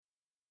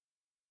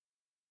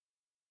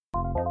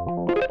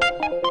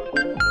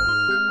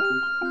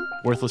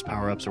Worthless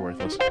power-ups are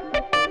worthless.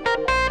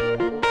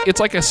 It's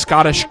like a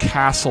Scottish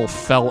castle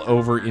fell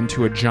over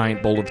into a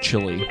giant bowl of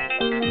chili.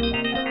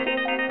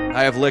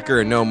 I have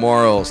liquor and no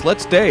morals.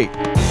 Let's date.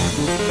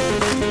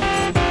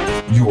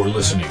 You're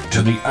listening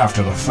to the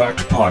After the Fact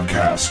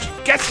podcast.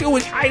 Guess who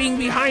was hiding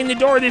behind the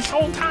door this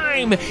whole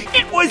time?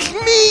 It was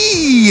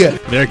me!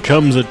 There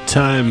comes a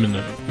time in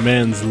a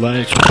man's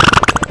life.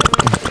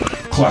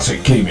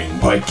 Classic gaming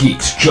by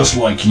geeks just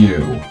like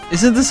you.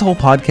 Isn't this whole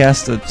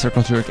podcast a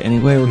circle jerk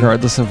anyway,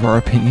 regardless of our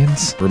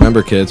opinions?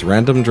 Remember, kids,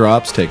 random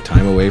drops take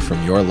time away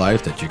from your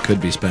life that you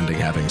could be spending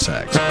having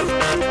sex.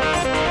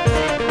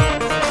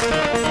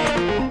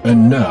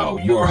 And now,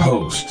 your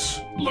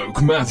hosts,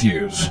 Luke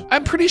Matthews,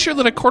 I'm pretty sure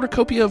that a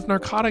cornucopia of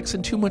narcotics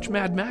and too much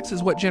Mad Max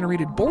is what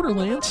generated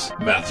Borderlands.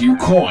 Matthew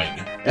Coyne,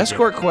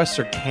 Escort quests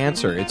are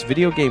cancer. It's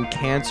video game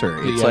cancer.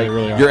 It's Yeah, like they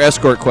really are. your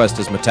escort quest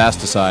is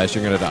metastasized,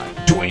 you're going to die.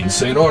 Dwayne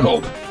St.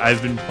 Arnold,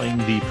 I've been playing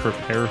the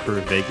Prepare for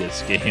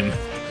Vegas game.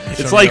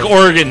 It's like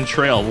Oregon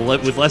Trail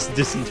with less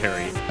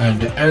dysentery.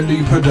 and Andy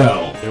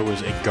Padell. There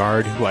was a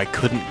guard who I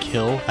couldn't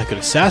kill. I could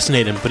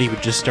assassinate him, but he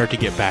would just start to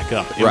get back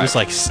up. It Right. was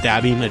like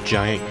stabbing a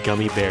giant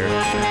gummy bear.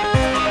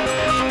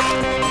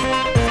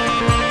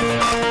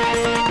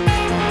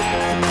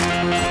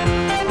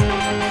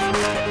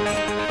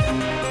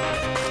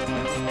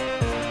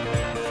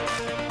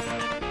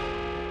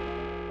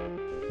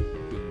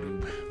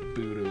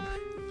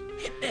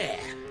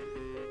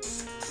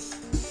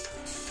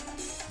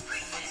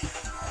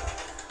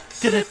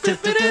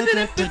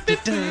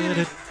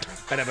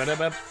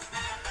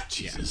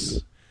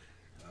 Jesus.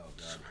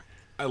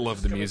 I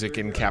love the music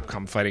in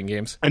Capcom fighting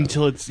games.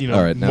 Until it's, All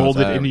right, now it's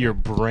molded out. into your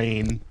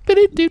brain. I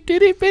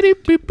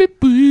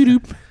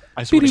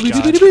swear to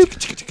God.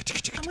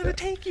 I'm gonna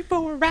take you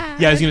for a ride.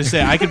 Yeah, I was going to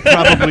say, I could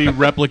probably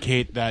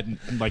replicate that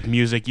like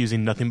music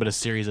using nothing but a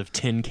series of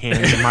tin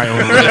cans in my own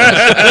room.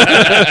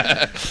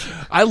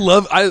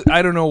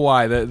 I don't know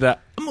why that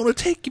I'm gonna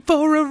take you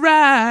for a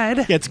ride.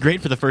 Yeah, it's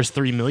great for the first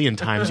 3 million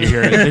times you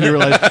hear it. And then you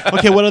realize,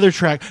 okay, what other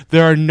track?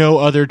 There are no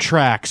other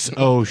tracks.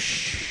 Oh,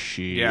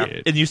 shit. Yeah.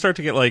 And you start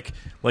to get like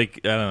I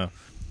don't know,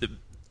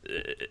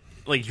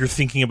 like you're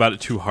thinking about it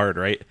too hard,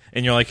 right?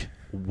 And you're like,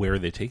 where are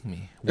they taking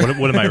me? What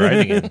am I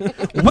riding in?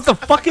 What the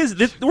fuck is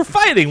this? We're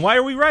fighting. Why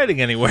are we riding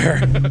anywhere?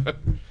 What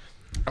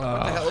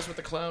the hell is with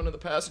the clown in the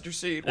passenger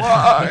seat?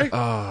 Why?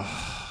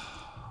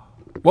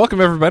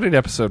 Welcome everybody to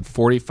episode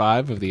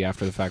 45 of the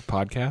After the Fact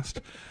podcast.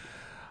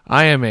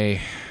 I am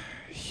a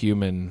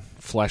human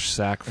flesh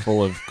sack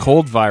full of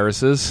cold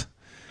viruses,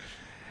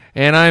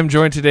 and I am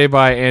joined today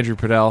by Andrew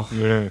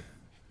Padell,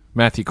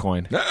 Matthew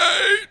Coyne,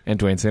 and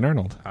Dwayne St.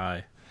 Arnold.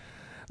 Hi.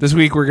 This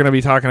week we're going to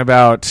be talking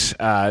about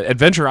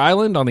Adventure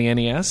Island on the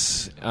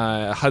NES,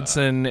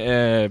 Hudson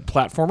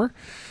platformer.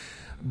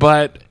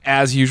 But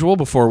as usual,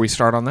 before we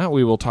start on that,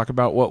 we will talk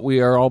about what we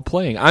are all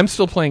playing. I'm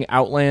still playing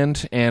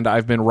Outland, and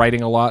I've been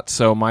writing a lot,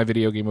 so my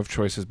video game of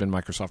choice has been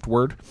Microsoft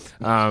Word.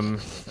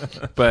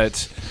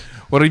 But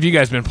what have you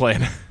guys been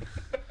playing?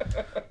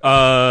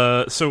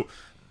 I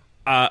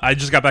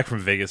just got back from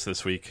Vegas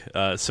this week,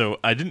 so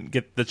I didn't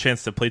get the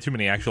chance to play too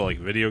many actual like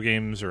video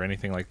games or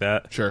anything like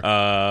that. Sure.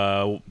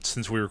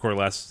 Since we recorded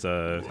last,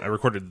 I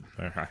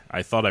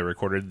thought I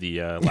recorded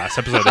the last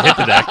episode of Hit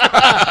the Deck.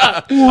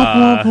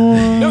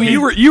 No,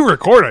 you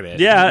recorded it.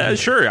 Yeah,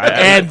 sure.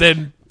 And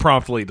then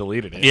promptly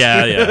deleted it.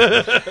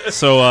 Yeah.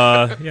 So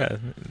yeah,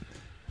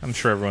 I'm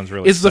sure everyone's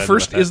really Is the excited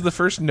first about that. is the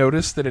first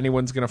notice that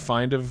anyone's going to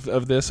find of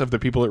the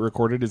people that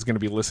recorded is going to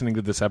be listening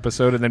to this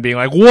episode and then being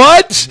like,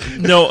 "What?"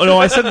 No,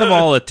 I sent them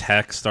all a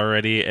text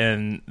already,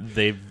 and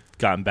they've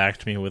gotten back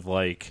to me with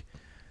like,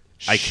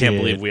 I can't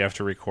believe we have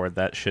to record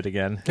that shit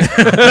again.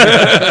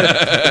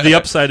 The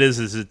upside is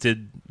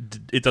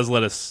it does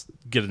let us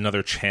get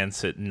another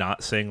chance at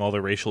not saying all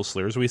the racial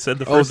slurs we said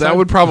the first time. That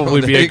would probably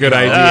be a good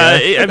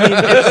idea.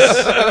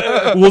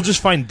 I mean, we'll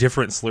just find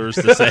different slurs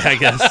to say, I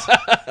guess.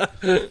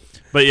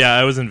 But yeah,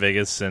 I was in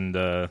Vegas and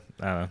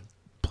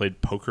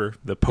played poker.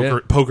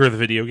 Poker, the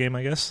video game,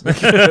 I guess.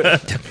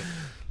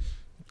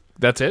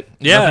 That's it.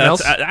 Yeah, Nothing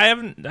else? I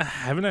haven't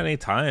had any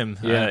time.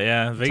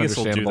 Yeah. Vegas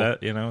will do understandable.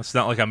 that. You know, it's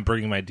not like I'm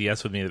bringing my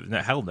DS with me.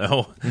 Hell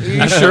no.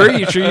 You sure?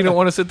 You don't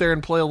want to sit there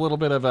and play a little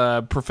bit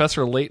of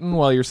Professor Layton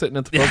while you're sitting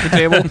at the poker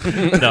table?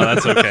 No,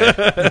 that's okay.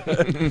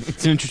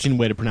 It's an interesting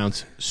way to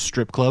pronounce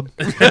strip club.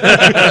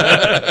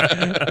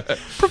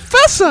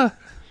 Professor!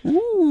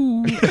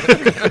 Ooh.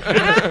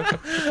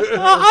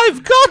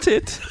 I've got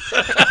it!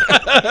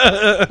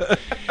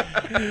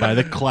 By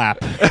the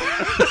clap.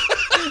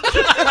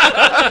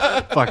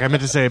 Fuck, I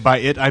meant to say by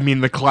it, I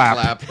mean the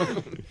clap.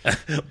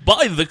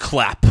 By the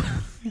clap.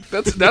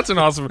 That's an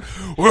awesome...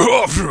 We're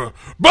off to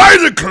by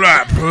the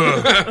clap.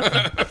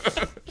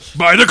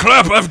 By the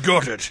clap, I've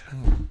got it.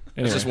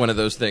 It's just one of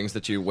those things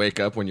that you wake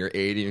up when you're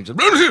 80 and just...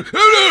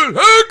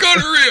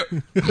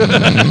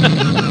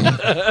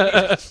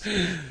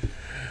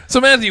 So,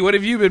 Matthew, what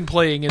have you been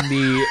playing in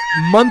the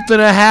month and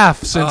a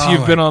half since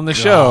you've been on the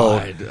show?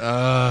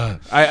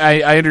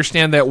 I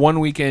understand that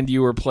one weekend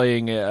you were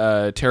playing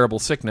Terrible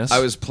Sickness. I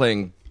was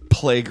playing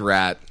Plague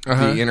Rat, the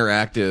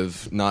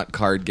interactive, not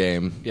card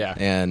game. Yeah.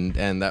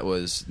 And that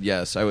was,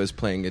 yes, I was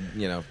playing,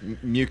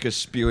 mucus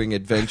spewing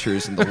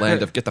adventures in the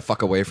land of get the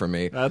fuck away from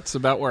me. That's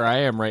about where I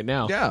am right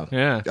now. Yeah.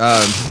 Yeah.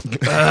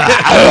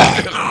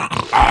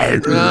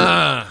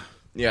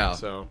 Yeah.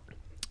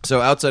 So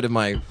outside of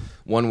my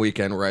one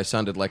weekend where I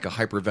sounded like a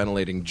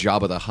hyperventilating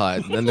Jabba the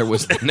Hutt, and then there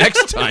was the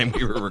next time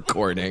we were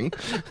recording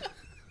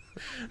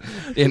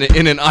in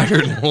an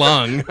iron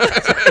lung.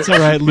 It's all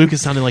right. Luke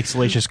is sounding like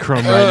Salacious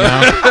Crumb right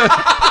now.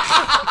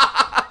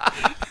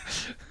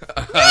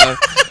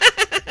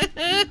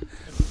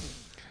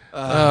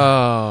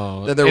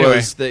 Then there Anyway.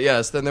 was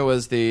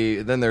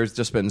then there's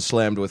just been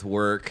slammed with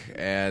work,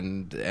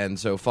 and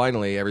so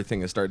finally everything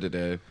has started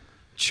to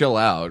chill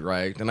out,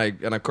 right?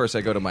 And of course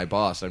I go to my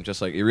boss. I'm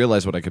just like, you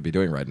realize what I could be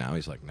doing right now?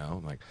 He's like, no.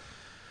 I'm like,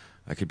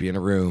 I could be in a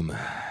room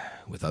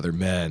with other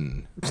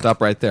men.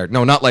 Stop right there.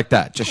 No, not like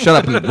that. Just shut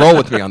up and roll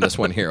with me on this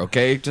one here,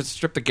 okay? Just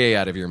strip the gay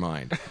out of your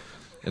mind.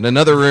 In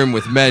another room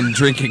with men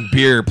drinking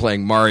beer,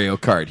 playing Mario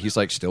Kart. He's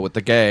like, still with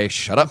the gay.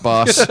 Shut up,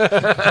 boss.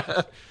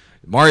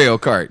 Mario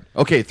Kart.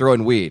 Okay, throw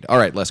in weed. All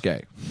right, less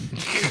gay.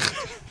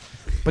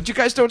 But you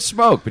guys don't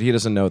smoke. But he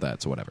doesn't know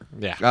that, so whatever.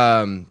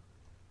 Yeah.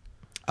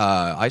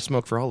 I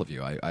smoke for all of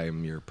you. I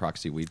am your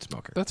proxy weed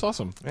smoker. That's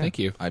awesome. Thank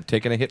you. I've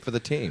taken a hit for the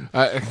team.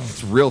 Yeah,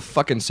 It's real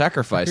fucking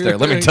sacrifice there,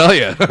 let me tell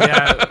you.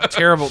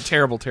 terrible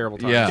time.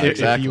 Yeah. If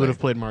Exactly. you would have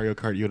played Mario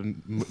Kart, you would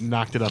have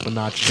knocked it up a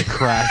notch to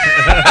crack.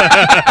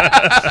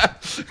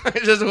 I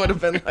just would have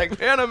been like,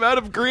 man, I'm out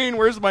of green.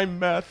 Where's my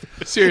meth?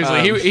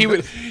 Seriously, he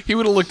would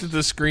have looked at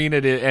the screen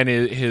and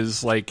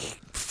his like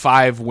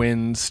 5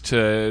 wins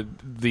to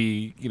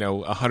the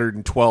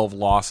 112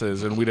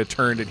 losses, and we'd have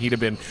turned and he'd have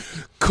been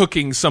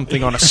cooking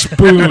something on a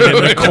spoon in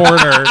the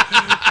corner.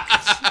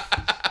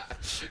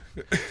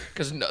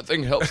 Because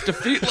nothing helps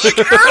defeat like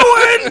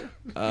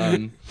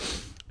heroin.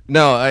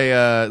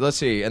 No, let's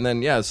see, and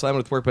then slam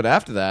with work. But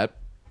after that,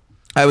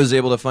 I was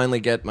able to finally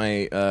get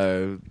my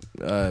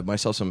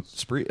myself some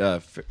free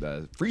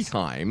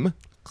time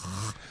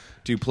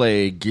to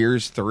play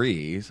Gears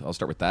 3. I'll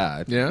start with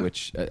that. Yeah.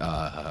 Which,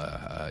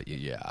 Yeah.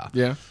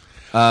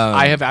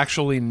 I have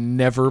actually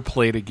never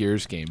played a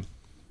Gears game.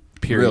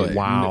 Period. Really?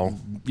 Wow.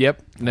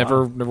 Yep.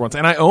 Never once.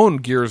 And I own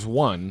Gears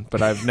 1,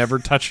 but I've never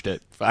touched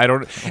it. I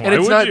don't. And Why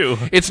it's would not. you?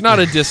 It's not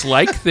a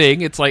dislike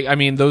thing. It's like, I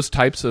mean, those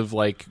types of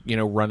like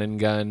run and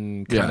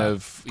gun kind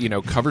of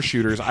cover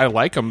shooters. I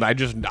like them.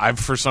 I've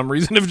for some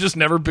reason have just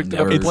never picked it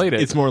up and played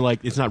it. It's more like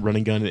it's not run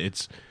and gun.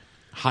 It's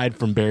hide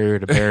from barrier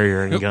to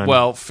barrier and gun.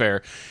 Well,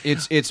 fair.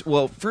 It's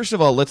well. First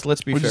of all,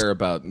 let's be fair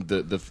about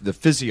the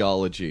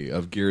physiology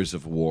of Gears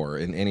of War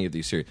in any of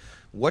these series.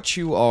 What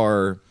you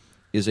are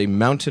is a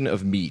mountain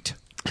of meat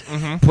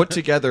put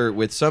together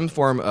with some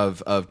form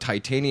of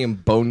titanium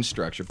bone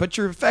structure, but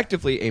you're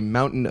effectively a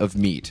mountain of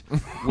meat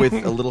with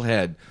a little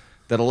head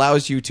that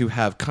allows you to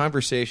have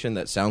conversation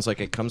that sounds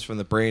like it comes from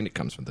the brain. It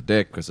comes from the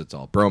dick because it's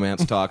all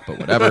bromance talk, but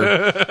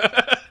whatever.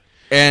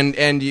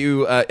 And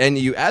you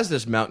as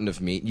this mountain of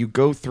meat, you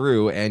go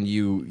through and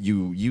you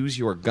use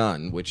your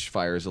gun, which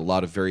fires a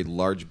lot of very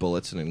large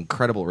bullets at an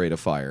incredible rate of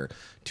fire,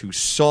 to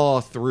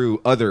saw through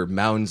other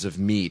mounds of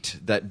meat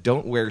that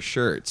don't wear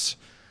shirts.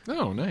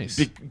 Oh, nice.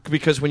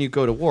 Because when you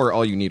go to war,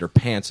 all you need are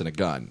pants and a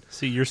gun.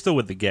 See, you're still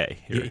with the gay.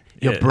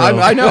 Yeah, bro.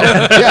 I know.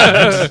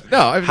 Yeah. No,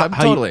 I'm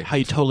totally. How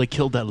you totally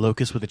killed that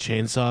locust with a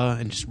chainsaw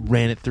and just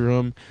ran it through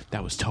him.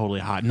 That was totally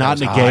hot.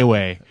 Not in a gay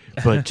way,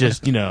 but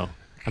just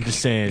I'm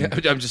just saying.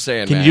 I'm just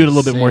saying. Can man. you do it a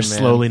little bit more Same, man.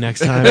 slowly next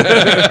time?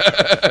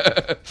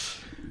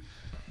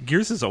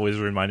 Gears has always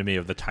reminded me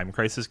of the Time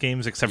Crisis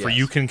games, except for Yes.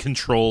 you can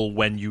control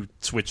when you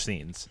switch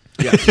scenes.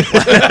 Yeah. Like,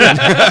 all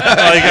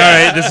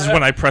right, this is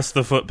when I press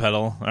the foot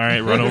pedal. All right,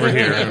 run over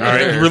here. All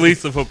right,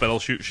 release the foot pedal.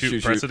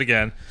 Shoot, press it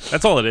again.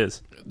 That's all it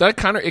is. That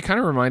kind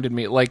of reminded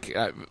me. Like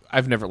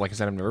I've never, like I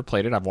said, I've never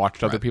played it. I've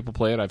watched other people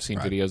play it. I've seen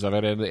videos of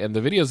it, and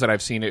the videos that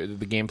I've seen,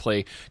 the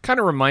gameplay kind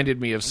of reminded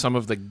me of some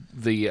of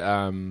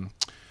the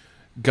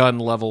gun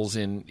levels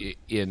in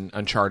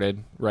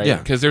Uncharted, right? Yeah.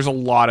 Because there's a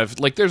lot of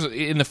there's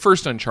in the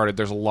first Uncharted,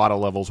 there's a lot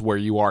of levels where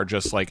you are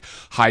just like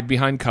hide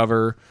behind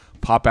cover,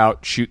 pop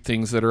out, shoot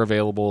things that are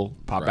available,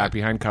 pop back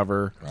behind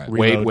cover,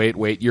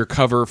 wait. Your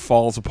cover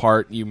falls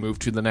apart. You move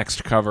to the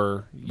next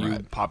cover. You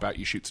pop out.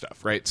 You shoot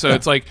stuff. Right. So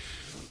it's like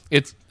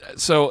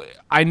so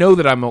I know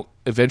that I'm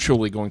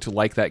eventually going to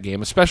like that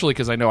game, especially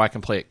because I know I can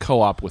play it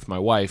co-op with my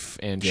wife,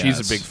 and she's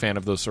a big fan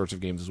of those sorts of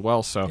games as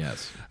well. So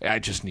I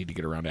just need to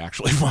get around to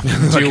actually fucking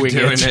doing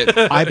it.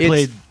 I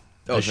played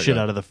the sorry, shit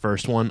go out of the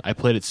first one. I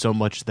played it so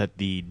much that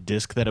the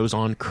disc that it was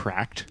on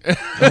cracked.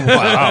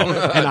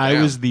 Wow. And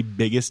I was the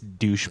biggest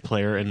douche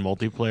player in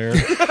multiplayer.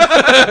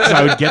 So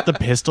I would get the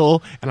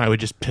pistol, and I would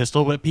just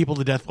pistol whip people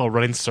to death while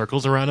running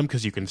circles around them,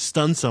 because you can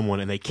stun someone,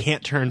 and they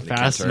can't turn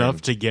fast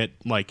enough to get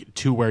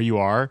to where you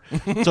are.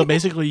 So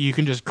basically, you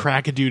can just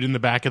crack a dude in the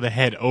back of the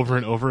head over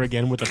and over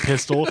again with a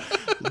pistol.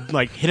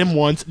 Hit him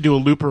once, do a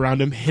loop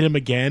around him, hit him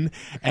again,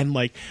 and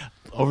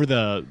over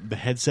the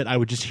headset, I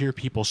would just hear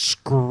people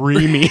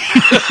screaming.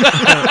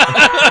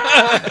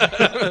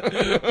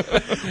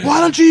 Why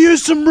don't you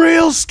use some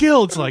real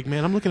skill? It's like,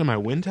 man, I'm looking at my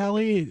win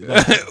tally.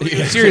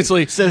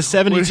 Seriously. It says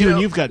 72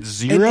 and you've got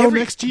 0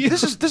 next to you.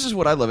 This is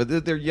what I love.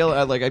 They're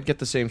yelling. Like I'd get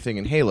the same thing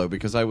in Halo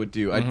because I'd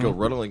go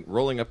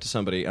rolling up to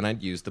somebody and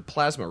I'd use the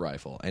plasma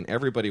rifle, and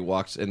everybody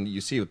walks and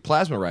you see a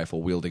plasma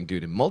rifle wielding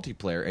dude in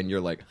multiplayer, and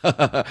you're like,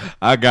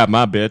 I got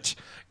my bitch,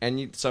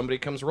 and somebody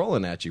comes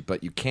rolling at you,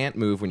 but you can't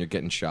move when you're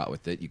getting shot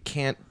with it. You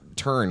can't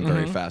turn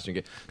very fast.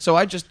 So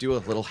I just do a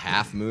little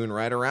half moon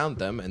right around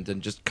them, and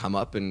then just come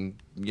up and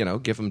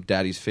give them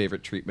daddy's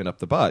favorite treatment up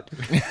the butt.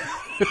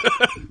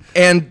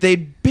 And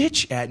they'd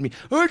bitch at me.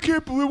 I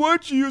can't believe, why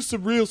don't you use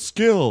some real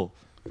skill?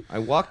 I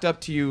walked up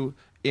to you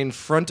in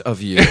front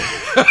of you.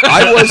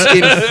 I was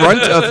in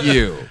front of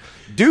you,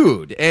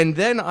 dude. And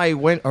then I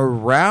went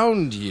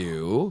around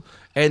you,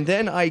 and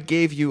then I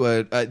gave you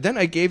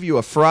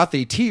a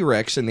frothy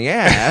T-Rex in the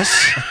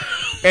ass.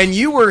 And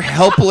you were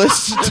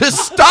helpless to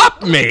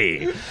stop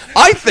me.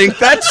 I think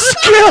that's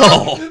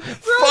skill.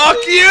 Fuck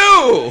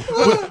you.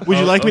 Would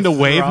you like me to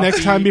wave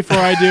next time before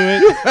I do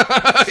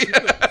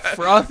it?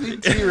 Frothy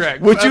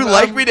T-Rex. Would you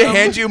like me to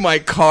hand you my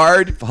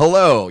card?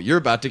 Hello, you're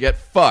about to get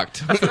fucked.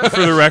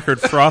 For the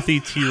record, Frothy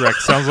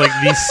T-Rex sounds like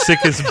the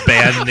sickest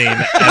band name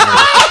ever.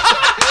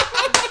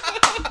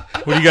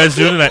 What are you guys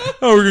doing tonight?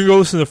 Oh, we're going to go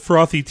listen to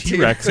Frothy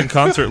T-Rex in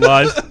concert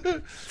live.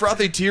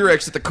 Frothy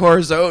T-Rex at the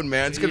Core Zone,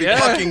 man. It's going to be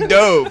fucking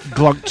dope.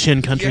 Glunk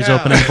Chin Country's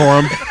opening for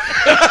him.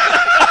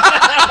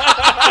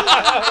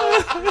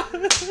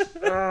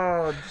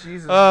 Oh,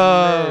 Jesus.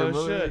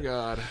 Oh, shit.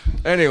 God.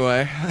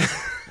 Anyway.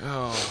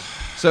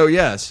 So,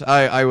 yes,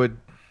 I would...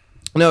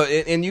 No,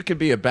 and you could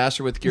be a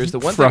bastard with Gears. The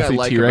one Frothy thing I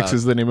like T-Rex about...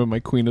 is the name of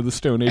my Queen of the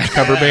Stone Age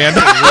cover band.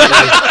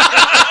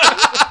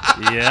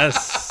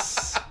 Yes.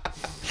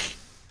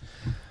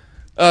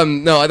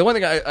 No, the one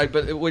thing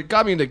but what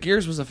got me into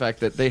Gears was the fact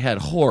that they had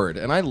Horde,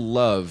 and I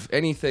love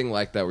anything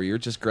like that where you're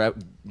just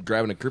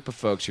grabbing a group of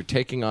folks, you're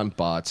taking on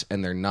bots,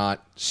 and they're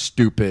not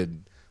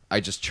stupid, I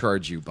just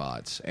charge you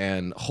bots.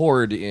 And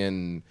Horde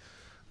in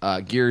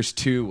Gears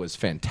 2 was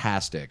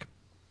fantastic.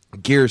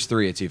 Gears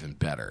 3, it's even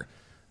better.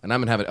 And I'm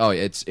going to have it... Oh,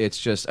 it's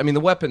just... I mean,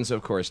 the weapons,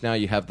 of course, now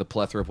you have the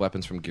plethora of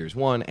weapons from Gears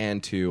 1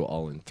 and 2,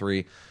 all in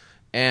 3.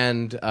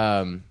 And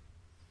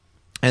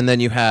then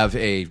you have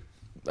a...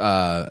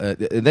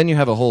 then you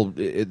have a whole...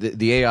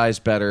 The AI is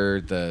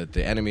better,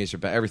 the enemies are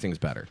better, everything's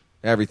better.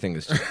 Everything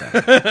is just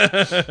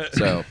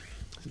better.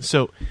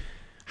 So,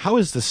 how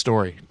is the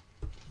story?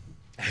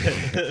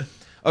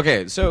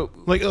 Okay, so...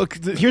 Like,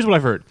 look, here's what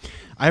I've heard.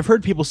 I've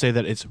heard people say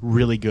that it's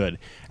really good,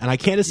 and I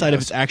can't decide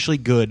if it's actually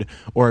good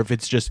or if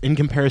it's just in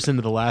comparison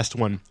to the last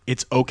one,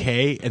 it's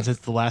okay. And since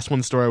the last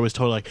one's story was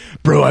totally like,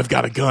 bro, I've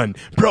got a gun.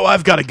 Bro,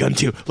 I've got a gun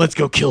too. Let's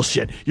go kill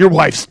shit. Your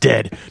wife's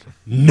dead.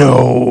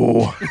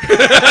 No.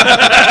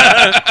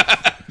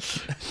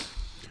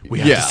 We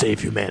have to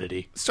save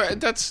humanity. So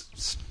that's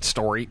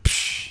story.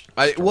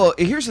 Well,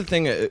 here's the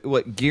thing.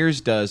 What Gears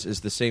does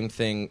is the same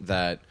thing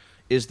that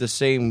is the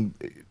same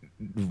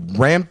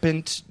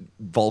rampant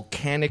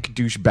volcanic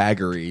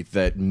douchebaggery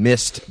that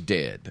Myst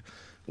did,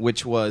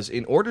 which was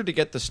in order to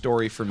get the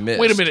story for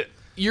Myst. Wait a minute.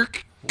 You're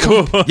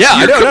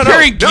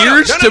comparing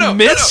Gears to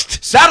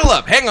Myst? Saddle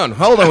up. Hang on.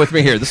 Hold on with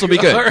me here. This will be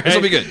good. Right. This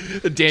will be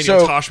good.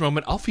 Daniel Tosh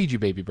moment. I'll feed you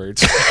baby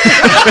birds.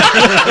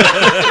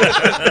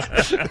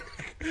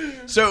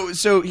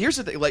 So here's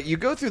the thing. Like you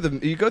go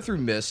through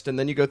Myst, and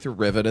then you go through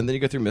Rivet, and then you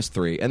go through Myst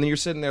 3, and then you're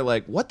sitting there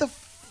like, what the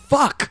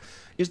fuck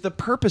is the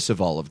purpose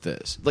of all of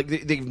this? Like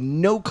they have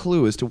no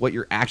clue as to what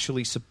you're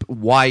actually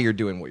why you're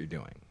doing what you're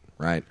doing,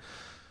 right?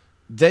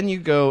 Then you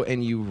go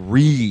and you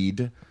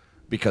read,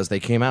 because they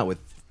came out with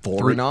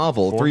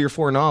three or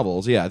four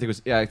novels. Yeah, I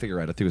think you're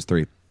right. I think it was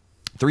three.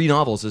 3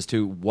 novels as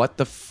to what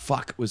the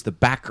fuck was the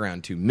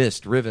background to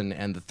Myst, Riven,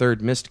 and the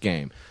third Myst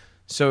game.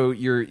 So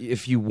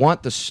if you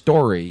want the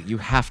story, you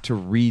have to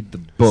read the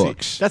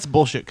books. See, that's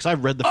bullshit, because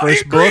I've read the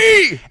first book,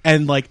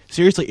 and like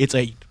seriously, it's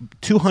a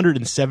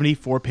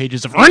 274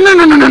 pages of. It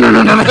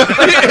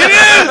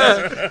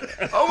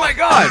is. Oh my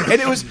god! And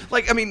it was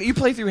like, I mean, you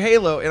play through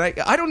Halo, and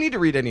I don't need to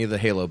read any of the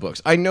Halo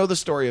books. I know the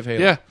story of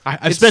Halo. Yeah,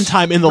 I've spent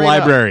time in the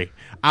library,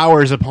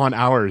 hours upon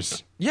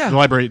hours. Yeah, the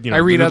library. I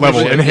read the other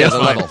level shit. in Halo.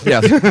 level.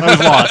 Yes. I was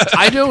lost.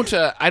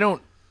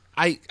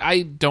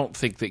 I don't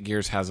think that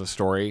Gears has a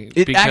story.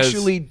 It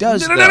actually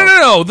does.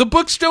 No. The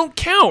books don't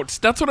count.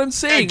 That's what I'm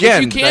saying.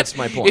 Again, that's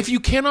my point. If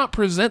you cannot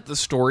present the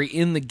story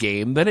in the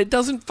game, then it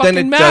doesn't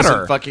fucking matter.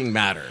 Doesn't fucking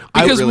matter.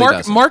 Because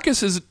really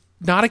Marcus is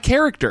not a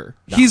character.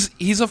 No.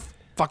 He's a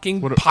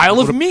fucking pile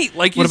of meat.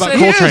 Like you said. What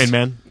about Coltrane,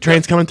 man?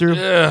 Trains coming through.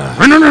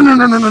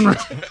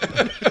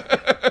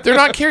 They're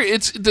not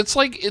it's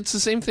the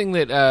same thing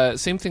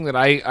that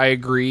I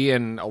agree,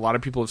 and a lot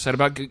of people have said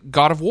about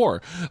God of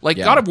War. Like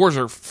God of Wars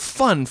are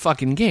fun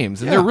fucking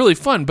games, and they're really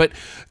fun. But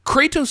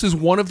Kratos is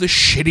one of the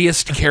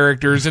shittiest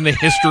characters in the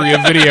history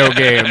of video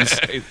games.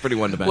 He's pretty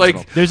one-dimensional.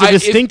 Like, there's a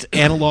distinct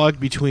analog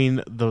between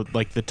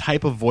the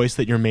type of voice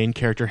that your main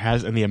character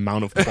has and the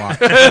amount of plot.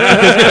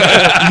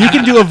 You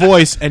can do a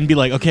voice and be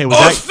like, okay, was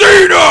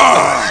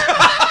Athena!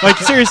 Like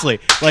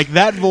seriously, like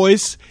that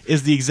voice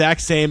is the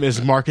exact same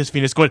as Marcus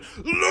Phoenix going,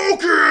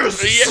 Loki!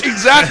 Yeah,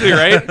 exactly,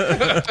 right?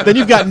 Then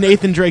you've got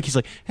Nathan Drake. He's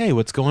like, hey,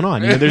 what's going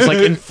on? You know, there's like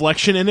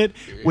inflection in it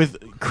with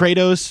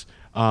Kratos,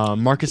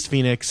 Marcus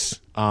Phoenix,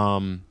 I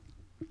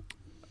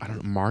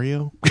don't know,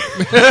 Mario?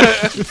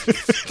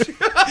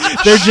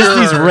 They're just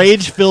these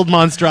rage-filled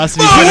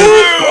monstrosities.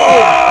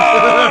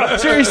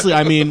 Seriously,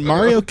 I mean,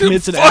 Mario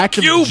commits an act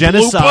of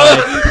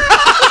genocide.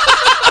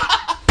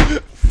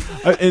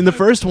 In the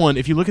first one,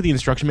 if you look at the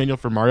instruction manual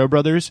for Mario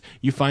Brothers,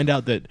 you find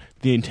out that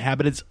the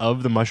inhabitants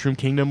of the Mushroom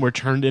Kingdom were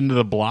turned into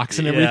the blocks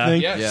and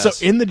everything. Yeah. Yes. So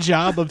in the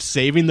job of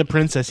saving the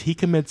princess, he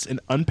commits an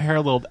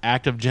unparalleled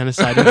act of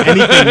genocide of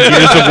anything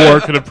Gears of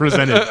War could have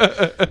presented.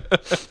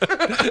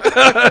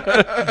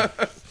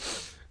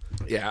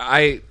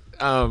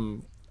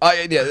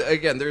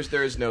 Again, there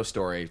is no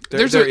story.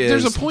 There's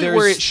a point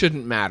where it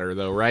shouldn't matter,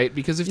 though, right?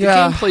 Because if the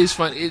game plays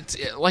fun,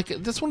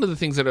 that's one of the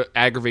things that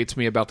aggravates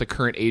me about the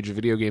current age of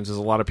video games is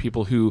a lot of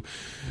people who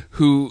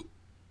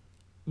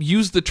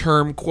use the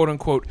term "quote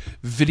unquote"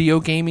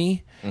 video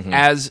gamey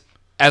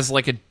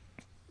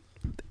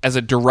as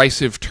a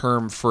derisive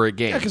term for a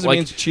game. Because it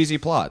means cheesy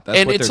plot. That's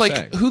and what it's they're like,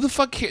 saying. who the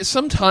fuck cares?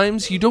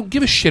 Sometimes you don't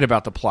give a shit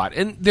about the plot.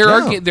 And there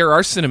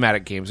are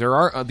cinematic games. There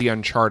are the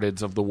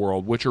Uncharteds of the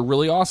world, which are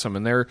really awesome.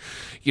 And they're,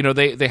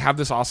 they have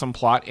this awesome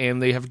plot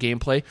and they have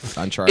gameplay.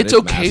 Uncharted, it's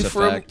okay Mass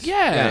for Effect.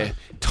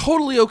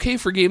 totally okay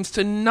for games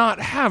to not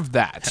have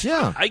that.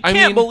 Yeah. I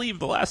can't believe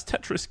the last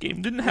Tetris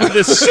game didn't have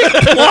this sick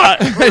plot.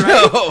 I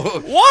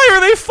know. Why are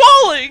they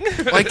falling?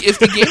 Like if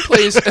the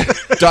gameplay is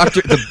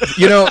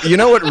You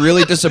know what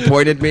really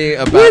disappointed me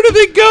about where do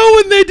they go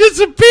when they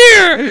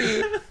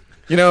disappear?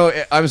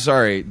 I'm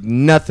sorry.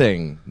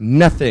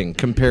 Nothing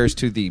compares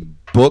to the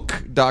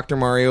book Dr.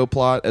 Mario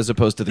plot as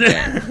opposed to the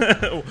game.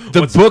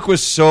 The book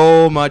was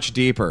so much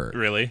deeper.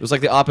 Really? It was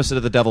like the opposite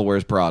of The Devil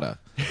Wears Prada.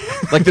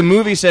 Like the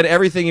movie said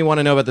everything you want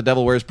to know about The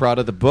Devil Wears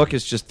Prada. The book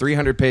is just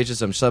 300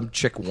 pages of some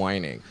chick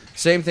whining.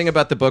 Same thing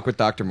about the book with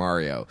Dr.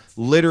 Mario.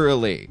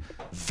 Literally.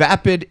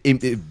 Vapid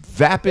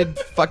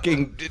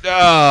fucking...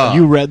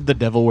 You read The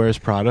Devil Wears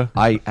Prada?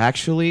 I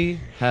actually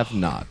have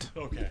not.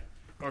 Okay.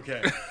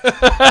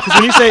 Because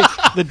when you say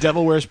The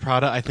Devil Wears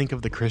Prada, I think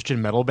of the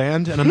Christian metal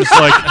band, and I'm just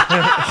like,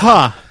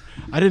 I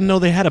didn't know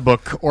they had a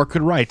book or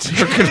could write.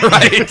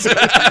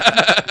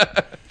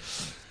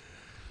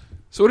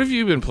 So what have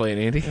you been playing,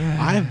 Andy?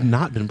 I have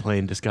not been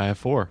playing Disgaea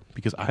 4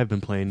 because I have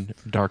been playing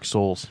Dark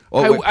Souls.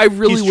 I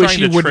really He's wish trying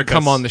you to wouldn't trick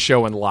come us. on the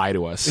show and lie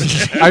to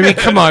us. I mean,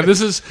 come on.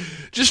 This is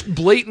just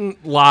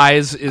blatant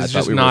lies is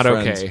just we were not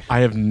friends. okay. I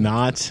have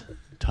not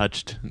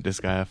touched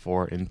Disgaea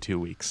 4 in 2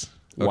 weeks.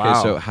 Okay,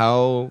 Wow. so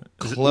how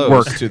close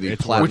Work. to the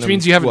It's platinum? Which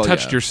means you haven't well,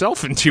 touched yeah.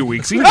 yourself in 2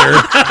 weeks either.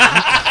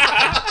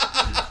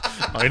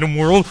 Item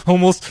world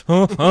almost. So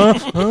lonely.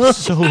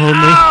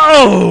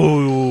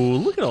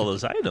 Oh, look at all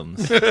those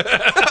items.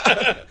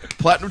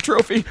 Platinum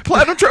trophy.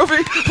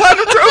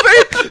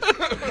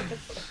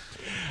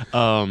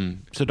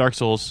 So Dark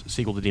Souls,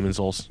 sequel to Demon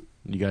Souls.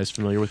 You guys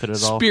familiar with it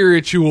at all?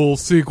 Spiritual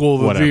sequel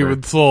to Whatever.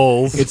 Demon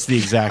Souls. It's the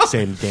exact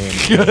same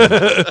damn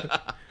game.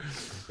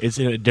 It's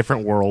in a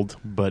different world,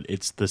 but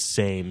it's the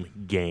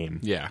same game.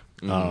 Yeah.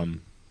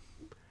 In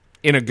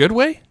a good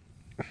way?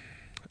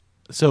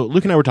 So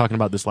Luke and I were talking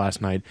about this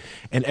last night,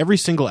 and every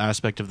single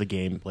aspect of the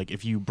game, like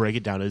if you break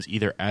it down, is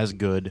either as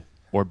good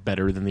or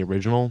better than the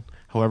original.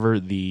 However,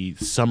 the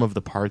sum of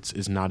the parts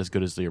is not as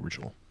good as the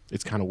original.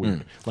 It's kind of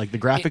weird. Like the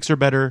graphics are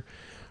better,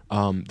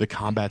 the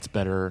combat's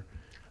better.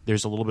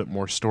 There's a little bit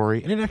more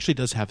story, and it actually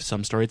does have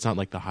some story. It's not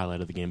like the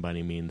highlight of the game by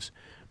any means,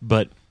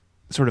 but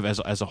sort of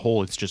as a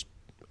whole, it's just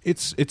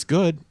it's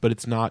good, but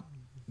it's not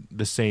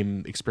the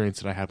same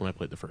experience that I had when I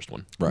played the first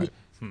one. Right.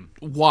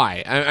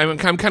 Why? I'm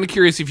kind of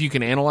curious if you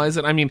can analyze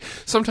it. I mean,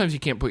 sometimes you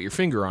can't put your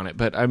finger on it,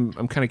 but I'm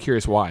kind of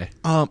curious why.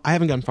 I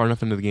haven't gotten far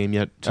enough into the game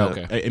yet.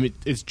 Okay. I mean,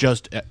 it's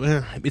just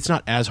it's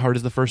not as hard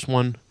as the first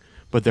one,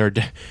 but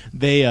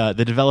the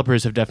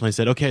developers have definitely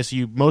said, okay, so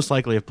you most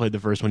likely have played the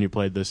first one, you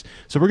played this,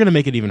 so we're going to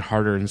make it even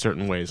harder in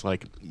certain ways.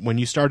 Like when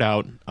you start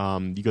out,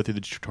 you go through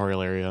the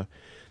tutorial area,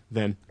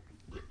 then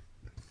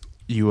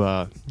you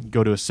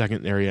go to a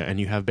second area, and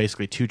you have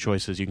basically two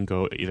choices. You can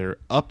go either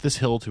up this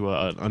hill to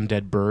an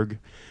undead burg,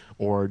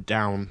 or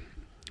down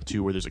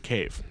to where there's a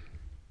cave.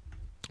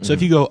 So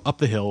if you go up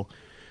the hill,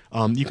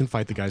 you can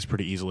fight the guys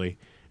pretty easily.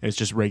 And it's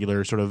just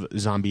regular sort of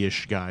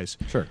zombie-ish guys.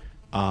 Sure.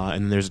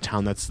 And then there's a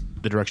town that's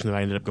the direction that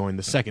I ended up going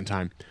the second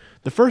time.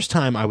 The first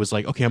time I was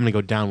like, okay, I'm going to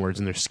go downwards,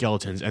 and there's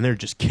skeletons, and they're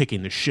just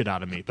kicking the shit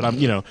out of me. But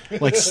I'm,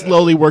 like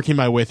slowly working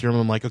my way through them.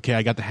 I'm like, okay,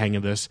 I got the hang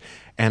of this.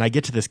 And I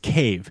get to this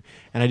cave,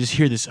 and I just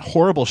hear this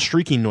horrible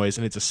shrieking noise,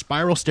 and it's a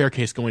spiral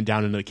staircase going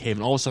down into the cave,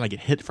 and all of a sudden I get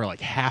hit for like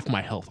half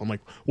my health. I'm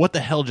like, what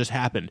the hell just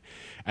happened?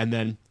 And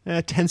then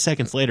 10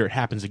 seconds later, it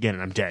happens again,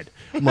 and I'm dead.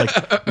 I'm like,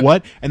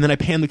 what? And then I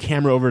pan the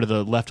camera over to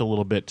the left a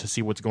little bit to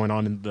see what's going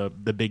on in the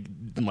big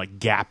like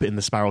gap in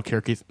the spiral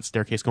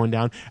staircase going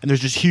down, and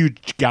there's just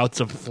huge gouts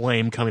of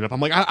flame coming up. I'm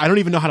like, I don't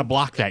even know how to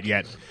block that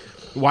yet.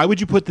 Why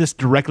would you put this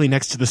directly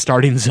next to the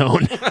starting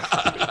zone?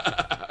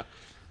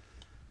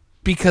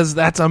 Because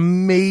that's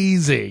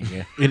amazing.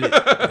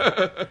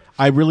 I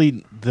I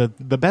really the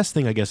best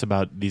thing I guess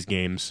about these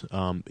games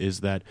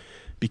is that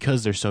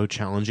because they're so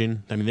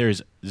challenging. I mean, there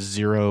is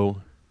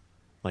zero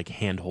like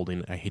hand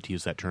holding. I hate to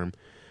use that term,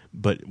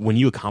 but when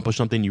you accomplish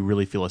something, you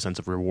really feel a sense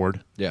of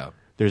reward. Yeah.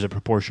 There's a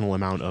proportional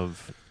amount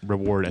of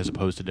reward as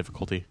opposed to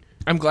difficulty.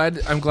 I'm glad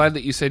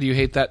that you said you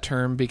hate that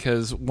term,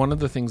 because one of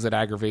the things that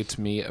aggravates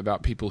me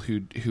about people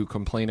who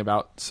complain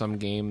about some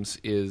games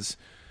is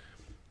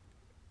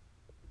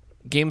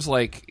games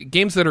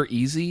that are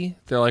easy.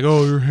 They're like,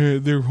 oh,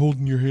 they're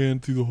holding your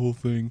hand through the whole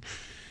thing,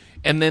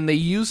 and then they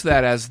use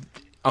that as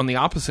on the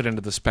opposite end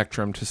of the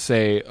spectrum to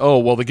say, oh,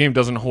 well, the game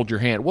doesn't hold your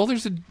hand. Well,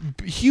 there's a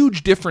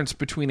huge difference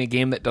between a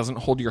game that doesn't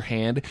hold your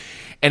hand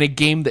and a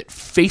game that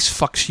face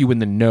fucks you in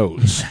the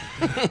nose,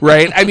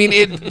 right? I mean,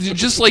 it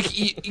just like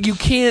you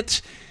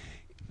can't.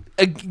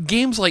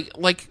 Games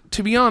like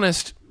to be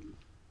honest,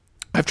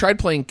 I've tried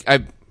playing.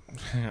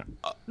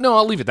 No,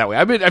 I'll leave it that way.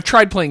 I've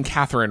tried playing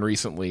Catherine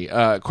recently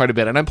quite a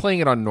bit, and I'm playing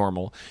it on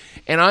normal,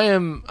 and I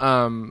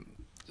am.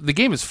 The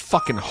game is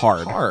fucking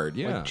hard. Hard,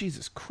 yeah. Like,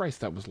 Jesus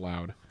Christ, that was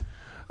loud.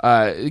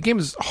 The game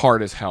is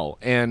hard as hell,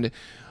 and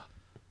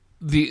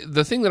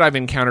the thing that I've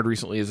encountered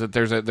recently is that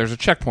there's a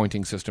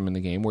checkpointing system in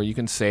the game where you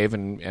can save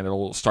and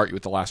it'll start you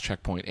at the last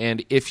checkpoint.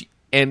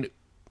 And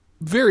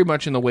very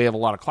much in the way of a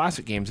lot of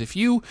classic games, if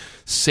you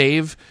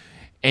save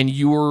and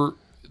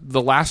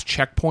the last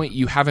checkpoint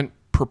you haven't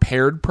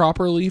prepared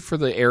properly for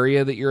the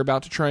area that you're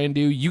about to try and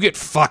do, you get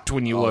fucked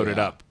when you load it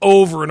up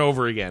over and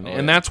over again.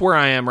 And that's where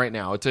I am right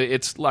now.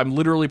 I'm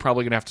literally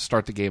probably going to have to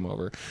start the game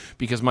over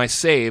because my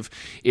save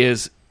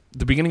is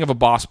the beginning of a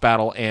boss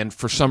battle, and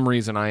for some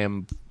reason I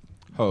am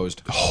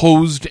hosed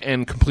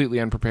and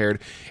completely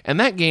unprepared. And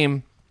that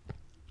game,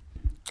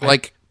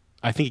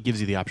 I think it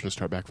gives you the option to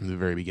start back from the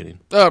very beginning.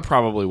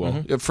 Probably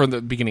will from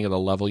the beginning of the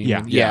level.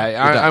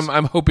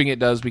 I'm hoping it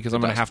does because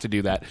I'm going to have to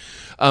do that.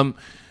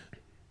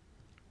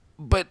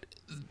 But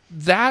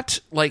that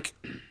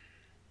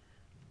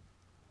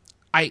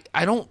I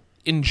don't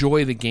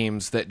enjoy the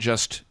games that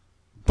just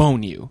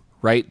bone you,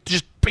 right?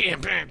 Just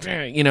bam, bam,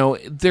 bam.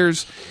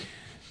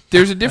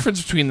 There's a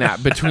difference between that.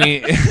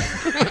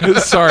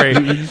 Sorry,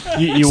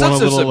 you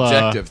want a little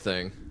subjective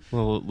thing.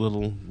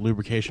 Little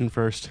lubrication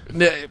first.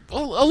 A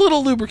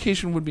little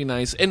lubrication would be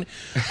nice, and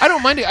I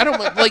don't mind it. I don't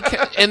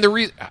mind, and the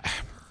reason.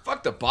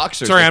 Fuck the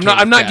boxers. Sorry,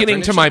 I'm not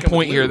getting to my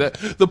point here.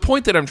 The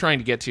point that I'm trying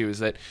to get to is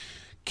that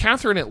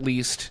Catherine, at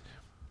least,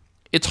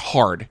 it's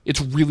hard.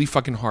 It's really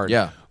fucking hard.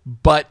 Yeah,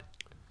 but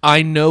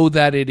I know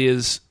that it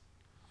is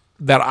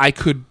that I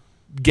could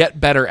get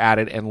better at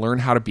it and learn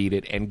how to beat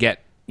it and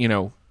get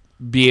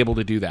be able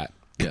to do that.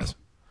 Yes.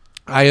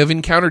 I have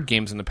encountered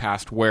games in the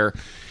past where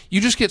you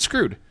just get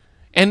screwed.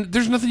 And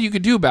there's nothing you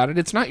could do about it.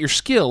 It's not your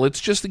skill.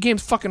 It's just the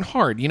game's fucking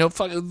hard.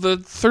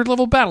 The third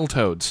level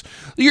Battletoads.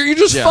 You're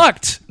just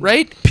fucked,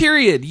 right?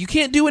 Period. You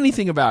can't do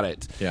anything about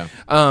it. Yeah.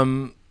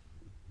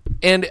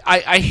 And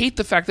I hate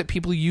the fact that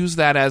people use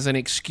that as an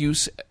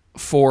excuse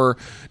for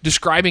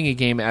describing a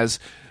game as,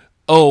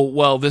 oh,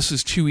 well, this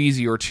is too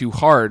easy or too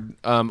hard,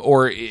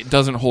 or it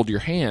doesn't hold your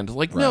hand.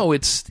 Like, right. No,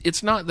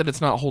 it's not that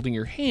it's not holding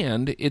your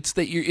hand. It's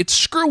that it's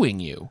screwing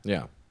you.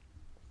 Yeah.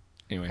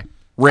 Anyway,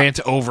 rant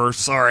over.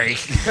 Sorry.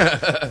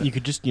 You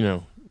could just,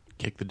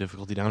 kick the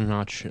difficulty down a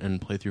notch and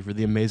play through for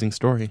the amazing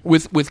story.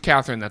 With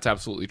Catherine, that's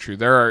absolutely true.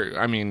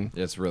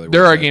 It's really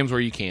there are games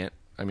where you can't.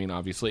 I mean,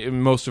 obviously,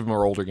 most of them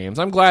are older games.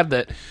 I'm glad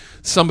that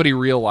somebody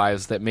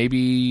realized that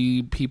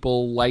maybe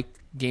people like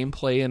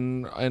gameplay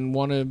and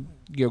want to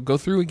go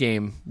through a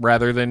game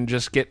rather than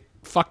just get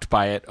fucked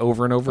by it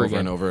over and over again.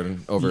 And over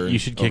and over. You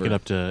should kick it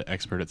up to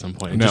expert at some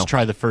point and just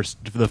try the first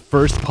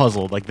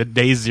puzzle, like the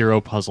day zero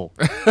puzzle.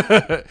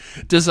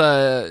 Does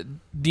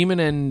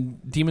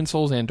Demon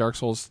Souls and Dark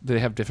Souls, do they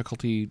have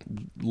difficulty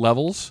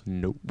levels?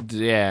 Nope.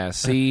 Yeah,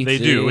 see? They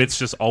do. It's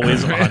just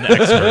always on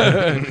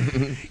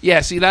expert. Yeah,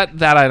 see,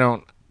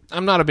 that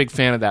I'm not a big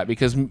fan of that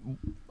because,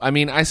 I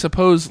mean, I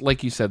suppose,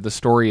 like you said, the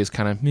story is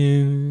kind of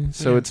meh,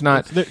 so it's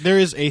not... There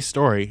is a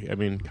story, I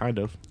mean, kind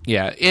of.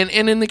 Yeah, and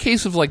in the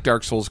case of, like,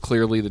 Dark Souls,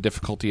 clearly the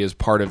difficulty is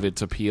part of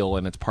its appeal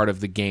and it's part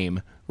of the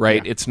game,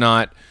 right? Yeah. It's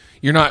not...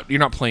 You're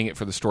not playing it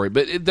for the story,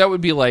 but that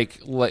would be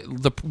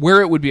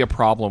where it would be a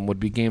problem would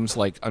be games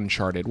like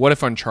Uncharted. What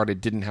if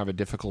Uncharted didn't have a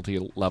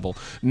difficulty level?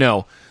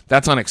 No,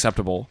 that's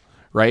unacceptable.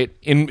 Right?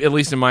 At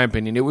least in my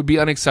opinion, it would be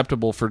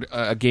unacceptable for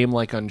a game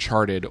like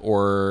Uncharted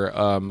or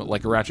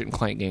like a Ratchet and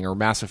Clank game or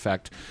Mass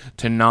Effect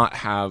to not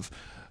have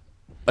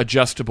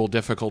adjustable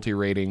difficulty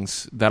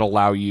ratings that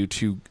allow you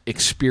to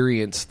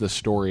experience the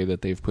story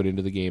that they've put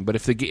into the game. But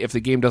if the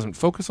game doesn't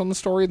focus on the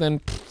story, then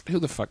who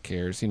the fuck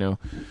cares?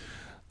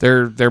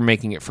 They're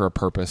making it for a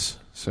purpose.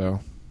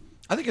 So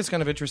I think it's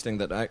kind of interesting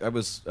that I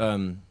was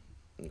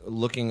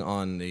looking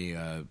on the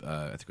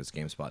I think it was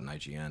GameSpot and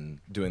IGN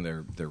doing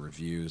their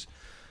reviews.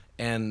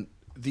 And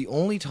the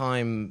only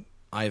time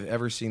I've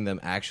ever seen them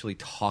actually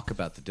talk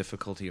about the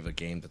difficulty of a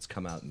game that's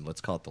come out in,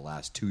 let's call it, the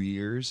last 2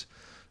 years,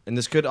 and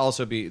this could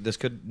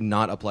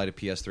not apply to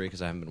PS3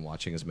 because I haven't been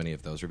watching as many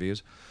of those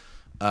reviews.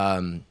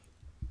 I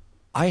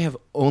have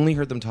only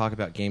heard them talk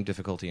about game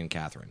difficulty in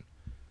Catherine.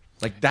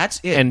 Like that's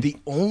it. And- the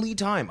only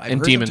time I've and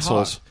heard Demon them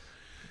talk. Souls.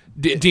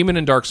 Demon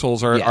and Dark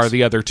Souls are, Yes. are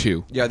the other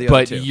two. Yeah, the but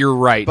other two. you're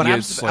right. But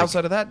It's like-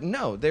 outside of that,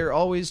 no, they're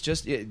always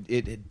just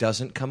it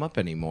doesn't come up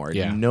anymore.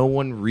 Yeah. No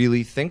one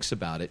really thinks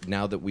about it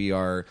now that we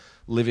are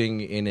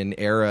living in an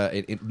era.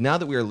 Now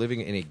that we are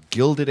living in a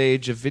gilded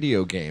age of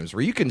video games,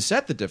 where you can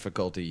set the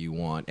difficulty you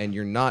want, and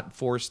you're not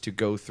forced to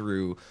go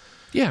through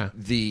yeah.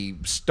 the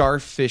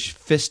starfish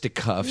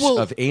fisticuffs Well-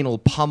 of anal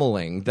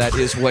pummeling that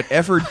is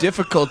whatever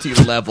difficulty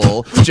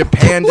level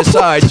Japan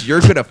decides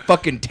you're gonna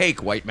fucking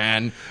take, white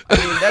man. I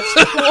mean,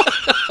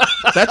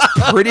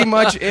 that's pretty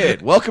much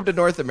it. Welcome to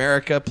North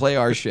America. Play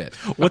our shit.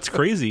 What's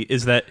crazy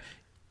is that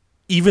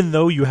even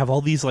though you have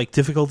all these like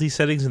difficulty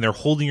settings and they're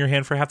holding your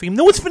hand for half the game,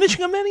 no one's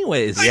finishing them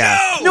anyways.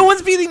 Yeah. No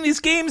one's beating these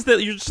games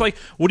that you're just like,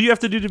 what do you have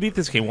to do to beat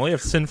this game? Well, you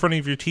have to sit in front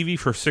of your TV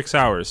for 6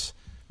 hours.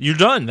 You're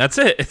done. That's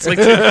it. It's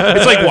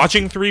like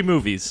watching 3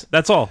 movies.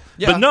 That's all.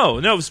 Yeah. But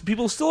no,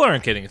 people still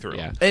aren't getting through.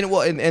 Yeah.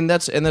 And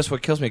that's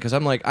what kills me, because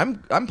I'm like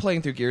I'm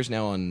playing through Gears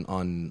now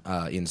on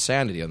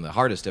Insanity on the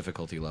hardest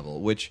difficulty level,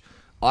 which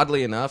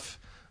oddly enough,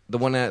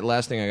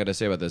 last thing I got to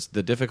say about this,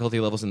 the difficulty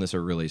levels in this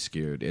are really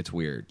skewed. It's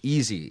weird.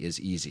 Easy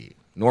is easy.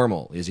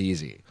 Normal is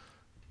easy.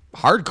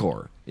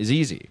 Hardcore is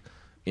easy.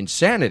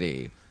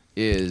 Insanity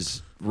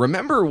is.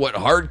 Remember what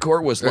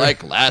hardcore was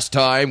like last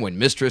time when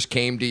Mistress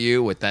came to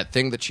you with that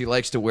thing that she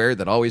likes to wear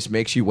that always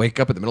makes you wake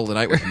up in the middle of the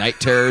night with night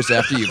terrors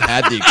after you've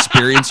had the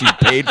experience you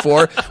paid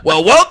for?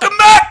 Well, welcome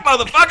back,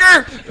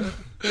 motherfucker!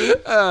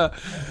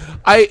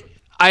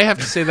 I have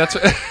to say that's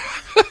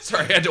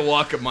Sorry, I had to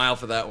walk a mile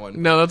for that one.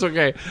 no, that's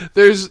okay.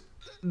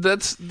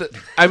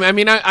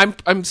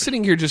 I'm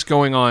sitting here just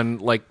going on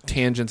like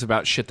tangents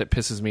about shit that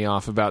pisses me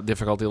off about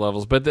difficulty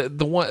levels, but it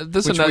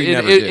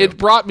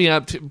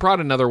brought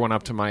another one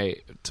up to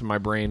my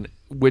brain,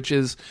 which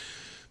is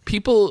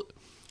people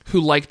who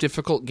like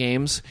difficult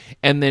games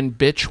and then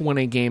bitch when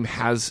a game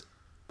has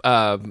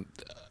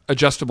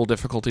adjustable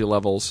difficulty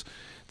levels.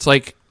 It's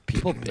like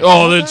People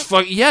that's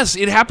yes,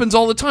 it happens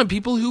all the time.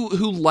 People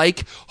who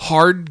like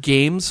hard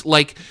games,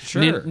 like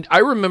Sure. I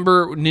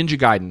remember Ninja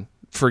Gaiden,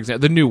 for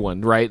example, the new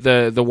one, right?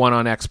 The one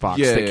on Xbox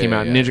that came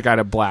out, Ninja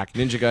Gaiden Black.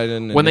 Ninja Gaiden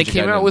and When they Ninja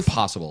came Gaiden out with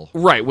Impossible.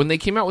 Right, when they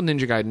came out with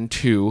Ninja Gaiden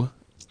 2,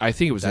 I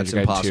think it was That's Ninja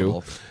Gaiden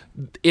impossible.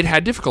 2, it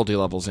had difficulty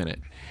levels in it.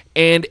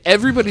 And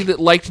everybody that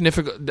liked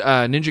Ninja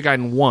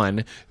Gaiden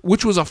 1,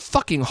 which was a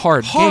fucking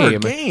hard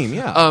game,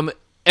 yeah.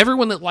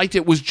 Everyone that liked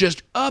it was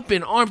just up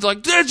in arms,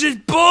 like, this is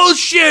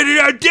bullshit, and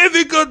our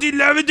difficulty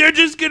level, they're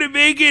just gonna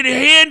make it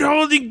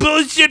hand-holding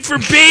bullshit for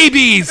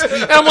babies.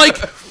 And I'm like,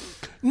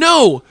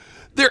 no,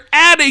 they're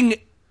adding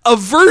a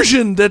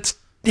version that's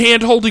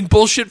hand-holding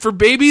bullshit for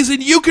babies,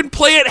 and you can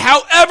play it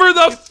however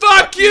the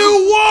fuck you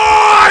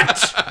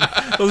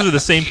want! Those are the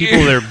same people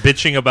that are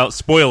bitching about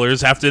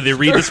spoilers after they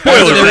read the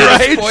spoiler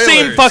Right? page.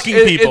 Same fucking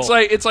It- people.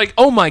 It's like,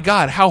 oh my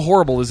god, how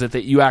horrible is it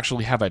that you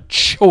actually have a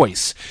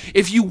choice?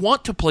 If you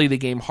want to play the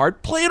game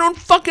hard, play it on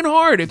fucking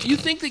hard. If you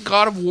think that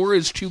God of War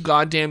is too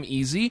goddamn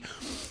easy,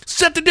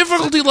 set the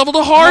difficulty level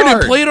to hard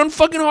and play it on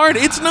fucking hard.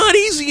 It's not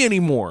easy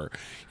anymore.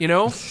 You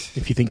know?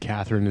 If you think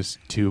Catherine is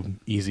too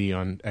easy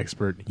on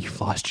expert, you've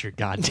lost your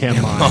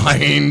goddamn mind.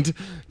 Mind.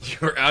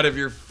 You're out of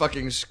your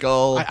fucking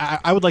skull.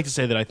 I would like to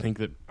say that I think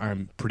that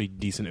I'm pretty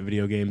decent at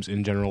video games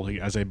in general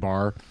as a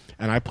bar,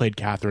 and I played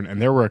Catherine,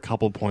 and there were a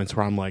couple points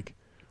where I'm like,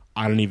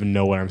 I don't even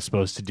know what I'm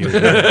supposed to do.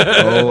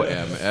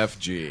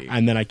 OMFG.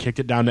 And then I kicked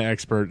it down to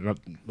expert,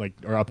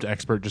 or up to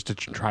expert just to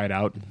try it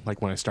out,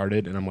 like when I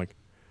started, and I'm like,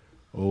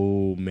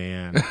 oh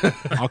man,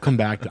 I'll come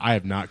back. I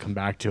have not come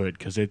back to it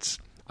because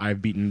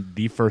I've beaten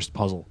the first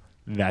puzzle.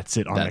 That's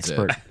it on That's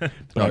expert. it.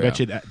 But I bet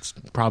you that's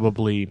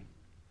probably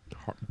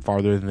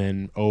farther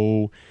than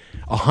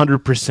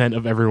 100%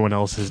 of everyone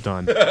else has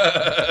done.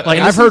 Like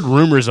I've heard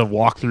rumors of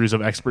walkthroughs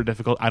of expert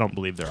difficulty. I don't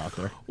believe they're out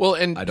there. Well,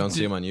 and I don't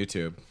see him on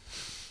YouTube.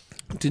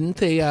 Didn't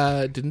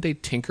they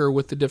tinker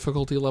with the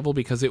difficulty level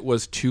because it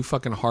was too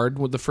fucking hard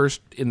with the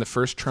first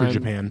try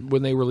Japan.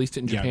 when they released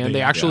it in Yeah, Japan? they-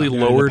 They actually yeah, in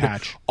the lowered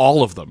patch.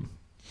 all of them.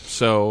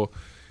 So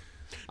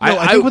No,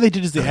 I think what they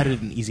did is they added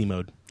it in easy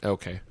mode.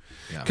 okay,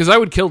 because I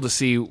would kill to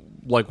see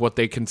like what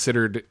they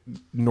considered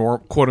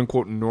quote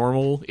unquote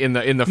normal in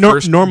the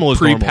first normal is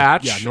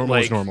pre-patch. normal. Yeah, normal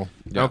is normal.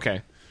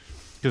 Okay,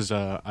 Because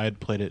I had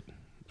played it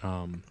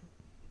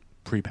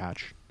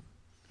pre-patch,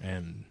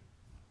 and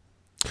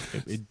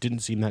it didn't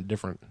seem that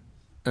different.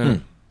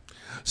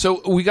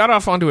 so we got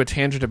off onto a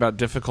tangent about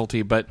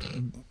difficulty, but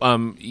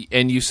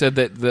and you said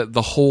that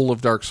the whole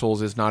of Dark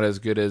Souls is not as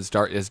good as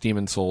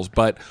Demon Souls.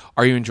 But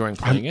are you enjoying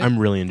playing it? I'm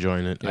really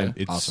enjoying it. Yeah.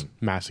 It's Awesome.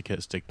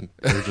 masochistic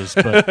urges,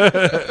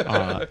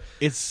 but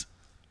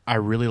I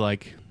really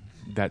like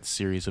that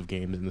series of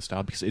games in the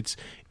style because it's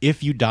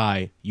if you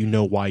die, you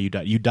know why you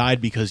died. You died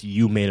because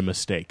you made a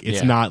mistake. It's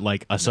Yeah. not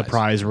like a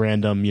surprise,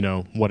 random,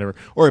 whatever.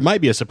 Or it might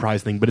be a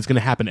surprise thing, but it's going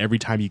to happen every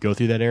time you go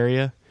through that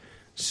area.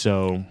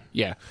 So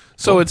Yeah.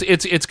 So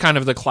it's kind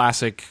of the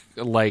classic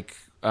like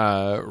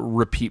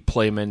repeat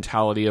play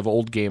mentality of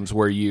old games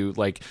where you're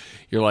like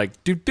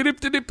doop, doop,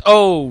 doop, doop,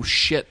 oh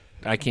shit,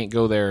 I can't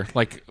go there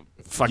like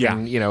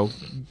fucking,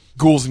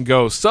 ghouls and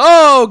ghosts.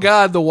 Oh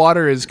God, the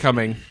water is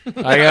coming.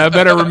 I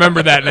better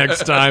remember that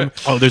next time.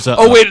 Oh, there's a.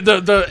 Oh wait,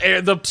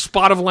 the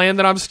spot of land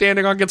that I'm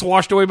standing on gets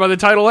washed away by the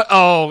tidal.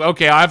 Oh,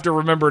 okay. I have to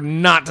remember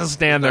not to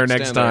stand there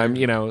next time.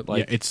 Yeah,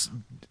 it's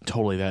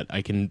totally that.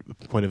 I can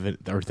point of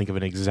it or think of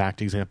an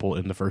exact example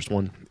in the first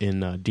one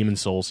in Demon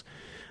Souls.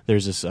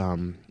 There's this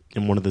in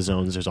one of the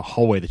zones. There's a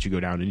hallway that you go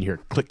down and you hear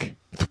click.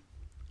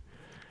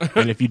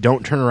 And if you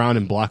don't turn around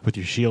and block with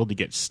your shield, you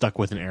get stuck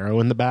with an arrow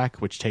in the back,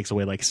 which takes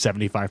away like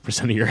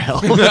 75% of your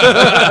health.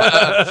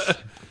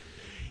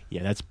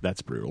 Yeah,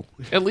 that's brutal.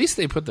 At least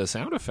they put the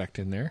sound effect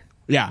in there.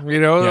 Yeah,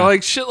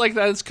 like shit like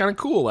that. It's kind of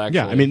cool, actually.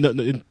 Yeah, I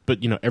mean, but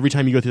every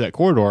time you go through that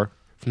corridor,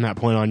 from that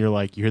point on, you're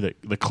like, you hear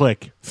the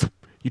click,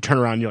 you turn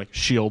around, and you're like,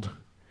 shield.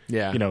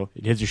 Yeah,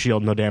 it hits your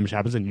shield, no damage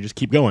happens, and you just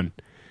keep going.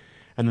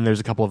 And then there's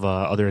a couple of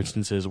other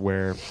instances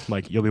where,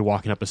 like, you'll be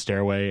walking up a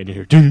stairway and you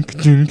hear dunk,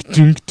 dunk,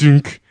 dunk,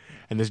 dunk.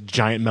 And this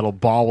giant metal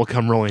ball will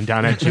come rolling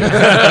down at you.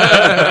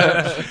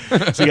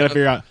 So you got to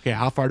figure out, okay,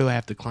 how far do I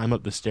have to climb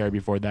up the stair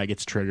before that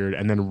gets triggered,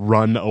 and then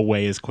run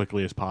away as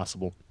quickly as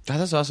possible.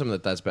 That's awesome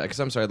that's bad. Because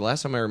I'm sorry, the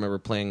last time I remember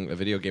playing a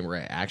video game where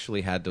I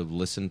actually had to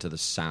listen to the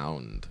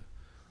sound,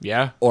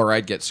 or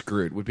I'd get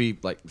screwed, would be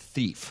like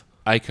Thief.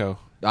 Ico,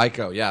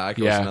 yeah, Ico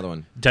is another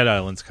one. Dead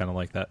Island's kind of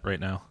like that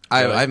right now. I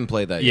haven't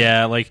played that yet.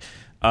 Yeah, like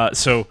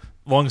so.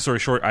 Long story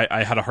short,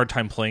 I had a hard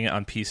time playing it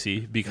on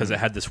PC because it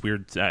had this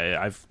weird.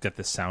 I've got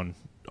this sound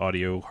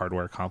audio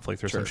hardware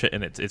conflict or some shit,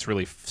 and it's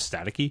really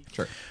staticky.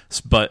 Sure,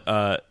 but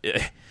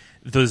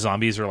the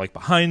zombies are like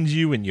behind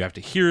you, and you have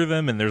to hear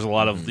them, and there's a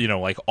lot of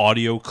like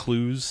audio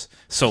clues.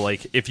 So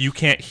like if you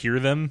can't hear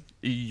them,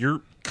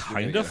 you're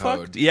kind of fucked.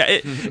 Hoed. Yeah,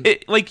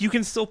 it like you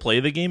can still play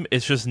the game.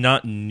 It's just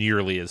not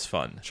nearly as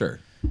fun.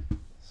 Sure.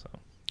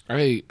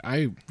 You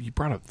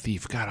brought up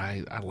Thief. God,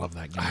 I love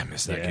that game. I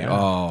miss that game.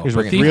 Oh, there's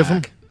bring it 3 of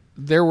back. them.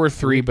 There were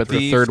 3, but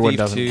the third one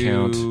doesn't 2,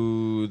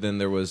 count. Then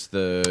there was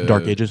the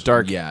Dark Ages.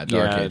 Dark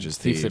Ages.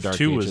 Thief. The Dark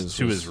Two Ages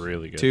was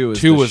really good. 2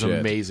 was, 2 the was shit.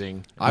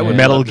 amazing. I would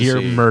Metal love to Gear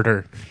see-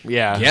 Murder.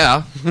 Yeah,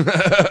 Yeah,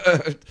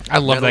 I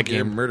love Metal that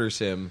Gear game. Murder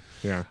Sim.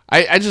 Yeah.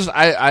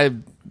 I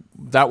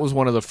that was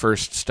one of the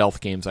first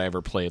stealth games I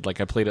ever played. Like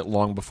I played it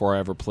long before I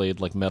ever played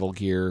like Metal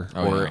Gear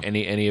or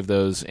any of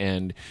those,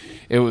 and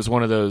it was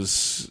one of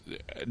those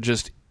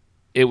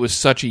it was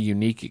such a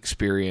unique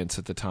experience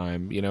at the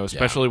time,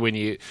 especially when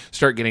you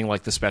start getting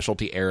like the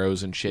specialty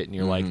arrows and shit, and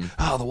you're like,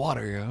 oh, the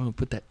water,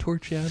 put that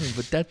torch out and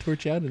put that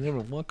torch out, and then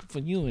we'll walk up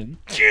on you and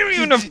jam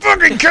you in the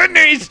fucking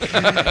kidneys,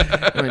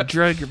 and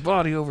drag your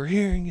body over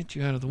here and get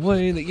you out of the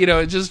way.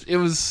 It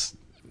was.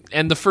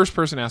 And the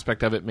first-person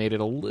aspect of it made it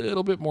a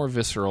little bit more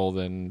visceral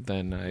than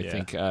I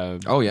think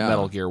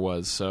Metal Gear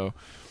was. So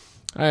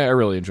I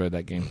really enjoyed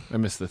that game. I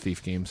miss the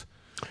Thief games.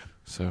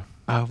 So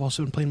I've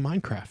also been playing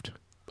Minecraft.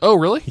 Oh,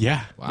 really?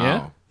 Yeah.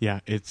 Wow. Yeah,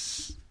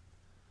 it's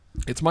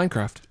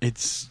Minecraft.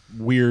 It's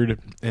weird,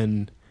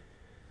 and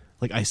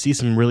like I see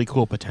some really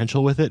cool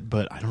potential with it,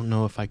 but I don't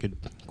know if I could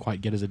quite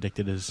get as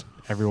addicted as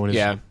everyone is.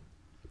 Yeah.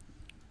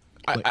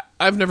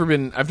 I've never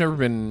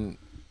been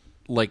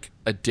like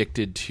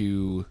addicted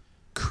to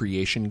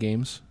creation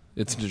games.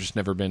 It's just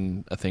never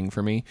been a thing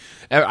for me.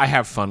 I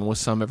have fun with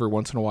some every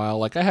once in a while.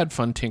 Like I had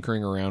fun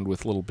tinkering around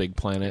with Little Big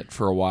Planet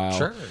for a while.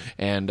 Sure.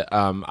 And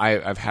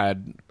I've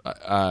had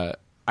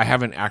I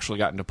haven't actually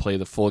gotten to play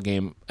the full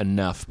game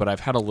enough, but I've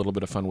had a little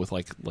bit of fun with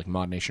like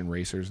Mod Nation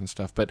Racers and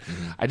stuff. But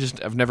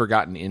I've never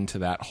gotten into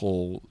that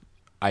whole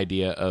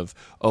idea of,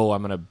 oh,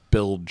 I'm going to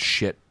build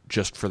shit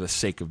just for the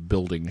sake of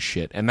building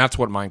shit, and that's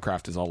what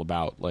Minecraft is all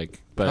about. But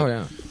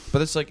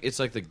it's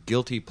like the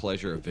guilty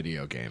pleasure of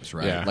video games,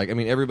 right? Yeah. Like I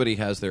mean, everybody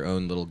has their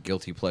own little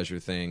guilty pleasure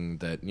thing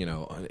that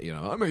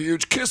I'm a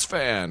huge Kiss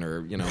fan,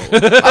 or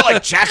I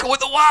like Jackal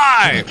with a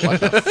Y.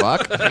 What the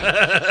fuck?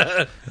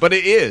 But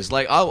it is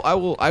like I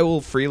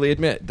will freely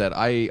admit that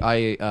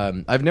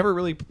I've never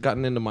really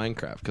gotten into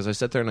Minecraft because I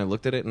sat there and I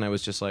looked at it and I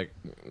was just like,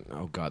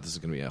 oh god, this is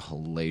gonna be a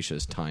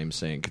hellacious time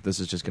sink.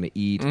 This is just gonna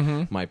eat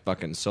my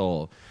fucking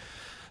soul.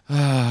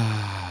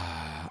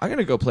 I'm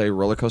gonna go play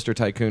Roller Coaster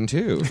Tycoon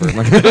 2 for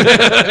my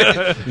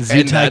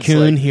Z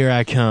Tycoon, here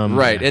I come.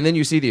 right, and then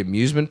you see the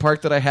amusement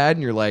park that I had,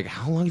 and you're like,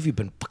 "How long have you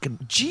been fucking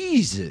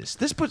Jesus?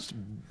 This puts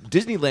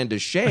Disneyland to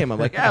shame." I'm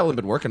like, "I've only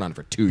been working on it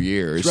for 2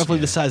 years." It's roughly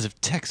the size of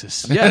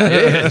Texas. Yeah,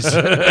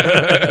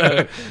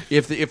 it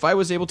is. If I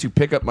was able to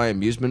pick up my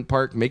amusement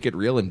park, make it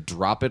real, and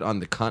drop it on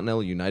the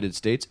continental United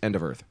States, end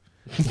of Earth.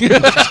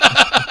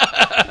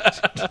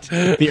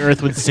 The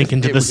Earth would sink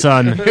into the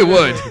sun. It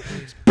would.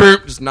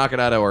 Boop, just knock it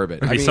out of orbit.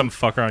 There'd be some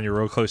fucker on your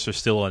roller coaster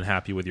still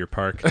unhappy with your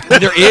park.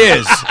 There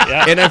is.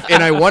 And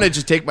I want to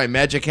just take my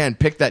magic hand,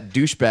 pick that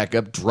douchebag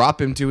up,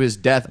 drop him to his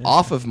death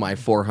off of my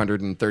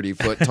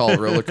 430-foot tall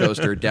roller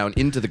coaster down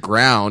into the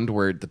ground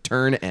where the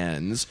turn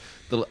ends.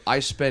 I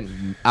spent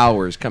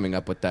hours coming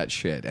up with that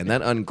shit. And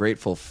that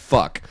ungrateful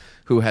fuck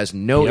who has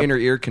no inner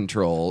ear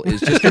control is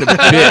just going to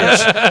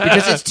bitch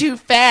because it's too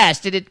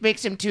fast and it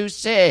makes him too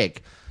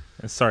sick.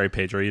 Sorry,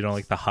 Pedro, you don't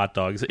like the hot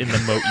dogs. In the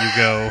moat you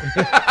go.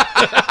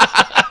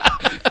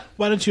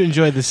 Why don't you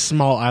enjoy this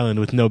small island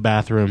with no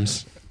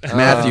bathrooms?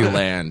 Matthew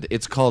Land.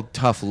 It's called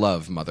Tough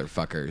Love,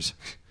 motherfuckers.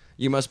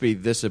 You must be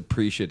this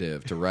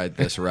appreciative to ride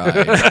this ride.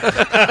 Oh,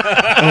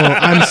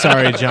 I'm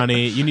sorry,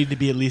 Johnny. You need to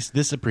be at least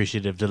this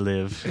appreciative to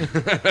live.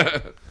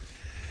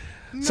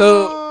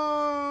 So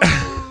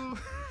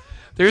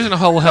there isn't a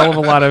whole hell of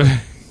a lot of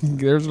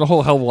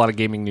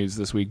gaming news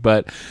this week,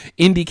 but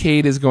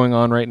Indiecade is going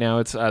on right now.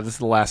 It's this is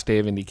the last day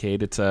of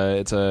Indiecade. It's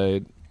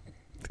an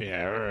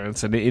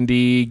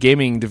indie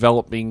gaming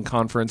developing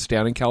conference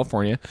down in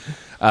California.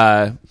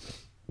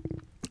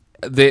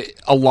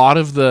 A lot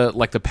of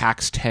the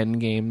PAX 10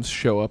 games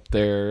show up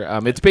there.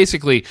 It's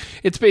basically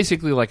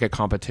like a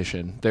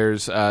competition.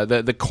 There's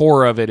the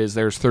core of it is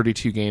there's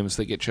 32 games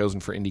that get chosen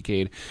for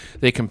Indiecade.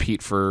 They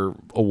compete for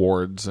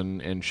awards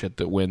and shit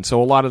that win.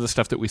 So a lot of the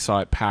stuff that we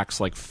saw at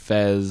PAX, like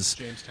Fez,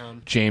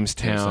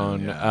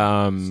 Jamestown,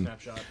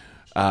 Snapshot.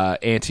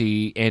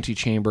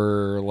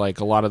 Antichamber, like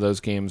a lot of those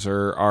games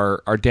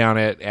are down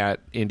at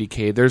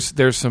Indiecade.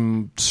 There's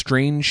some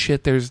strange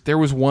shit. There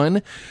was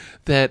one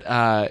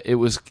that it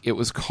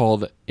was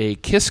called a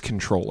KISS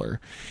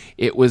controller.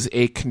 It was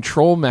a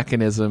control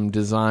mechanism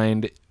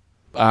designed.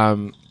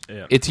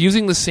 It's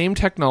using the same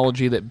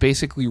technology that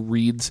basically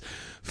reads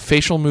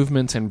facial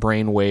movements and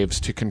brain waves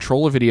to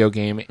control a video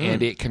game,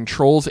 and it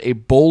controls a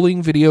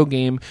bowling video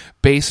game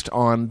based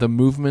on the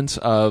movements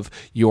of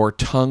your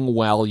tongue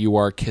while you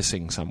are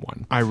kissing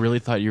someone. I really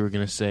thought you were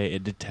going to say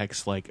it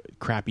detects like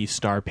crappy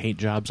star paint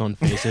jobs on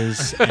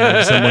faces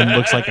and someone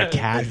looks like a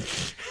cat.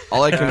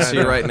 All I can see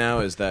right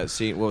now is that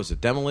scene, what was it,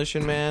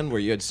 Demolition Man,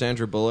 where you had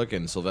Sandra Bullock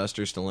and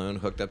Sylvester Stallone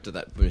hooked up to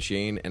that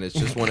machine, and it's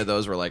just one of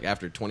those where like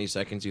after 20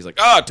 seconds he's like,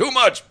 too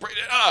much!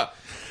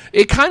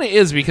 It kind of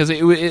is, because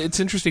it's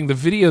interesting. The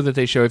video that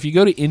they show, if you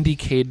go to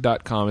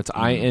Indiecade.com, it's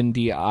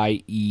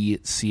INDIECADE,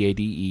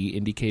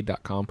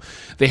 Indiecade.com,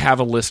 they have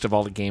a list of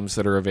all the games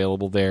that are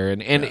available there.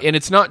 And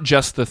it's not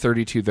just the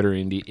 32 that are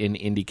in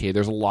Indiecade.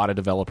 There's a lot of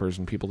developers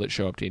and people that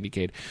show up to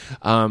Indiecade.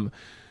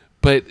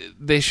 But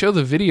they show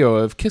the video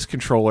of KISS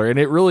Controller, and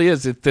it really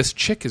is. This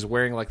chick is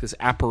wearing like this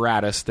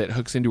apparatus that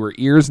hooks into her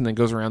ears and then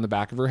goes around the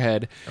back of her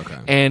head. Okay.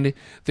 And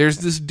there's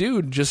this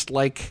dude just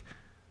like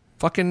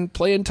fucking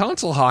playing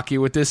tonsil hockey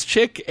with this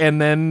chick,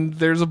 and then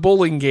there's a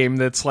bowling game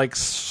that's like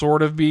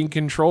sort of being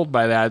controlled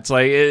by that. It's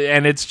like,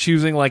 and it's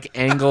choosing like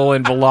angle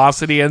and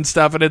velocity and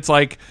stuff, and it's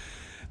like,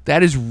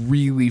 that is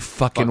really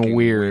fucking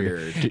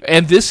weird.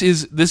 And this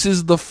is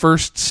the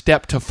first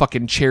step to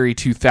fucking Cherry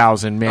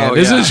 2000, man.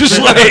 This is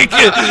just like,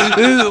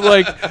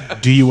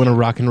 do you want to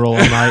rock and roll all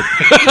night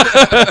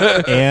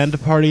and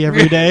party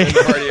every day?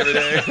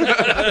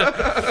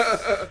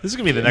 This is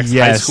gonna be the next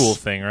high school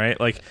thing, right?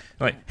 Like,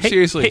 hey,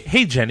 seriously,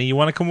 hey Jenny, you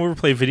want to come over and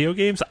play video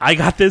games? I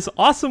got this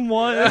awesome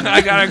one.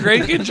 I got a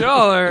great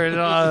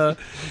controller.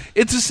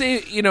 It's the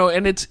same,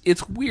 and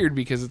it's weird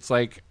because it's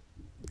like,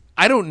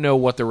 I don't know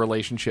what the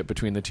relationship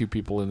between the two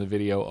people in the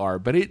video are,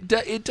 but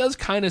it does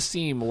kind of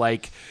seem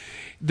like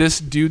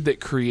this dude that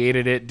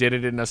created it did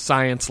it in a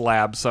science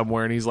lab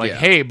somewhere, and he's like,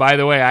 hey, by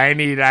the way, I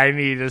need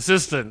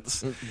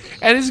assistance.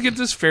 And he's got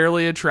this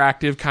fairly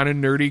attractive, kind of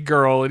nerdy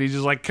girl, and he's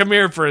just like, come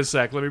here for a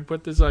sec. Let me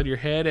put this on your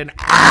head, and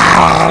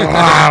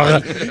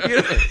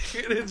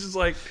it's just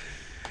like,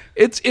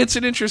 it's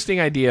an interesting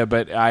idea,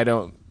 but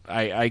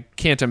I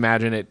can't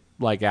imagine it.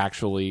 Like,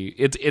 actually,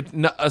 it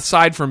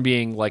aside from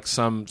being like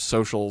some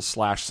social /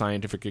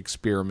 scientific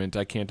experiment,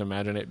 I can't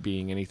imagine it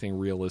being anything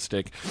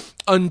realistic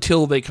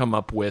until they come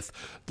up with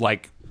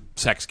like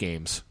sex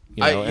games,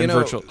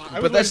 virtual.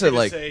 But that's it,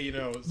 like,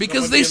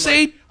 because they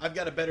say, like, I've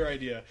got a better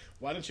idea.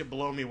 Why don't you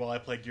blow me while I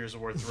play Gears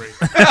of War 3?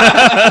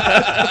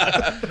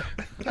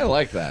 I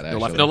like that.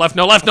 Actually. No left.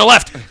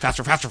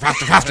 Faster. Right.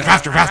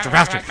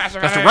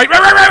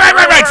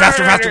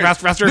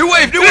 Faster. New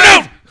wave.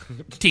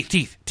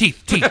 Teeth.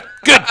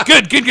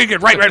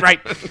 Good. Right.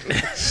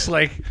 It's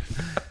like,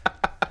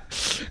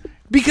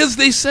 because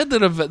they said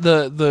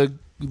that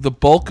the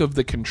bulk of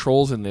the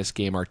controls in this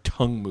game are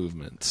tongue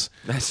movements.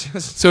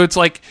 So it's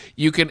like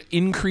you can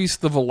increase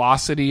the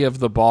velocity of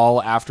the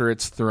ball after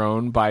it's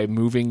thrown by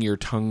moving your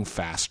tongue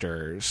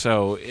faster.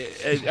 So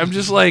I'm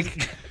just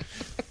like,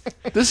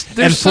 there's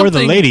and for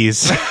the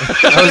ladies,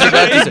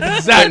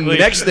 exactly. The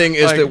next thing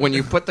is that when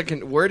you put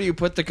where do you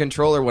put the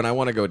controller when I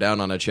want to go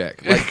down on a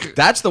chick? Like,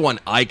 that's the one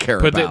I care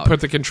about. Put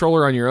the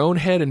controller on your own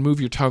head and move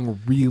your tongue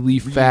really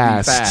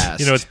fast.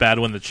 You know, it's bad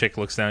when the chick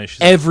looks down. And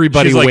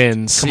Everybody like,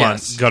 wins. Come on,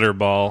 gutter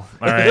ball.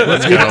 All right,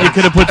 let's go. You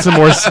could have put some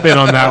more spin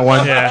on that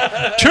one.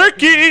 Yeah,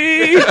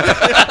 turkey.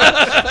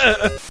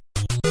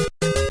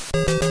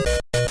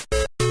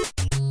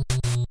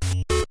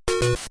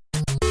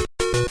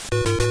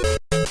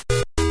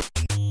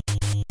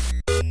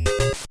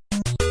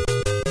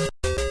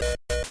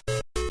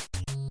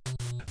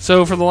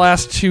 So for the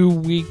last 2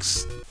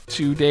 weeks,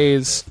 2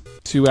 days,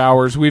 2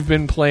 hours, we've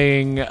been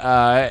playing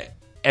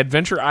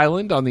Adventure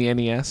Island on the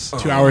NES.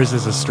 2 hours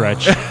is a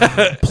stretch.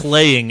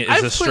 Playing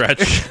is a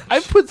stretch.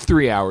 I've put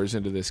 3 hours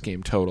into this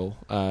game total.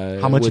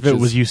 How much of it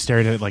was you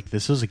staring at it like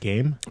this was a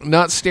game?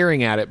 Not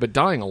staring at it, but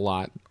dying a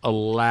lot. A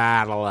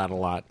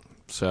lot.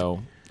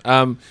 So,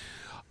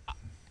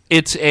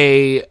 it's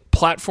a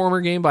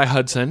platformer game by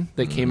Hudson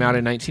that came out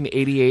in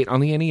 1988 on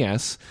the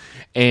NES.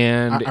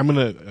 And I'm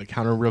going to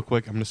counter real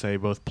quick. I'm going to say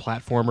both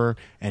platformer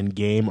and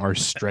game are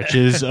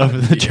stretches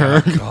of the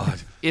term.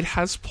 it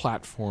has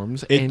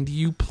platforms, and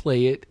you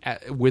play it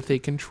with a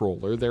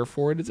controller.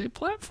 Therefore, it is a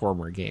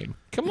platformer game.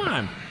 Come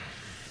on.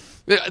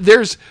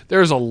 There's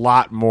a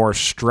lot more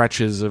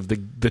stretches of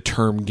the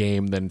term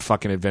game than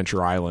fucking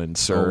Adventure Island,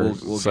 sir.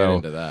 We'll get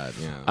into that.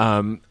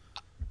 Yeah.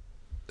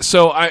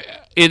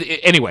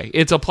 Anyway,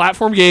 it's a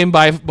platform game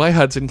by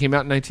Hudson. Came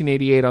out in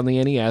 1988 on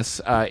the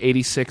NES,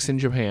 86 in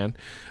Japan.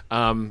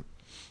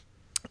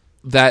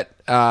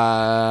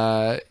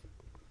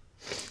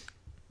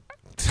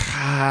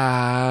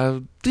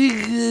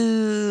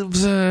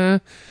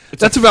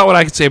 That's about what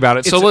I can say about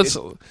it.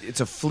 It's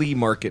a flea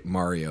market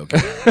Mario game.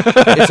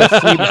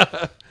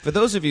 For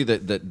those of you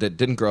that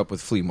didn't grow up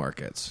with flea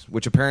markets,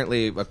 which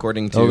apparently,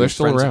 according to they're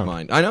still friends around. of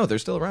mine, I know they're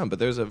still around,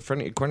 but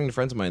according to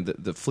friends of mine,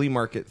 the flea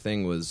market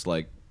thing was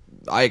like,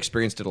 I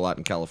experienced it a lot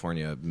in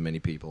California. Many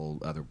people,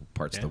 other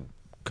parts of the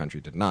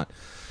country did not.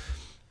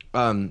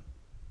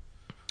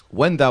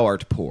 When thou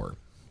art poor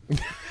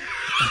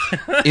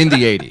in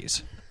the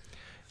 80s.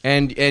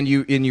 And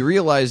you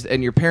realize,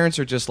 and your parents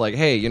are just like,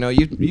 hey,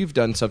 you've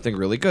done something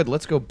really good.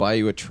 Let's go buy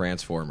you a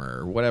Transformer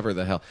or whatever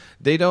the hell.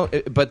 They don't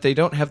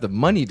have the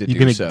money to do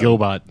so. You can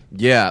GoBot.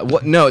 Yeah,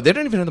 no, they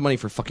don't even have the money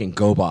for fucking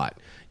GoBot.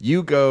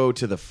 You go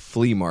to the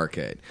flea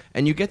market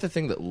and you get the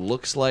thing that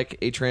looks like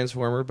a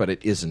Transformer, but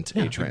it isn't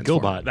a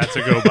Transformer. GoBot. That's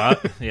a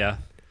GoBot. Yeah.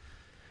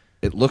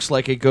 It looks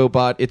like a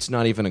GoBot. It's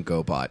not even a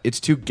GoBot. It's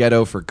too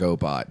ghetto for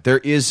GoBot. There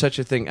is such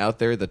a thing out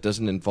there that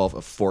doesn't involve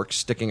a fork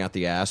sticking out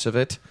the ass of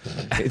it.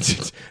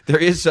 There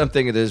is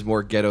something that is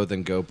more ghetto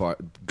than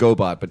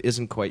GoBot, but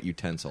isn't quite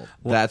utensil.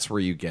 That's where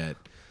you get.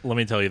 Let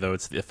me tell you, though,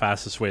 it's the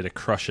fastest way to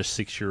crush a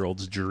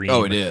 6-year-old's dream.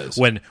 Oh, it is.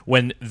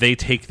 When they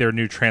take their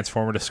new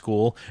Transformer to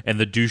school and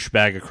the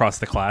douchebag across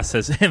the class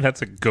says, hey,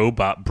 that's a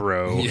GoBot,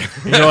 bro. Yeah.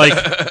 You're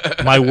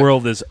like, my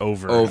world is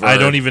over. I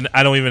don't even.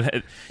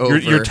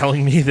 You're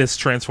telling me this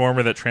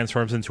Transformer that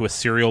transforms into a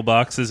cereal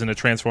box isn't a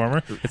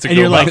Transformer? It's a And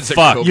you're GoBot. like, It's a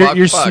fuck. GoBot.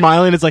 You're Fuck.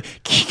 smiling. It's like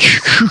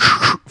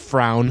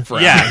frown.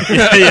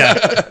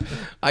 Yeah.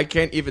 I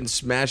can't even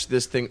smash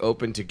this thing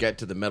open to get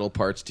to the metal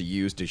parts to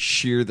use to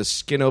shear the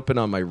skin open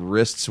on my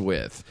wrists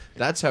with.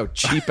 That's how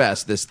cheap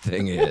ass this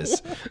thing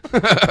is.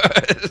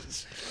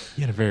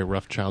 You had a very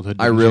rough childhood.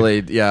 I didn't you?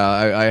 really,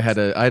 I had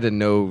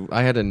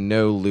a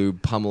no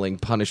lube pummeling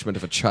punishment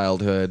of a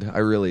childhood. I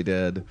really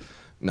did.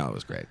 No, it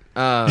was great.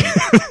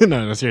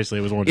 no, seriously,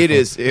 it was wonderful.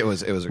 It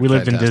was. We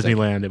lived in fantastic.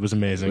 Disneyland. It was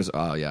amazing. It was,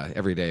 oh yeah,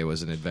 every day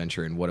was an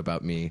adventure. And what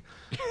about me?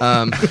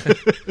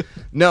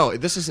 No,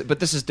 this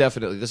is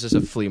definitely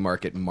a flea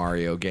market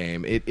Mario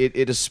game.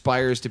 It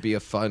aspires to be a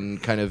fun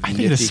kind of think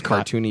nifty, this is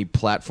cartoony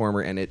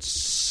platformer, and it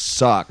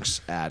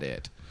sucks at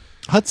it.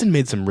 Hudson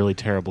made some really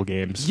terrible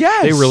games.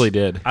 Yes, they really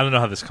did. I don't know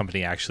how this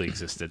company actually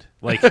existed.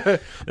 Like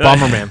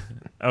Bomberman.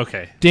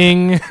 Okay.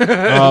 Ding.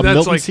 That's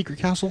Milton's like Secret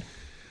Castle.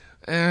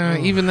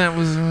 even that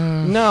was.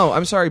 No,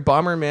 I'm sorry.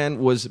 Bomberman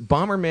was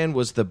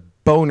the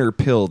boner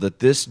pill that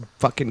this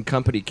fucking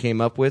company came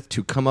up with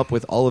to come up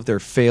with all of their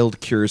failed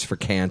cures for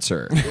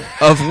cancer,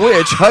 of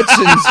which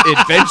Hudson's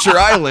Adventure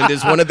Island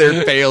is one of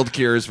their failed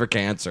cures for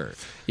cancer.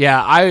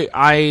 Yeah,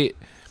 I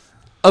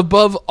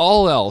above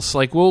all else,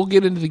 like we'll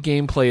get into the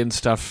gameplay and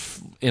stuff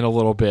in a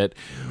little bit.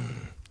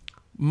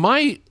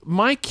 My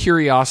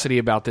curiosity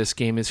about this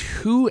game is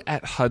who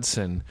at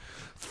Hudson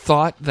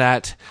thought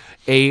that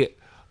a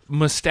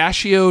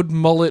mustachioed,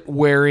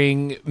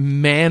 mullet-wearing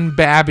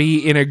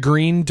man-babby in a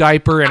green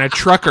diaper and a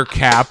trucker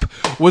cap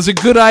was a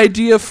good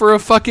idea for a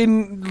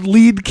fucking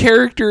lead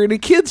character in a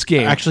kid's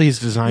game. Actually, he's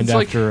designed It's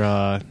like-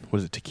 after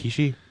was it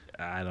Takeshi?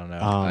 I don't know.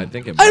 I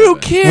think it I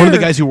don't care. One of the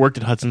guys who worked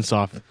at Hudson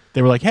Soft.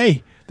 They were like,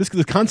 "Hey, this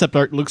concept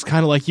art looks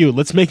kind of like you.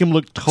 Let's make him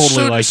look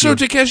totally like so you."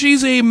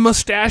 Takeshi's a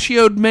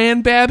mustachioed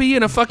man-babby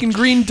in a fucking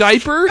green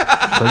diaper? Pretty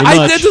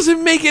That much.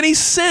 doesn't make any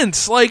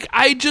sense. Like,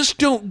 I just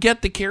don't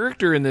get the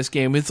character in this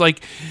game. It's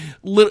like,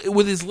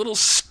 with his little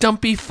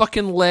stumpy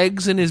fucking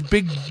legs and his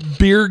big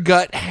beer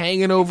gut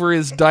hanging over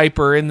his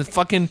diaper and the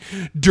fucking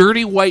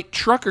dirty white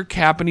trucker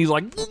cap, and he's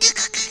like,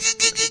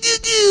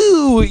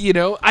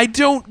 I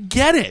don't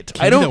get it.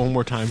 Can you I do that don't. one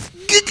more time.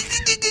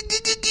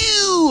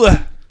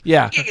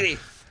 Yeah,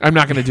 I'm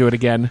not going to do it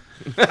again.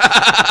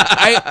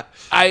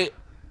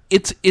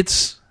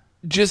 It's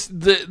just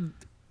the.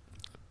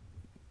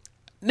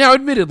 Now,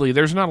 admittedly,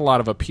 there's not a lot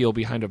of appeal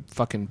behind a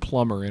fucking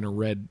plumber in a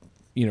red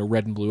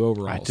and blue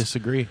overalls. I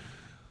disagree.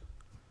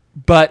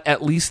 But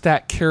at least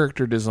that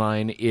character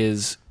design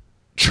is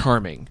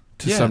charming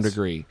to Yes. some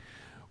degree,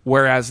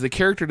 whereas the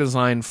character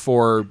design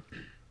for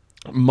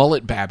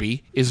Mullet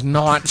Babby is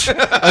not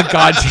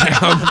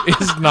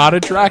is not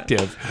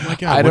attractive. Oh my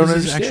God, I what don't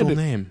is his understand actual it.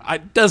 name?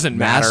 It doesn't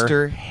matter.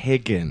 Master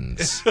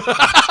Higgins.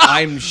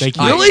 I'm Thank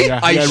you. Really? Yeah,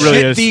 I yeah, it really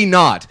shit is. thee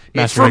not. It's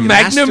Master From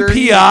Higgins. Magnum Master-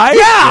 PI?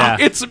 Yeah.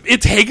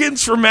 It's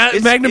Higgins from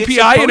Magnum it's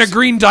PI in a supposed-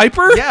 green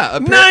diaper? Yeah,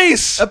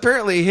 Nice!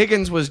 Apparently,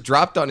 Higgins was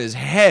dropped on his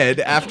head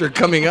after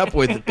coming up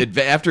with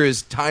after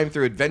his time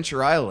through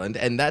Adventure Island,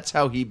 and that's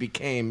how he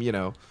became,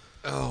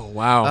 Oh,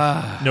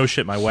 wow. No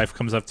shit. My wife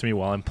comes up to me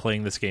while I'm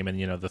playing this game,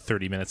 and the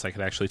 30 minutes I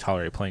could actually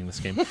tolerate playing this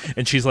game,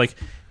 and she's like,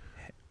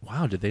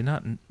 "Wow, did they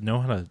not know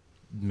how to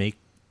make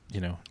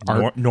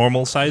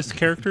normal sized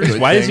characters?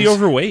 Good Why is he things.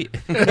 overweight?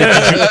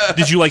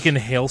 Did you like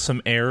inhale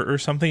some air or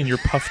something, and you're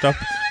puffed up?"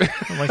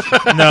 I'm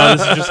like, "No,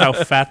 this is just how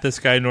fat this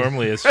guy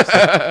normally is. Just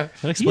like, That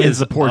he explains is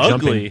the poor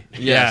ugly."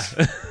 jumping. Yes.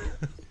 Yeah.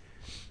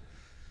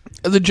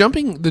 The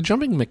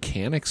jumping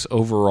mechanics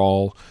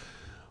overall.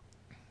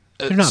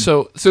 They're not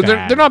so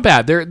bad. they're not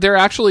bad. They're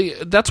actually,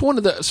 that's one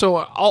of the. So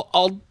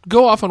I'll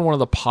go off on one of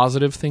the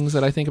positive things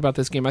that I think about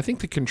this game. I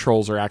think the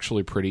controls are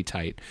actually pretty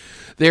tight.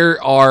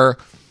 There are.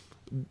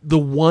 The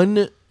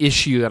one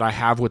issue that I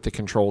have with the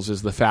controls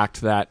is the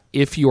fact that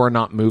if you are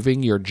not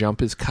moving, your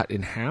jump is cut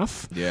in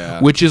half. Yeah.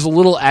 Which is a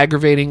little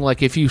aggravating.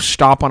 Like if you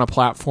stop on a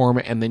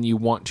platform and then you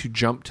want to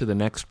jump to the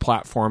next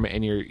platform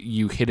and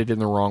you hit it in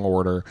the wrong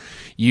order,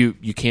 you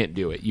can't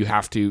do it. You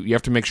have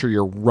to make sure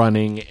you're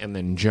running and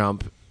then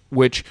jump,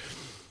 which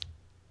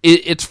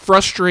it's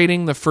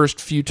frustrating the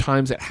first few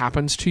times it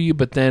happens to you,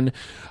 but then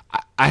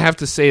I have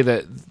to say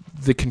that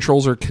the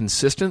controls are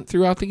consistent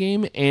throughout the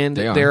game, and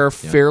they're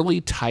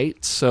fairly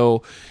tight,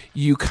 so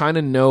you kind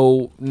of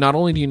know, not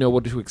only do you know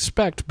what to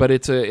expect, but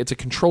it's a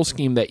control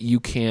scheme that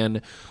you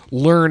can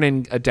learn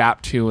and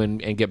adapt to and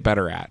get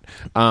better at.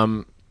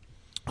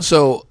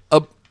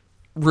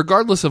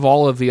 Regardless of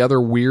all of the other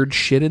weird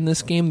shit in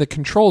this game, the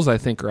controls, I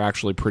think, are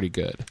actually pretty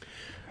good.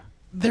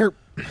 They're.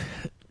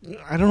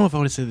 I don't know if I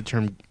would say the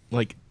term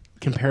like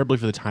comparably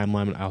for the time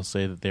limit. I'll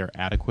say that they are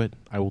adequate.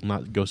 I will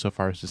not go so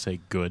far as to say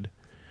good,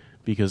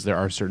 because there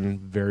are certain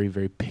very,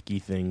 very picky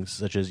things,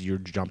 such as your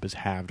jump is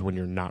halved when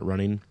you're not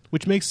running,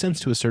 which makes sense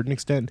to a certain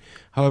extent.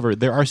 However,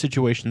 there are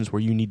situations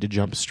where you need to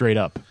jump straight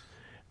up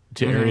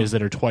to areas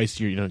that are twice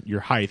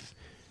your height,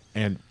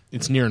 and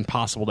it's near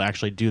impossible to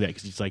actually do that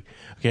because it's like,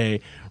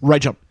 okay,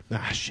 right jump,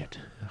 shit.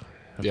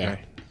 Okay. Yeah.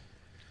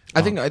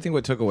 I think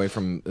what took away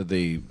from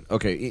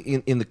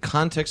in the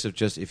context of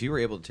just if you were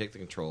able to take the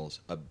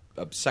controls,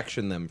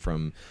 section them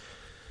from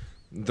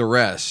the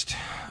rest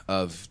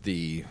of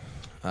the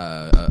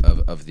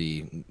of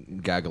the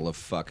gaggle of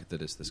fuck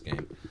that is this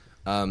game.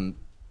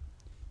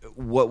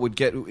 What would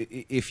get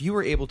if you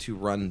were able to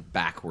run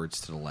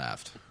backwards to the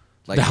left?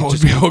 Like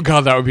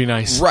That would be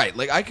nice. right.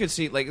 Like I could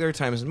see, like there are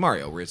times in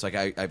Mario where it's like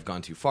I've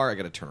gone too far, I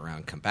got to turn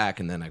around, come back,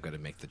 and then I've got to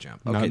make the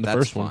jump. Not Okay, in the that's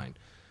first one. fine.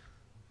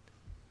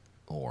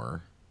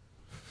 Or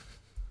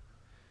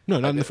No,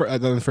 not in the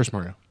first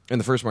Mario. in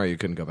the first Mario, you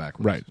couldn't go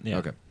backwards. Right. Yeah.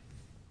 Okay.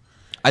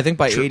 I think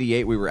by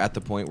 88 we were at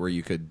the point where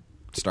you could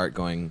start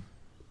going.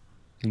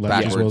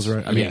 Left as well as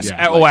Backwards. right. I mean, Yes.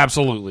 yeah. Oh,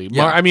 absolutely.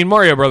 Yeah.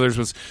 Mario Brothers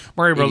was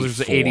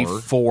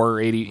 84.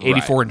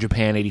 84 in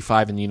Japan,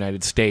 85 in the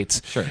United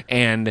States. Sure.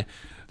 And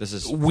This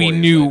is we 4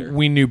 years knew later.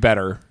 we knew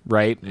better,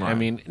 right? I Right.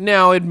 mean,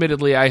 now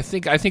admittedly, I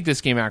think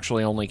this game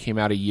actually only came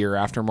out a year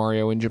after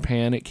Mario in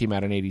Japan. It came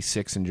out in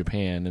 86 in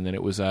Japan, and then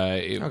it was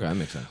Okay, that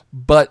makes sense.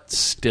 but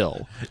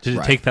still. Did it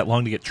Right. take that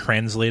long to get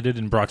translated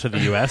and brought to the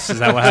U.S.? Is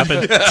that what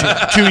happened?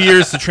 2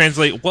 years to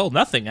translate? Well,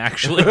 nothing,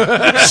 actually.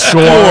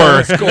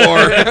 Score.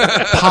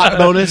 Pot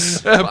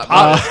bonus.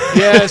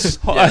 Yes.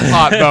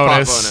 Pot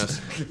bonus.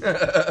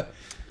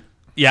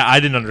 Yeah, I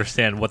didn't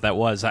understand what that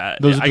was.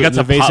 Those I got the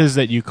to pop- vases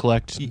that you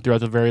collect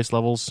throughout the various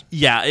levels.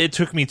 Yeah, it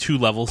took me 2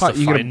 levels Pot, to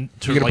you get a- find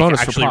you get a bonus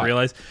for actually pot.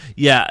 realize.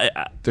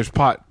 Yeah, There's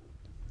pot,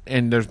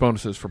 and there's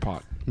bonuses for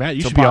pot. Matt,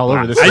 you So should be pot all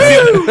over box. this. I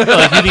feel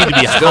like you need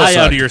to be high out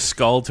suck. of your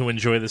skull to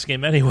enjoy this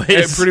game, anyways.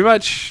 Yeah, pretty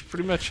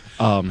much.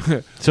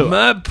 So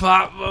My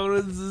pot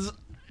bonus is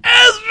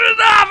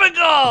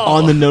astronomical.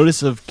 on the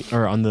notice of,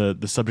 or on the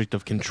subject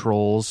of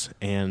controls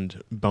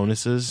and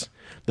bonuses,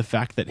 the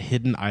fact that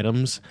hidden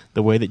items,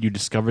 the way that you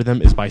discover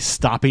them is by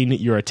stopping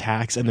your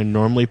attacks, and they're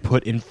normally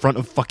put in front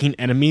of fucking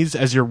enemies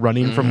as you're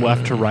running from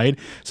left to right.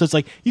 So it's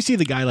like you see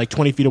the guy like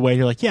 20 feet away, and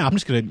you're like, yeah, I'm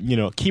just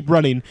gonna keep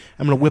running.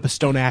 I'm gonna whip a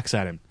stone axe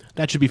at him.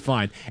 That should be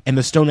fine. And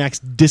the stone axe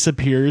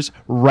disappears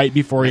right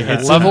before he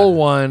hits him. Level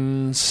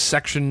 1,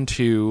 Section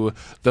 2,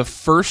 the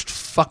first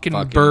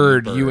fucking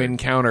bird you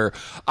encounter.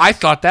 I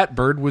thought that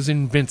bird was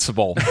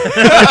invincible.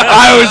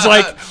 I was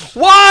like,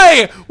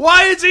 why?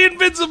 Why is he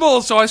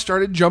invincible? So I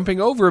started jumping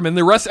over him, and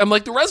the rest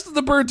of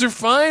the birds are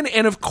fine.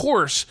 And of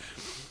course,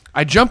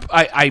 I jump,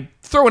 I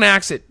throw an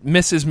axe, it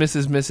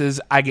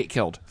misses, I get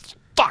killed.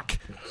 Fuck.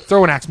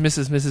 Throw an axe,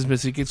 misses,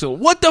 gets killed.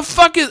 What the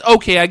fuck is...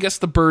 Okay, I guess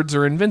the birds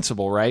are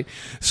invincible, right?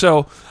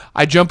 So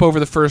I jump over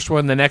the first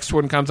one, the next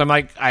one comes, I'm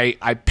like,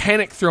 I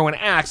panic, throw an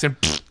axe, and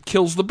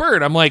kills the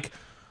bird. I'm like,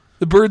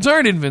 the birds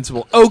aren't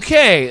invincible.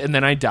 Okay, and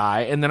then I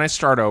die, and then I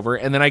start over,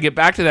 and then I get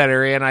back to that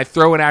area, and I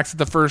throw an axe at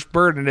the first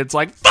bird, and it's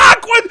like,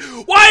 fuck, what?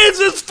 Why is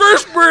this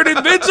first bird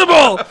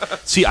invincible?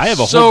 See, I have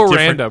a So whole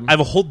different, random. I have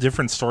a whole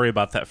different story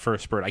about that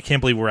first bird. I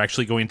can't believe we're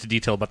actually going into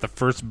detail about the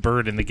first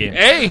bird in the game.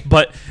 Hey!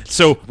 But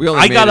so We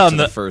only I made got it on to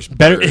the the first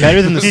Better bird.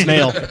 than the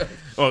snail.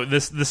 Oh, the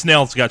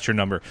snail's got your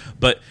number.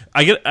 But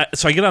I get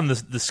on the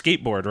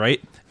skateboard,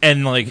 right?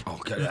 And like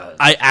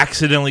I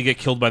accidentally get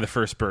killed by the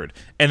first bird.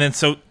 And then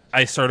so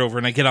I start over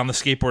and I get on the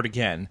skateboard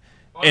again.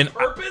 On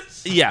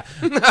purpose? Yeah.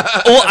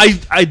 Well,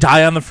 I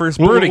die on the first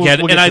bird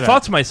again, we'll and I to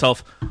thought to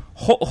myself,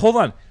 hold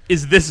on,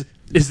 is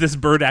this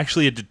bird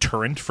actually a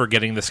deterrent for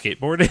getting the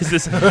skateboard? Is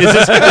this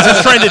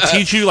trying to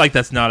teach you like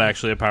that's not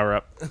actually a power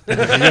up?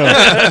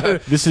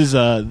 This is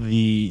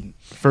the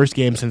first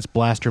game since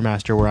Blaster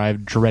Master where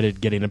I've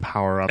dreaded getting a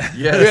power up.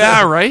 Yes.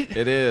 Yeah, right?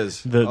 It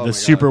is. The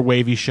super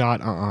wavy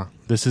shot.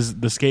 This is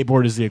the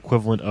skateboard is the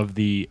equivalent of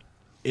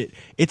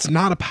it's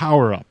not a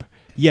power up.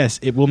 Yes,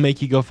 it will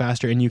make you go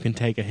faster and you can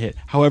take a hit.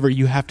 However,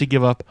 you have to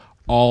give up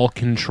all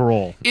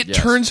control. It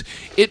turns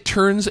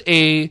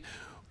a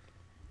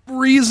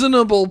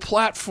reasonable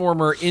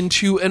platformer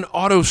into an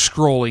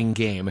auto-scrolling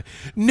game.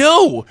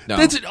 No.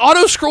 That's an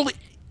auto-scrolling.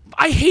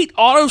 I hate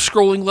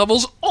auto-scrolling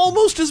levels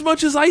almost as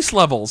much as ice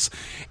levels.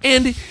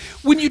 And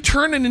when you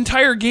turn an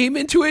entire game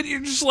into it,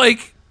 you're just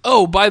like,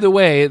 oh, by the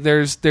way,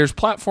 there's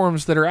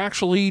platforms that are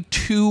actually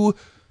too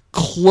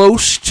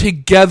close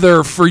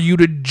together for you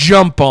to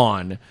jump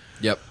on.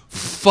 Yep.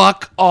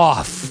 Fuck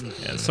off.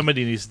 Yeah,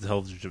 somebody needs to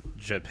tell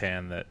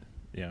Japan that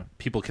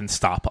people can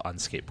stop on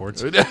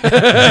skateboards.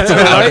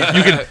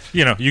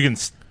 You can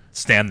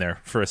stand there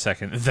for a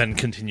second, then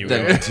continue.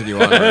 Then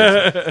continue on.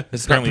 Right?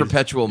 It's not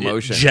perpetual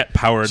motion. Jet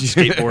powered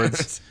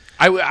skateboards.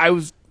 I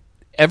was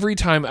every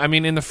time. I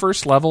mean, in the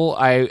first level,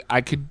 I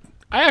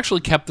actually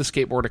kept the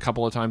skateboard a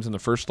couple of times in the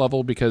first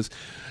level because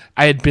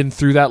I had been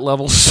through that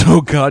level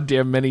so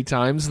goddamn many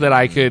times that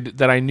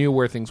I knew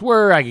where things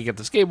were. I could get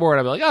the skateboard.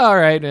 I'd be like, all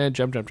right,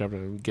 jump,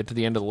 get to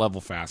the end of the level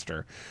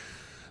faster.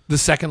 The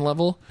second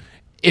level,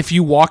 if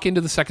you walk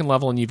into the second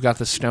level and you've got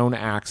the stone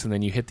axe and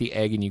then you hit the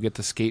egg and you get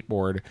the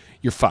skateboard,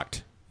 you're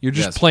fucked. You're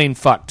just plain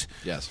fucked.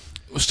 Yes.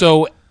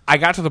 So I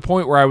got to the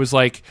point where I was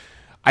like,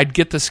 I'd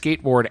get the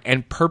skateboard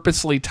and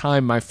purposely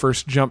time my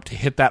first jump to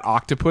hit that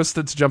octopus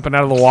that's jumping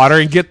out of the water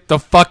and get the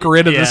fuck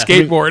rid of the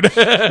skateboard.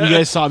 You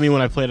guys saw me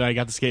when I played it. I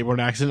got the skateboard in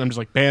accident. I'm just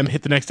like, bam,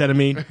 hit the next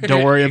enemy.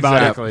 Don't worry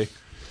about it.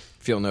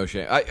 Feel no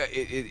shame.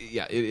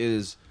 It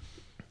is.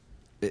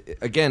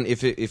 Again,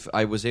 if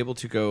I was able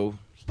to go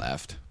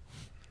left,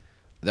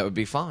 that would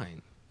be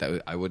fine.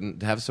 I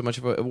wouldn't have so much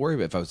of a worry.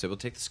 But if I was able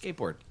to take the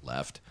skateboard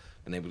left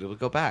and able to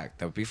go back,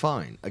 that would be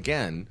fine.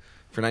 Again,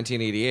 for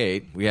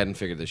 1988, we hadn't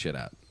figured this shit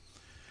out.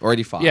 Or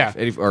 85, yeah.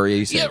 80, or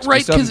 86. Yeah, right,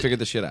 we still haven't figured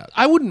this shit out.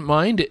 I wouldn't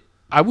mind it.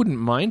 I wouldn't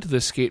mind the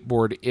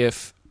skateboard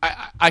if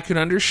I could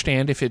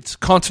understand if it's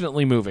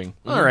constantly moving.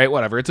 Mm-hmm. All right,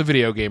 whatever. It's a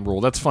video game rule.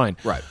 That's fine.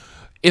 Right.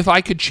 If I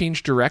could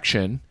change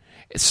direction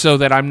so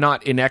that I'm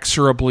not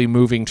inexorably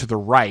moving to the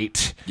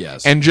right.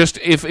 Yes. And just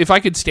if I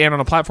could stand on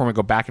a platform and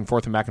go back and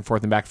forth and back and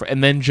forth and back and forth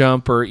and then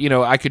jump, or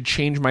I could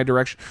change my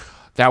direction.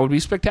 That would be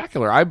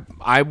spectacular.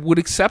 I would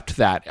accept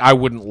that. I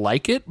wouldn't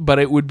like it, but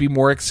it would be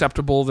more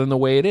acceptable than the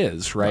way it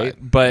is, right?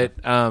 But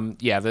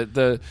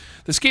the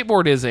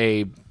skateboard is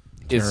a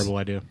terrible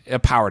idea. A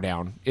power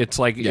down. It's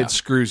like it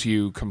screws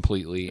you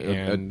completely,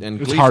 and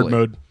it's hard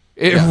mode.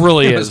 It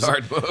really is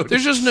hard mode.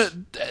 There's just no.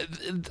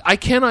 I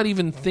cannot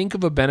even think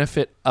of a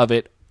benefit of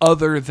it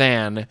other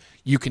than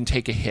you can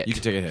take a hit. You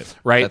can take a hit,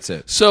 right? That's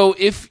it. So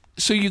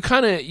you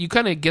kind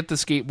of get the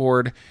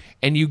skateboard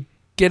and you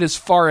get as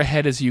far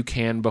ahead as you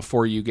can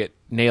before you get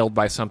nailed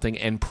by something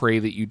and pray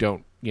that you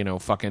don't,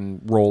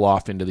 fucking roll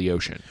off into the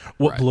ocean.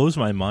 What blows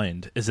my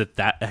mind is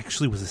that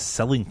actually was a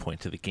selling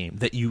point to the game.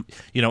 That you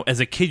as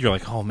a kid, you're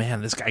like, oh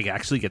man, this guy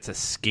actually gets a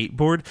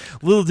skateboard.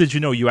 Little did you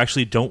know, you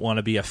actually don't want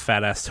to be a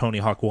fat ass Tony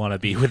Hawk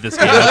wannabe with this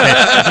game.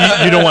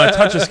 Okay? you don't want to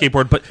touch a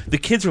skateboard, but the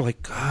kids are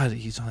like, God,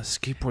 he's on a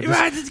skateboard.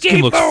 This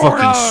game looks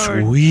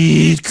fucking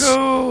sweet. It's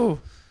cool.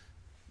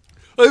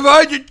 I've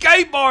heard your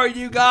skateboard,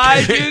 you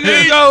guys. You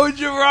can go with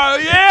your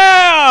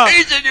yeah.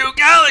 It's a new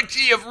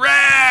galaxy of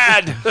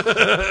rad.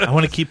 I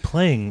want to keep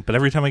playing, but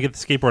every time I get the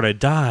skateboard, I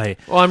die.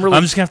 Well, I'm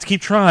just gonna have to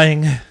keep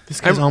trying.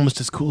 This guy's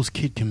almost as cool as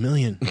Kid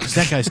Chameleon because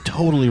that guy's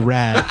totally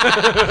rad.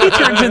 He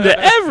turns into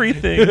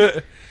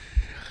everything.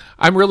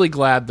 I'm really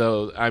glad,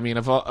 though. I mean,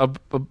 of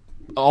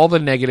all the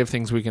negative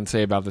things we can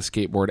say about the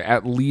skateboard,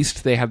 at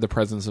least they had the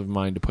presence of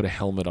mind to put a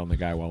helmet on the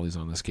guy while he's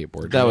on the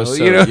skateboard. That was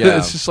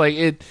it's just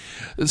like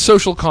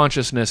social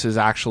consciousness is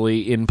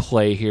actually in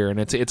play here, and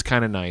it's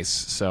kind of nice.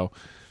 So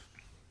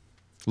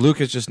Luke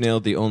has just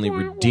nailed the only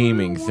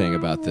redeeming thing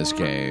about this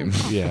game.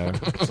 Yeah,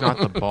 it's not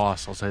the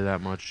boss. I'll say that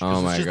much.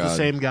 Oh my it's just God. the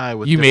same guy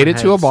with. You made it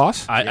different to a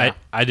heads. boss.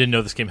 I didn't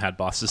know this game had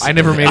bosses. I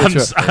never made it to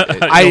it.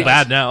 I feel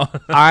bad now.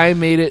 I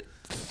made it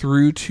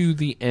through to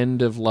the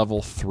end of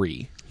level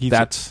 3.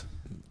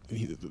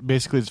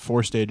 Basically, it's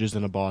 4 stages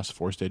and a boss,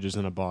 4 stages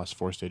and a boss,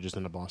 4 stages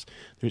and a boss.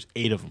 There's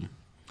 8 of them.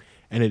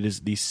 And it is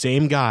the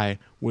same guy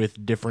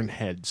with different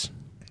heads.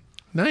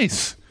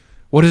 Nice.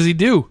 What does he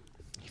do?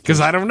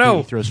 Because I don't know.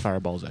 He throws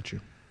fireballs at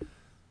you.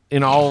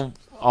 In all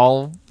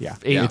 8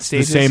 It's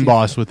stages? the same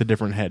boss with a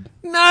different head.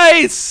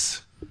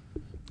 Nice!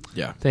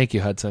 Yeah. Thank you,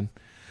 Hudson.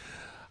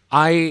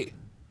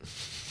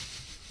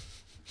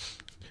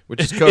 Which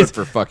is code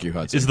for fuck you,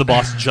 Hudson. Is the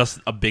boss just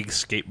a big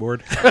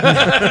skateboard?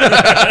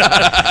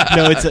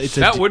 No, it's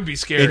That would be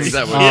scary.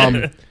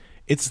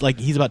 It's like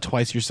he's about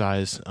twice your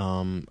size.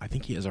 I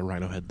think he has a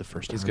rhino head the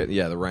first time.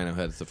 the rhino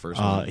head's the first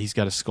one. He's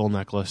got a skull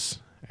necklace,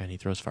 and he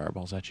throws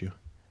fireballs at you,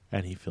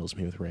 and he fills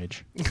me with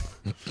rage.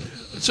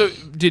 So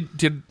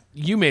did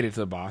you made it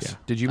to the boss? Yeah.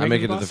 Did you?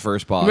 make it to the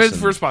first boss. You made it to the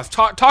and- first boss.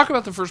 Talk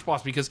about the first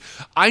boss because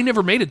I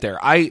never made it there.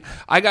 I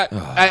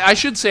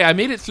should say I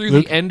made it through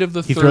Luke, the end of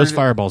the he third throws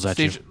fireballs at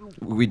stage. you.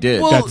 We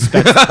did. Well,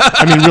 That's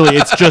I mean, really,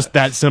 it's just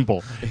that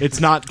simple.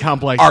 It's not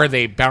complex. are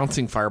they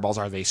bouncing fireballs?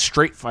 Are they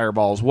straight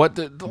fireballs? What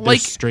They're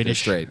like? straight-ish.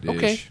 straight.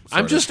 Okay,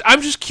 I'm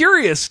just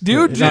curious,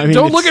 dude. No, I mean,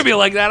 Don't look it's- at me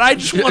like that. I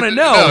just want to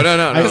know.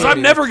 No. Because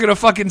I'm never gonna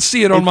fucking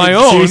see it on my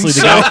own. Seriously,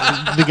 so-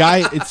 the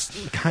guy.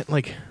 It's kind of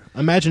like,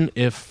 imagine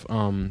if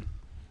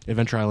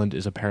Adventure Island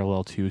is a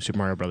parallel to Super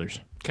Mario Brothers.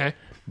 Okay.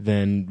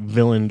 Then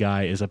villain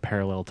guy is a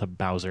parallel to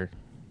Bowser.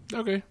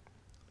 Okay.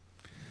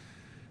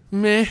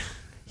 Meh.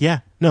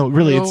 Yeah, no,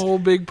 really, A it's whole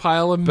big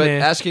pile of But meh.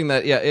 asking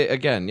that,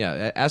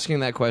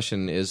 asking that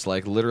question is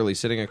like literally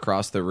sitting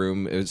across the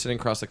room, sitting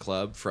across the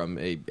club from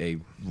a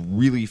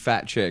really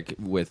fat chick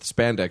with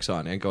spandex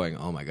on and going,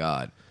 oh my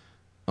god,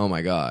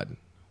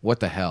 what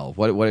the hell?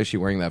 What is she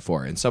wearing that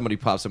for? And somebody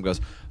pops up and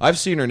goes, I've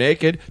seen her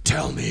naked.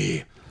 Tell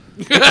me.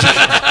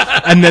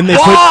 and then they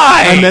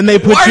Why?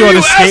 put Why you are on a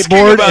you asking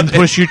skateboard about and this?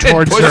 push you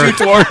towards her,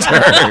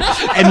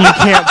 and you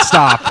can't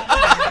stop.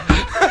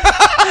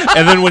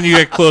 And then when you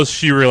get close,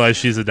 she realizes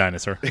she's a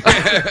dinosaur.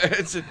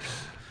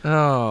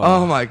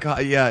 Oh my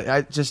god, yeah.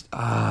 I just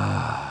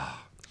I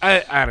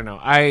don't know.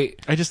 I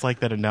just like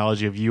that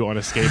analogy of you on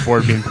a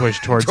skateboard being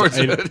pushed towards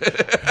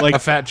like A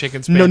fat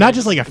chicken. no, spandex. not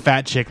just like a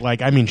fat chick.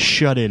 Like I mean,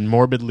 shut in,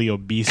 morbidly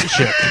obese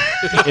chick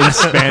in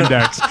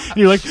spandex. And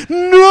you're like,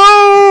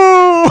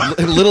 no.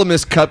 Little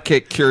Miss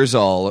Cupcake cures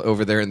all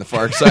over there in the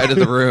far side of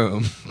the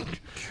room.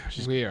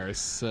 We are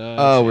such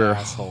Oh, we're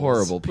assholes.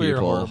 horrible people. We are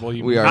horrible.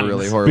 We are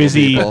really horrible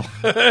Busy people.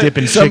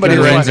 dipping Somebody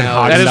chicken right wings and now-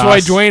 hot That is why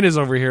sauce. Dwayne is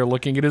over here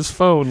looking at his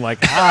phone like,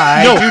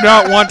 I do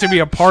not want to be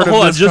a part Hold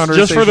of on, this just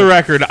conversation. for the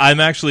record, I'm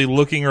actually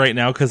looking right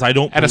now because I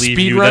don't At a believe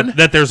speed you run?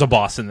 that there's a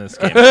boss in this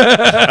game. Then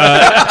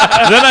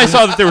I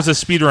saw that there was a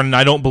speed run, and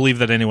I don't believe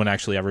that anyone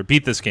actually ever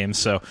beat this game.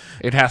 So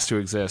It has to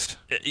exist.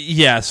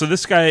 yeah, so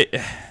this guy,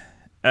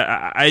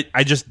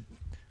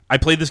 I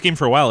played this game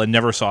for a while and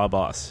never saw a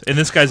boss, and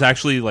this guy's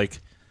actually like.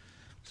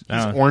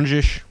 It's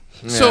orangish.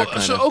 So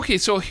kinda. okay,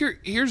 so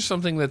here's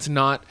something that's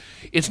not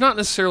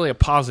necessarily a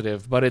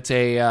positive, but it's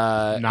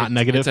a Not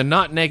negative? It's a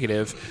not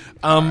negative.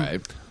 Right.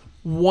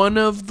 One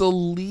of the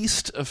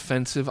least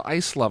offensive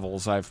ice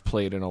levels I've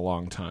played in a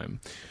long time.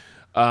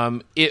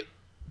 It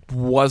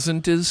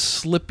wasn't as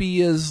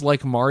slippy as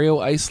like Mario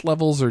ice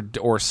levels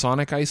or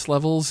Sonic ice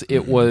levels.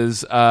 It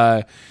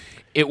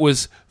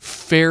was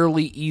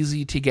fairly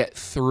easy to get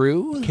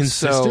through.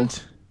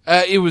 Consistent?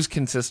 So, it was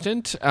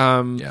consistent.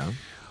 Yeah.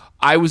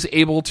 I was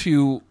able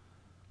to.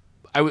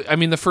 I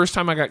mean, the first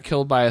time I got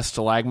killed by a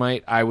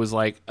stalagmite, I was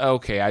like,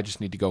 okay, I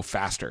just need to go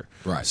faster.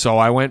 Right. So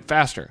I went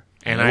faster,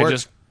 and it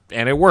worked.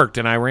 it worked,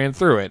 and I ran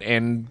through it,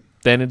 and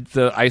then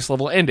the ice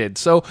level ended.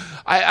 So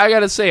I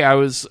got to say, I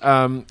was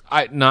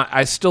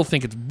I still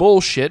think it's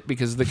bullshit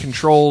because the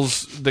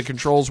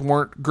controls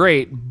weren't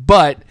great,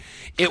 but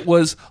it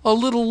was a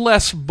little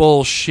less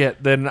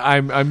bullshit than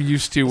I'm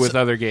used to with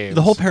other games.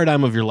 The whole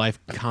paradigm of your life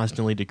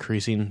constantly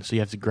decreasing, so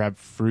you have to grab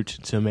fruit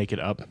to make it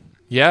up.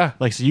 yeah.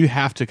 Like, so you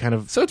have to kind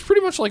of. So it's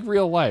pretty much like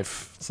real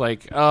life. It's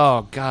like,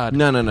 oh god,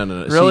 No.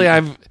 really?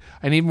 See,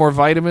 I need more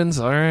vitamins.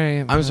 All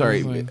right, I'm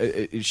sorry.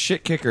 Fine.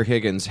 Shit Kicker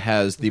Higgins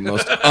has the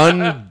most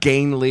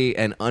ungainly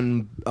and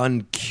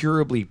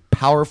uncurably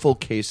powerful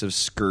case of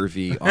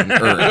scurvy on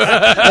earth.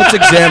 Let's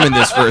examine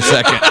this for a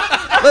second.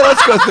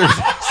 Let's go through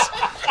this.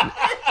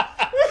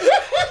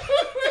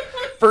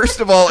 First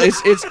of all,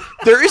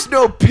 there is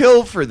no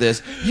pill for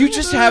this. You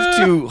just have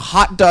to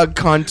hot dog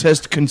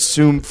contest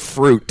consume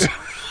fruit.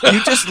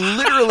 You just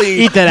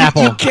literally Eat that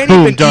apple. You can't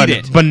Boom, even done. eat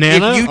it.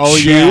 Banana? If you Oh,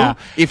 chew, yeah.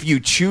 if you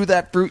chew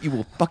that fruit, you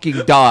will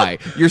fucking die.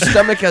 Your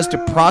stomach has to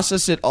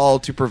process it all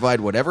to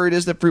provide whatever it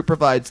is that fruit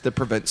provides that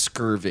prevents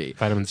scurvy.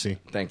 Vitamin C.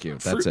 Thank you.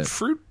 That's it.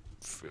 Fruit.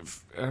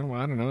 I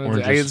don't know.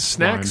 Oranges, I had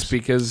snacks limes.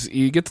 because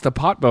he gets the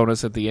pot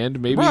bonus at the end.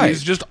 Maybe Right.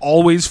 he's just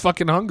always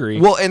fucking hungry.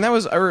 Well, and that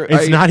was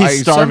It's not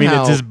he's starving,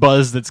 somehow- it's his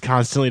buzz that's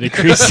constantly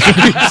decreasing.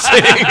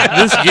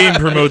 This game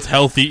promotes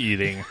healthy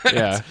eating.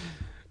 yeah.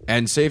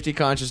 and safety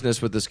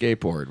consciousness with the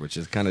skateboard, which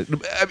is kind of.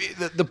 I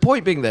mean, the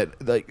point being that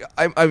like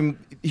I'm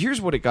here's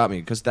what it got me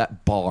because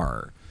that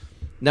bar.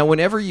 Now,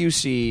 whenever you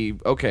see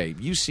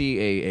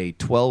a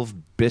 12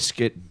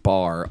 biscuit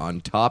bar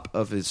on top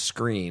of a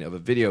screen of a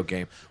video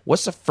game,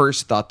 what's the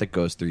first thought that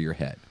goes through your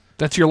head?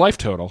 That's your life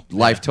total.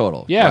 Life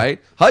total, Yeah. right?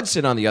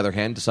 Hudson, on the other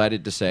hand,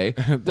 decided to say,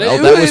 well, It- that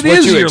was it what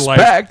is you your life.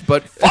 expect,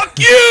 but fuck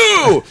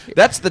you!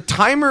 That's the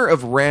timer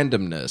of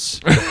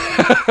randomness.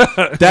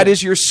 That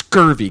is your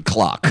scurvy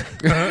clock.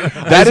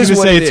 That is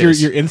what it it's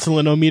is. your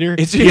insulinometer.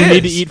 It you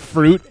need to is. eat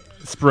fruit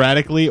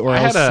sporadically, or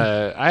I else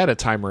had a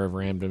timer of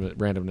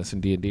randomness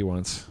in D&D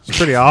once. It's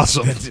pretty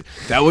awesome.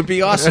 That would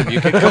be awesome. You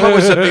could come up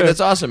with something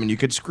that's awesome, and you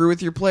could screw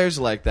with your players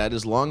like that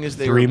as long as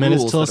they 3 were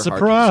minutes rules till that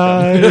are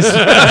hard to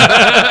surprise.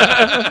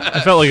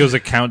 I felt like it was a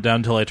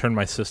countdown till I turned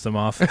my system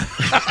off.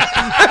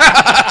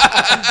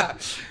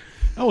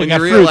 Oh, we and got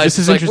you fruit. realize, This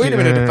is it's like, wait a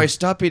interesting. minute, if I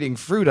stop eating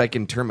fruit, I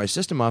can turn my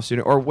system off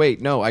sooner. Or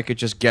wait, no, I could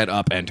just get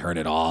up and turn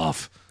it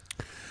off.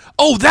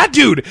 Oh, that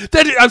dude!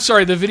 I'm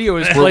sorry. The video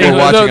is playing.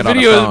 watching the it on a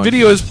video phone.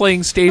 video is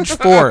playing stage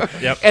 4.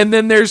 Yep. And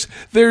then there's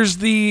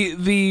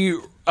the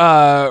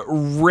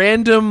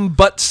random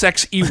butt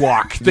sex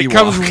Ewok that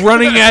comes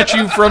running at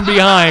you from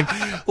behind.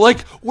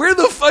 Like, where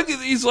the fuck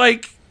is he's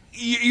like?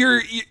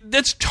 You're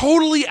that's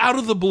totally out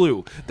of the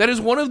blue. That is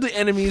one of the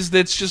enemies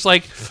that's just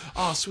like,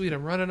 oh sweet,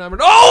 I'm running.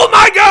 Oh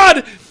my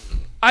god!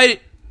 I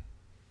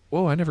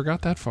never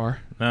got that far.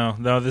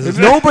 No, this is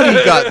Nobody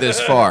got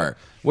this far.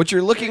 What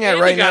you're looking at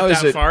Andy right got now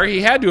is that far. He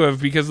had to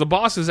have because the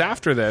boss is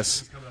after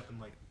this.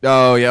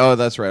 Oh yeah, oh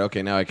that's right.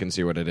 Okay, now I can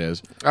see what it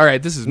is. All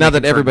right, this is Now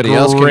that making for everybody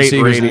else can great see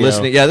who's radio.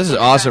 listening. Yeah, this is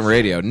awesome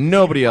radio.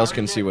 Nobody else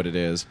can see what it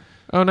is.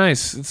 Oh,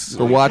 nice. It's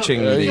We're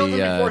watching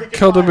the.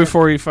 killed him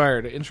before he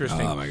fired.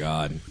 Interesting. Oh my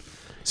god.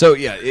 So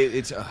yeah,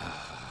 it's.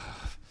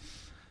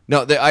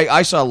 No,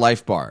 I saw a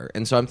life bar,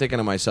 and so I'm thinking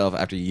to myself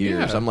after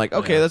years, Yeah. I'm like,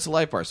 okay, that's a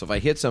life bar. So if I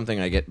hit something,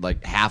 I get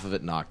like half of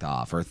it knocked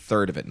off, or a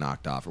third of it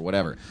knocked off, or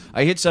whatever.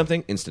 I hit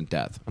something, instant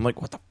death. I'm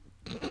like, what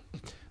the?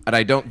 And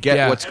I don't get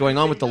Yeah. what's going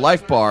on with the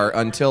life bar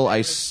until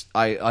I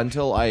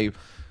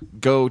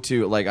go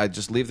to like I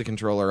just leave the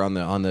controller on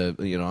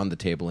the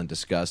table in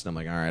disgust, and I'm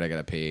like, all right, I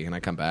gotta pee, and I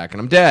come back,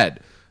 and I'm dead.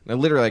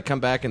 And I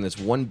come back in this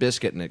one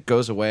biscuit, and it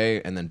goes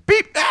away, and then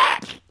beep,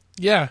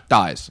 Yeah.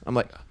 dies. I'm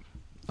like,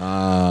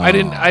 I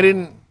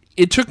didn't.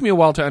 It took me a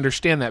while to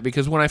understand that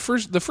because when the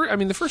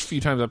first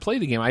few times I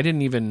played the game, I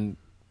didn't even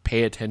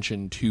pay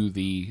attention to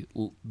the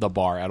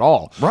bar at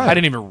all. Right. I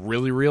didn't even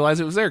really realize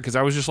it was there because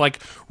I was just like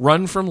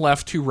run from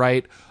left to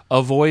right,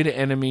 avoid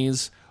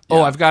enemies. Yeah.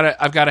 Oh, I've got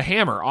a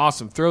hammer.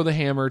 Awesome. Throw the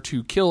hammer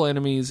to kill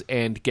enemies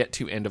and get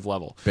to end of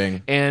level.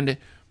 Bing. And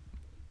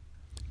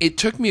it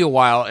took me a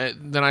while.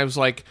 And then I was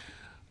like,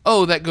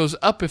 oh, that goes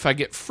up if I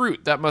get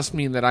fruit. That must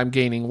mean that I'm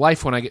gaining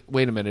life when I get...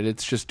 Wait a minute,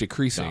 it's just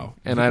decreasing. No.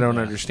 And I don't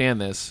understand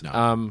this.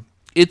 No.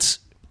 It's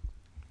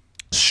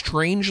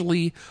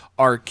strangely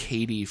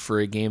arcadey for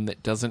a game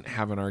that doesn't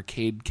have an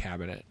arcade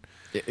cabinet.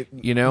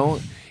 You know?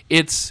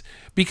 It's...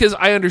 Because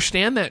I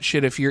understand that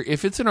shit. If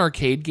it's an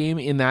arcade game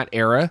in that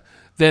era,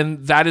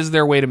 then that is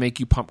their way to make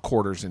you pump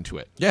quarters into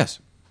it. yes.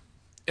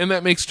 And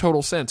that makes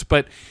total sense.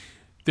 But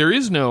there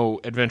is no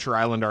Adventure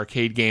Island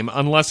arcade game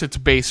unless it's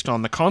based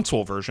on the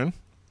console version.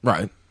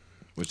 Right.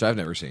 Which I've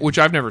never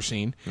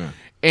seen.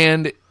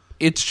 And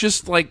it's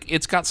just like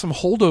it's got some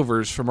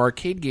holdovers from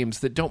arcade games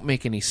that don't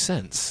make any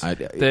sense.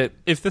 That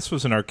if this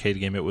was an arcade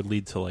game, it would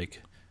lead to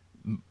like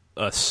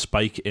a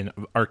spike in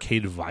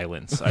arcade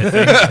violence. I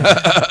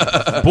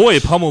think.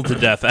 Boy pummeled to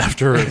death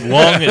after a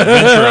long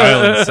Adventure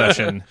Island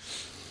session.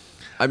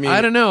 I mean,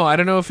 I don't know. I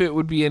don't know if it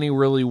would be any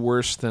really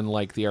worse than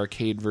like the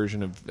arcade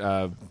version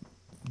of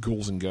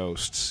Ghouls and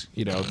Ghosts.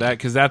 You know that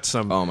because that's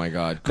some. oh my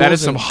god, That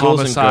is Ghouls some and- Ghouls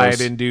and Ghosts-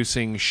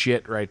 homicide-inducing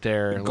shit right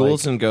there.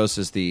 Ghouls and Ghosts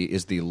is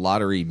the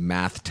lottery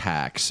math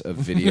tax of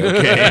video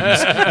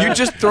games. You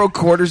just throw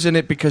quarters in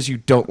it because you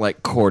don't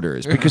like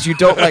quarters, because you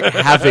don't like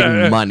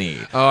having money.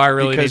 Oh, I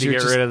really need Because to you're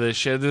get just- rid of this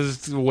shit.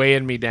 This is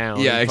weighing me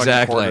down. Yeah, Fucking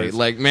exactly. quarters.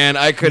 Like, man,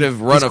 I could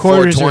have run These a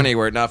quarters 420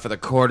 were it not for the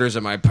quarters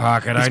in my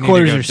pocket. I These need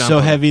quarters to go are dump so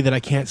them. heavy that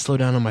I can't slow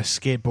down on my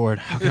skateboard.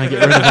 How can I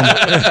get rid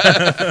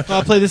of them?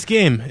 I'll play this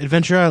game,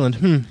 Adventure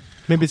Island.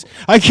 Maybe it's...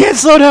 I can't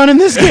slow down in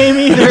this game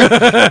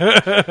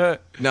either.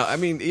 No, I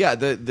mean, yeah,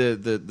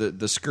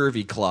 the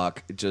scurvy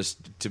clock just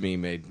to me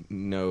made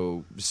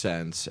no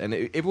sense, and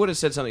it would have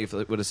said something if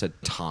it would have said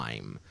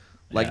time.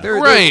 Like there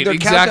Right, countdown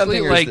exactly,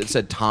 thingers like- that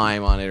said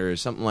time on it or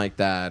something like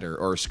that,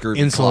 or scurvy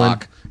Insulin.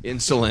 clock,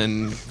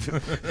 insulin,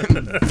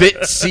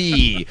 Vit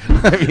C.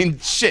 I mean,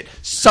 shit,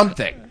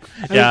 something.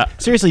 Yeah,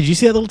 Seriously, did you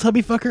see that little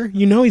tubby fucker?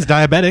 You know he's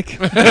diabetic.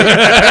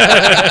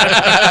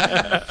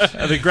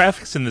 the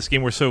graphics in this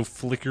game were so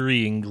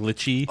flickery and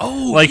glitchy.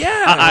 Oh, like,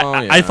 yeah.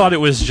 I thought it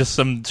was just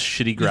some shitty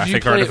Did you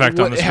graphic play- artifact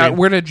on the screen.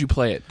 where did you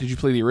play it? Did you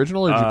play the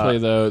original or did you play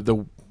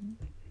the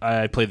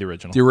I played the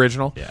original.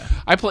 original? Yeah.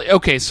 I play.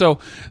 Okay, so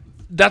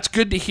that's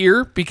good to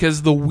hear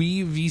because the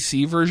Wii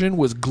VC version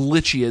was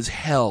glitchy as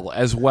hell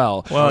as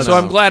well. Well, so no.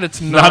 I'm glad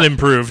it's Not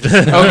improved.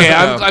 Okay,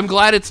 I'm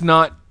glad it's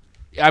not.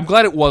 I'm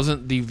glad it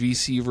wasn't the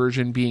VC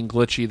version being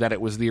glitchy, that it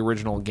was the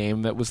original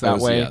game that was that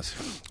way.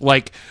 Yes.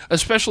 Like,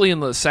 especially in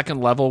the second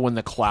level when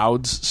the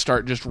clouds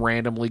start just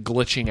randomly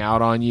glitching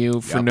out on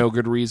you for no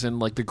good reason.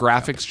 Like, the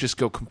graphics just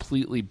go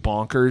completely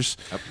bonkers.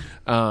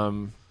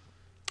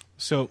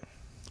 So,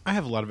 I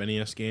have a lot of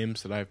NES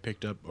games that I've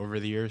picked up over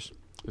the years.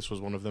 This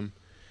was one of them.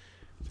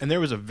 And there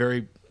was a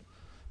very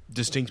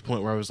distinct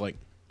point where I was like,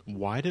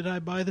 why did I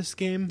buy this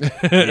game?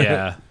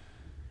 Yeah.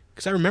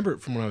 Because I remember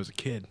it from when I was a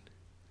kid.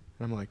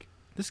 And I'm like,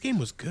 this game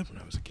was good when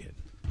I was a kid.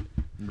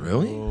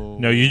 Really?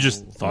 No, you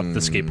just thought the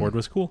skateboard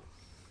was cool.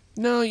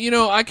 No, you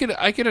know, I could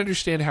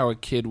understand how a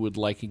kid would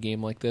like a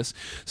game like this.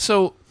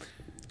 So,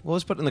 Well,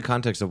 let's put it in the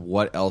context of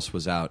what else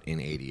was out in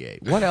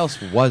 '88. What else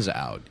was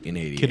out in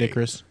 '88? Kid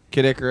Icarus.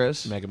 Kid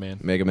Icarus. Mega Man.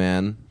 Mega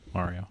Man.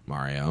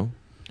 Mario.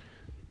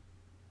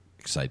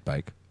 Excite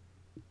Bike.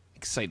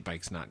 Excite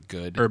Bike's not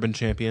good. Urban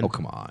Champion. Oh,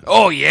 come on.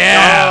 Oh,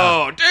 yeah!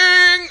 Oh,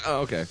 ding!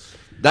 oh, okay.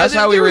 That's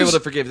then how we there were was able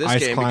to forgive this Ice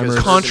game. Climbers.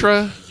 Because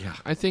Contra. Yeah.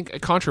 I think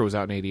Contra was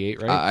out in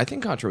 '88, right? I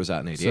think Contra was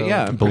out in '88. So,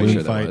 yeah, I'm Balloon pretty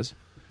sure Fight. that was.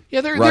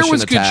 yeah, there Russian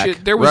was Attack. good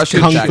shit. There was Russian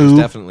good Kung Attack Fu. was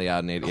definitely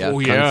out in '88. Oh,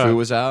 Kung yeah. Fu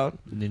was out.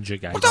 Ninja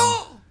Gaiden.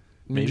 Ninja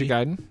Maybe.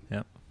 Gaiden.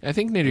 Yeah. I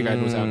think Ninja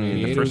Gaiden was out in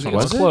 '88. first one It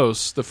was was it?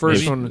 close. The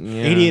first Maybe. one.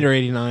 Yeah. 88 or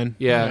 89.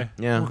 Yeah. Okay.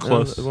 Yeah, We're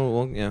close.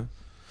 Well, yeah.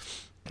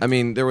 I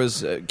mean, there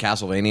was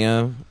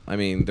Castlevania. I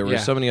mean, there were Yeah.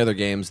 so many other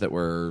games that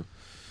were.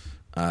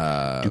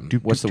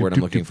 What's the word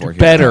I'm looking for here?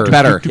 Better.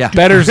 Better. Yeah.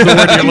 Better's the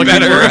word you're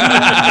looking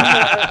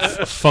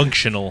for.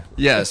 Functional.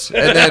 Yes,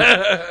 and then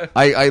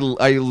I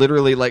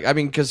literally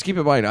because keep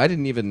in mind I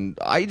didn't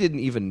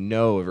even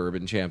know of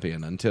Urban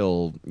Champion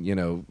until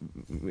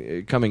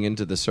coming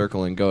into the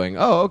circle and going,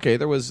 oh, okay,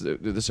 there was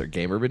this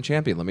game Urban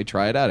Champion, let me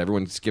try it out.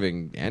 Everyone's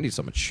giving Andy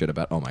so much shit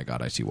about. Oh my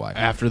god, I see why.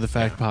 After the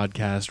Fact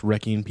podcast,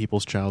 wrecking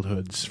people's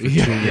childhoods for 2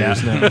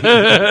 years now.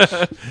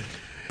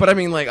 But I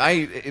mean,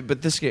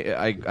 but this game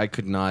I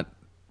could not.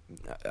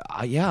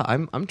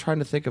 I'm trying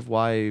to think of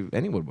why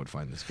anyone would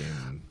find this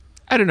game.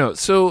 I don't know.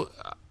 So,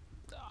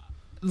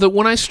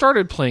 when I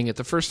started playing it,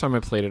 the first time I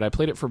played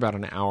it for about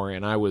an hour,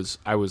 and I was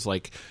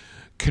like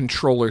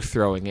controller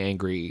throwing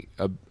angry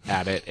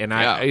at it. And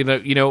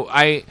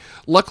I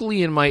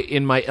luckily in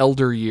my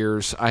elder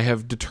years, I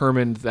have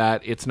determined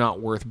that it's not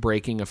worth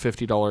breaking a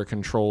 $50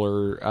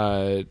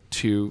 controller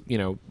to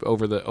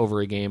over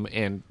a game,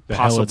 and The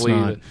hell it's possibly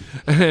not.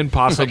 and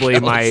possibly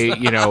my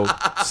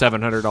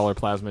 $700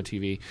 plasma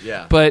TV.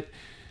 Yeah. But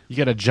You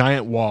got a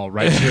giant wall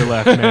right to your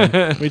left, man.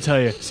 Let me tell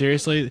you,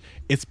 seriously,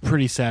 it's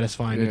pretty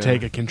satisfying to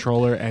take a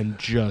controller and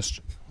just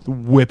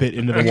whip it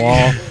into the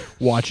wall,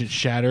 watch it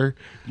shatter.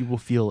 You will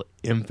feel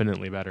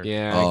infinitely better.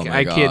 yeah, Oh my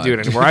I can't do it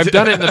God. anymore. I've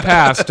done it in the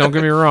past. Don't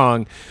get me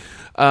wrong.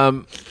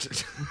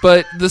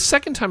 But the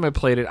second time I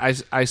played it,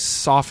 I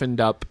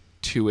softened up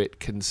to it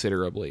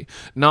considerably.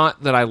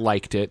 Not that I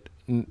liked it,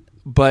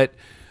 but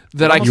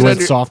that I You went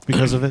could soft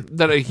because of it?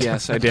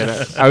 yes, I did.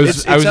 I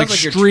was It I was sounds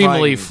like you're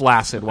extremely trying-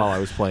 flaccid while I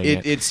was playing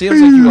it. It seems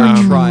like you are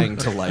trying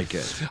to like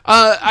it.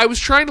 I was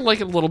trying to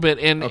like it a little bit,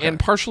 and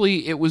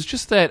partially it was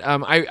just that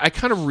I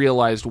kind of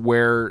realized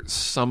where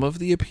some of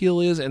the appeal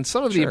is, and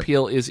some of the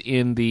appeal is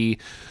in the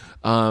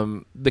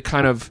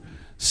kind of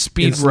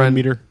speed Insulin run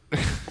meter.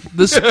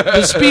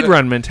 the speed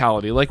run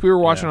mentality, like we were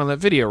watching on that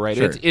video, right?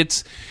 Sure.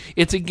 It's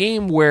a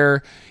game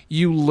where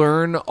you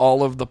learn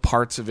all of the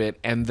parts of it,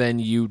 and then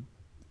you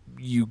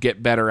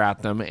get better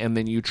at them, and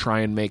then you try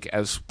and make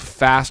as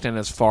fast and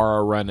as far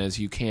a run as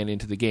you can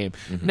into the game.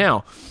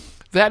 Now,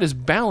 that is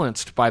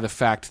balanced by the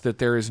fact that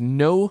there is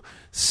no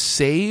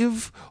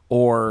save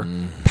or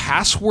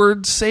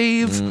password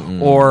save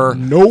or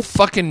no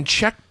fucking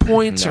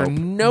checkpoints or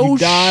no You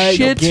die,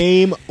 shit.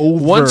 game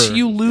over. Once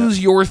you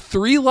lose your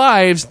 3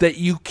 lives that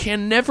you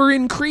can never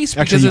increase,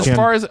 because Actually, you as can.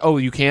 far as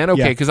you can,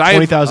 okay, Yeah, because I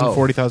 20,000,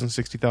 40,000,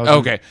 60,000.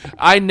 okay,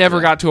 I never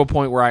got to a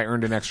point where I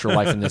earned an extra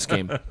life in this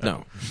game.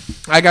 No.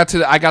 I got to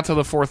the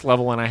 4th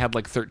level and I had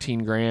like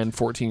 13 grand,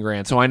 14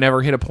 grand, so I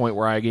never hit a point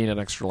where I gained an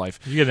extra life.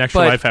 You get an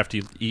extra But- life after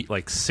you eat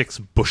like 6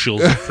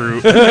 bushels of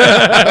fruit.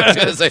 I was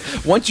gonna say,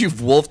 once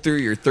you've wolfed through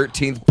your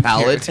 13th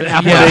pallet, An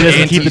apple day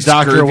doesn't keep the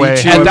doctor anti-scurvy away.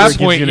 chew- At However, that it gives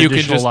point, you an you could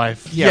additional just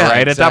life. yeah, Yeah,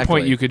 right. At that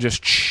point, exactly. you could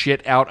just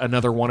shit out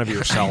another one of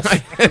yourself.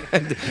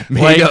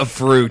 made Like- of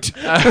fruit.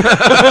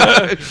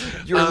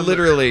 You're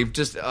literally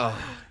just.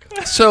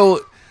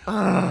 So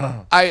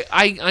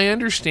I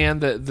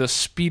understand the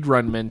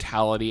speedrun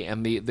mentality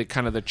and the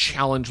kind of the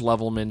challenge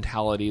level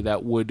mentality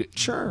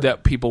that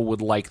people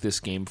would like this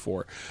game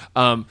for.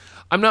 I'm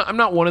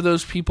not one of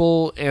those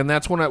people, and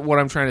that's what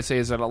I'm trying to say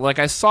is that like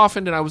I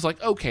softened and I was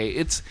like, okay,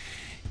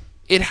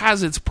 it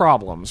has its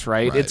problems,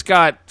 right? It's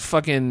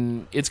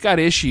got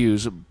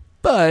issues,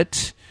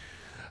 but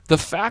the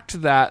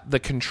fact that the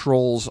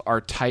controls are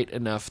tight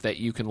enough that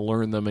you can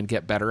learn them and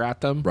get better at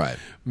them Right.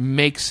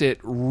 makes it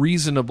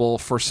reasonable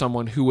for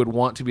someone who would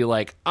want to be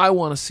like, I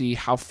want to see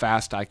how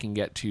fast I can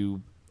get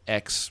to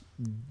X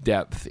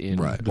depth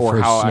in, Right. or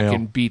first how snail. I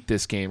can beat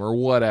this game or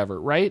whatever,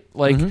 right?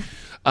 Like,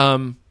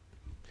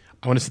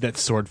 I want to see that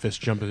swordfish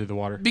jumping through the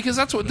water. because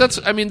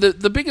I mean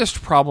the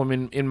biggest problem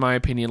in my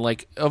opinion,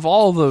 like of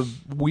all the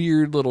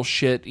weird little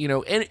shit,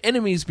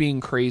 enemies being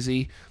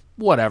crazy,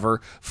 whatever.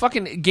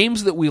 Fucking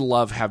games that we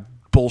love have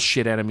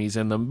bullshit enemies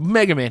in them.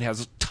 Mega Man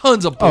has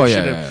tons of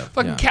bullshit in them.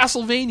 Fucking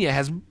Castlevania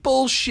has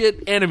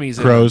bullshit enemies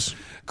in Crows. them.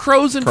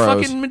 Crows and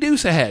Crows. fucking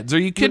Medusa heads. Are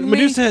you kidding me?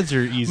 Medusa heads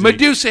are easy.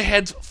 Medusa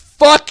heads,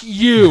 fuck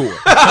you.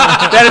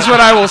 That is what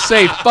I will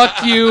say.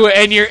 Fuck you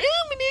and your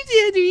Medusa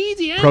heads are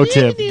easy. Pro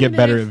tip: get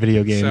better at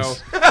video games.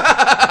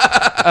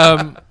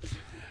 So,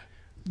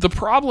 the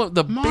problem,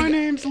 My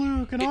name's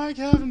Luke, and I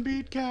haven't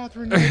beat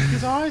Catherine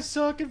because I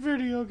suck at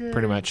video games.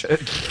 pretty much.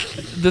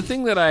 The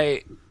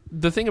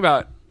thing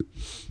about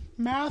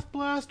Math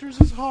Blasters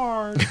is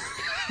hard.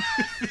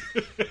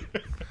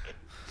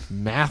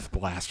 Math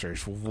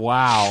Blasters,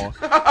 wow.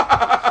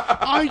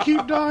 I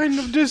keep dying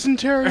of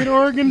dysentery at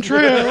Oregon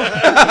Trail.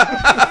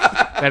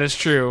 That is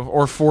true.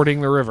 Or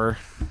fording the river.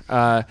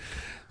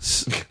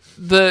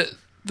 The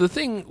the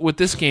thing with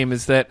this game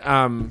is that,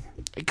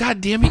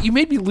 God damn it, you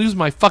made me lose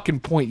my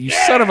fucking point. You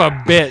son of a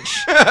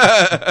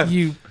bitch.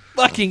 You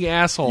fucking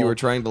asshole. You were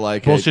trying to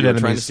like Bullshit it. You were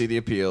trying to enemies. see the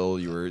appeal.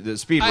 You were the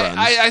speed runs.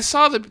 I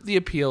saw the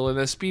appeal, and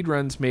the speed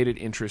runs made it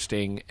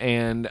interesting.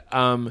 And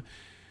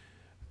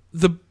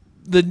the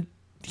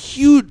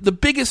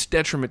biggest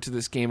detriment to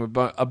this game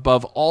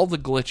above all the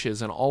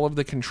glitches and all of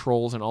the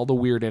controls and all the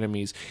weird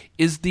enemies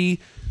is the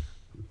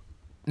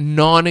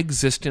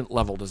non-existent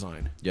level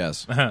design.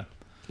 Yes.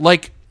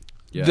 Like,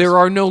 Yes. there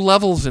are no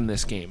levels in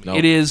this game. Nope.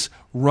 It is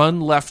run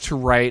left to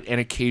right and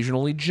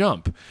occasionally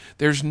jump.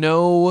 There's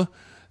nothing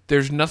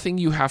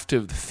you have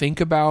to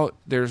think about.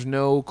 There's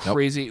no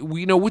crazy...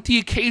 with the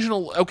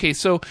occasional... Okay,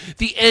 so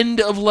the end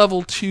of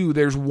level 2,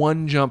 there's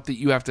one jump that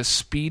you have to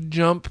speed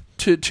jump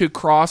to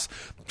cross.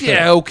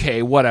 Yeah,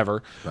 okay,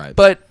 whatever. Right.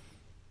 But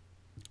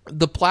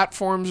the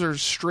platforms are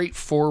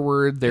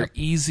straightforward. They're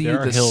easy.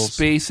 There are the hills.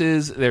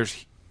 spaces...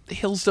 The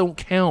hills don't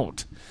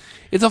count.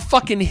 It's a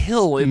fucking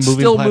hill. It's Moving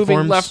still moving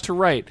platforms. left to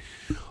right.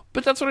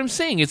 But that's what I'm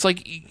saying. It's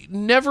like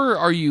never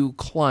are you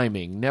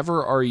climbing.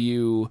 Never are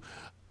you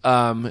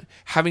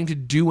having to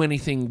do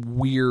anything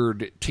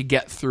weird to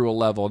get through a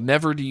level.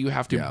 Never do you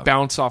have to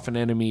bounce off an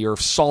enemy or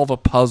solve a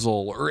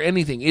puzzle or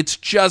anything. It's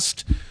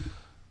just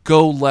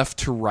go left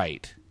to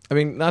right. I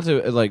mean, not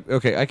to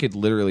okay, I could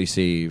literally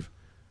see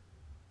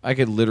the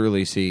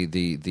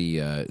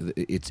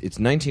it's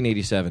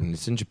 1987.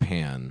 It's in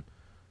Japan.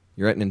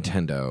 You're at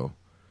Nintendo,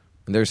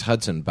 and there's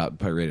Hudson about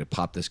ready to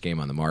pop this game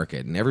on the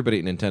market, and everybody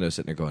at Nintendo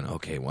sitting there going,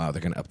 "Okay, wow,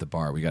 they're going to up the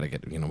bar. We got to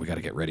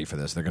get ready for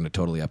this. They're going to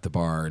totally up the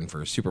bar." And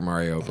for Super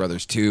Mario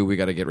Brothers 2, we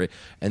got to get ready.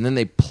 And then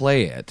they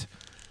play it,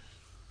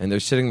 and they're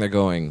sitting there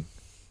going,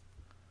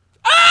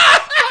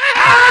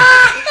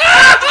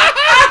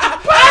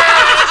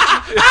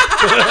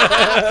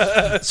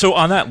 So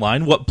on that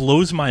line, what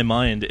blows my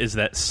mind is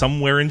that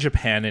somewhere in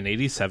Japan in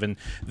 '87,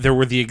 there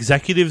were the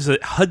executives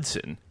at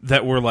Hudson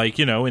that were like,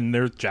 in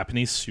their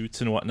Japanese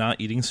suits and whatnot,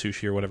 eating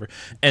sushi or whatever,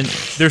 and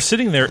they're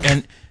sitting there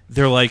and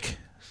they're like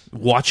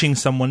watching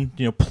someone,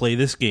 play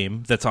this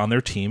game that's on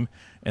their team,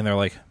 and they're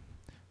like,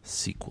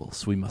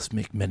 sequels. We must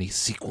make many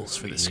sequels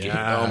for this game.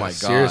 "Oh my god,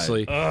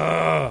 Seriously.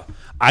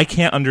 I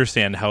can't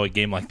understand how a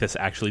game like this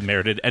actually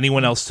merited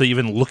anyone else to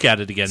even look at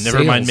it again.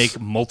 Never mind make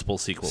multiple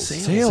sequels.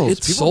 sales!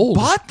 It's People sold.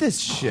 bought this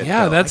shit."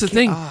 Yeah, though. that's the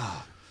thing.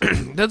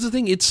 That's the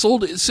thing. It's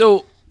sold.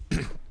 So,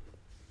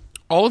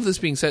 all of this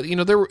being said,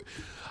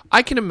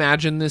 I can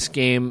imagine this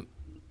game.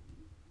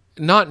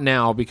 Not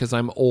now because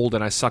I'm old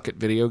and I suck at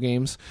video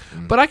games,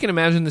 but I can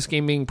imagine this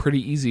game being pretty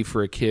easy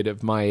for a kid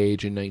of my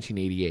age in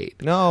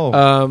 1988.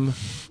 No,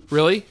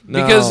 Really?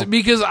 No.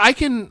 Because I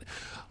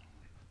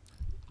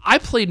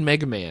played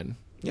Mega Man,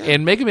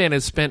 and Mega Man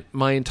has spent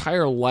my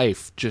entire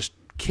life just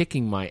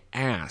kicking my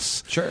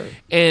ass. Sure.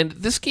 And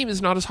this game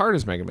is not as hard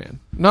as Mega Man.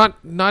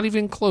 Not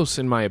even close,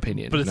 in my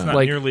opinion. But it's not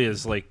Like, nearly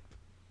as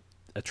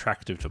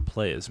attractive to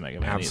play as Mega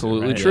Man.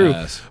 absolutely either, right? true.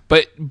 Yes.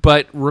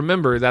 But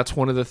remember, that's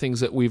one of the things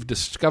that we've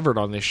discovered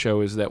on this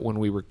show is that when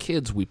we were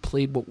kids, we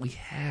played what we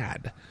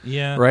had.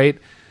 Yeah. Right?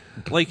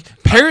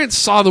 Parents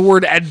saw the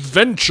word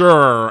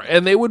adventure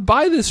and they would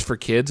buy this for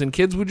kids, and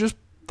kids would just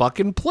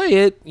fucking play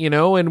it,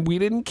 and we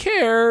didn't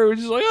care. We're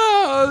just like,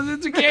 oh,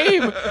 it's a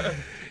game.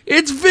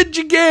 It's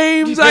video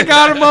games. I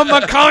got them on my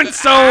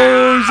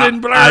consoles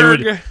and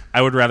blurg.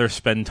 I would rather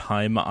spend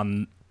time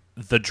on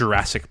the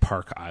Jurassic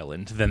Park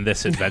island than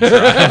this adventure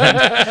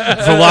island.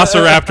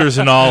 Velociraptors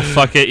and all,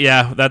 fuck it.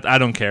 Yeah, that I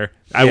don't care.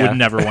 I would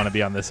never want to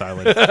be on this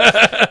island.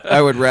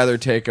 I would rather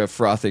take a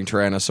frothing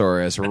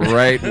Tyrannosaurus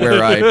right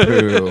where I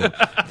poo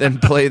than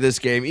play this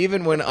game,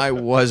 even when I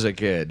was a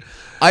kid.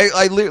 I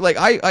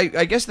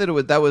guess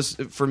that was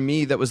for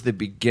me. That was the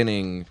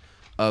beginning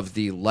of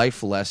the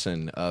life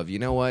lesson of,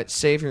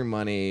 save your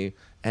money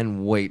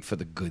and wait for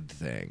the good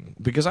thing.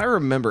 Because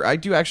I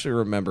do actually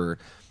remember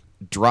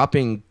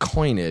dropping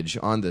coinage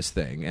on this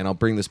thing, and I'll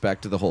bring this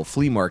back to the whole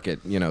flea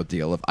market,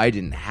 deal. If I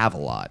didn't have a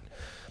lot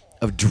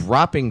of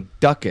dropping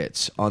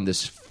ducats on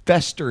this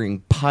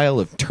festering pile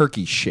of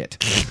turkey shit,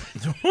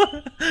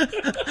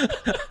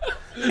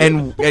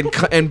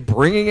 and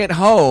bringing it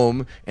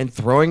home and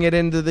throwing it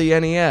into the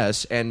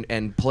NES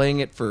and playing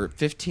it for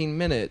 15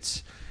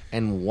 minutes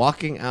and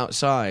walking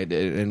outside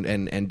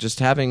and just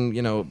having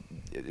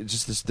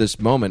just this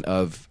moment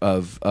of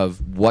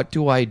what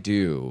do I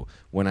do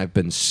when I've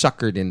been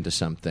suckered into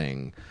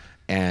something,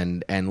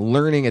 and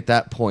learning at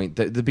that point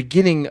the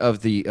beginning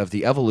of the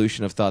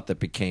evolution of thought that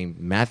became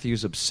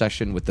Matthew's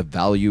obsession with the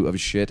value of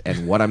shit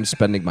and what I'm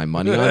spending my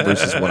money on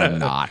versus what I'm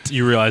not.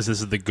 You realize this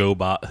is the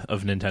GoBot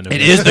of Nintendo.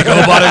 It is the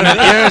GoBot of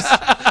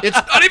Nintendo. It's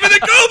not even the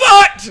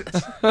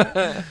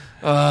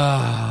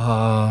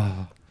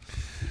GoBot.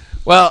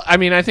 Well, I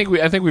mean, I think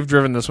we've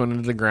driven this one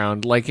into the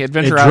ground. Like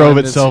Adventure It Island, drove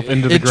itself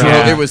into the it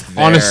ground. drove- it was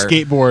on a there.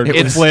 skateboard,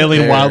 It was flailing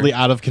there. wildly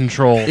out of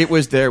control. It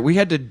was there. We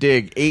had to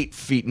dig 8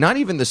 feet, not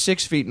even the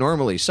 6 feet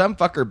normally. Some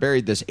fucker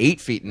buried this 8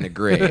 feet in the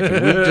grave.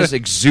 And we just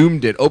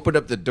exhumed it, opened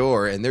up the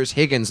door, and there's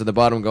Higgins at the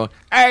bottom going,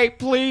 "Hey,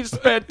 please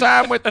spend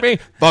time with me."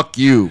 Fuck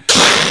you.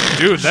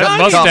 dude, that Shut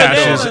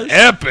mustache up. is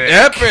epic.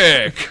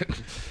 Epic.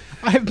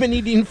 I've been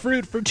eating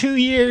fruit for 2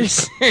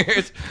 years.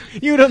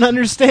 You don't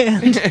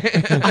understand.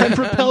 I'm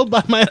propelled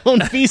by my own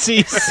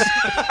feces.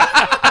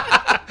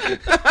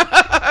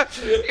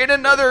 In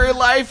another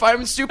life,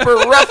 I'm super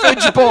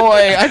roughage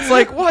boy. It's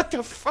like, what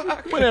the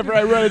fuck? Whenever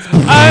I run, it's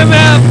I'm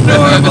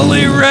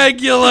abnormally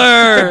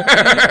regular.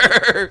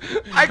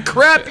 I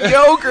crap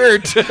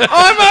yogurt.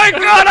 Oh my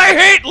god, I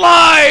hate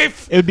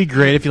life. It would be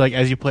great if,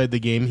 as you played the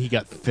game, he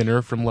got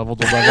thinner from level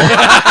to level.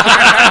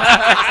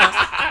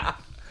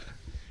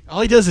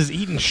 All he does is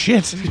eat and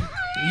shit. He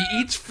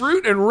eats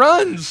fruit and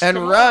runs.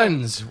 And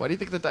runs. Why do you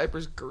think the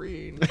diaper's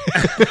green?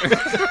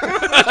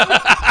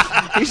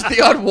 He's the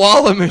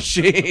Odwalla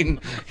machine.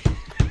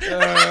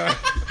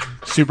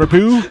 Super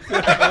poo.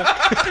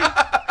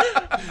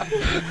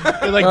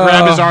 They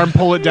grab his arm,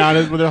 pull it down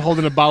when they're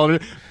holding a bottle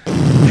of it.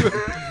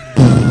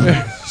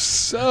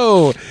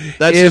 So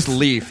That's just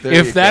Leaf. There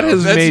if you that go.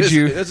 has That's made just,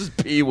 you, this is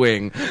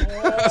P-Wing.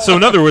 So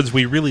in other words,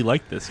 we really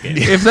like this game.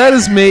 if that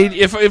has made,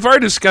 if our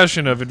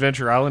discussion of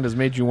Adventure Island has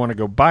made you want to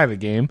go buy the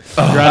game,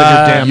 You're out of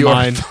your damn you are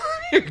mind.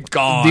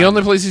 Gone. the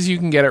only places you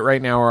can get it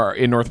right now are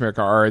in North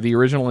America are the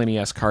original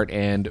NES cart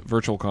and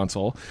Virtual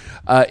Console.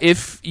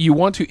 If you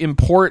want to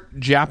import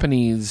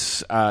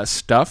Japanese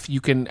stuff,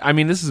 you can. I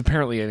mean, this is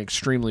apparently an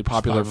extremely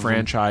popular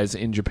franchise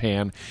in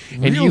Japan,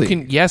 and you Really?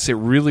 can. Yes, it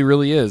really,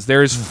 really is.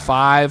 There's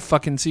 5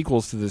 fucking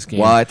sequels to this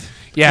game. What?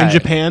 Yeah, In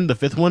Japan, the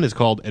 5th one is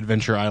called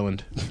Adventure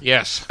Island.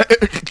 Yes.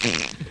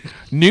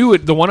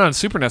 The one on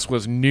Super NES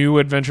was New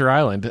Adventure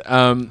Island.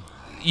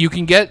 You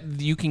can get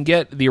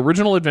the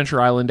original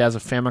Adventure Island as a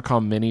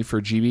Famicom Mini for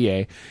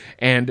GBA,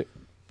 and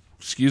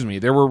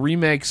there were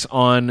remakes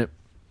on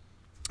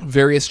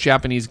various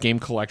Japanese game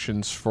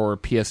collections for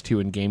PS2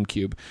 and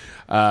GameCube.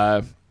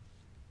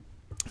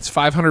 It's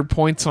 500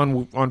 points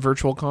on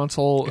Virtual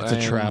Console. It's a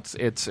and trap.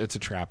 It's a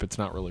trap. It's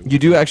not really. You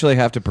do actually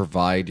have to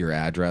provide your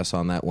address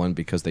on that one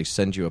because they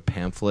send you a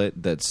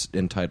pamphlet that's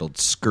entitled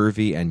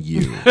Scurvy and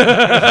You.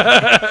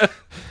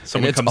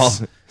 Someone it's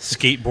comes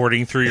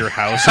skateboarding through your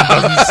house and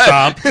doesn't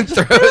stop.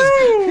 Until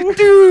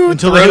they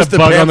throws get a the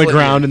bug on the pamphlet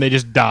ground and they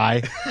just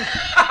die.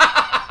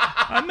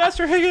 I'm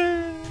Master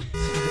Higgins.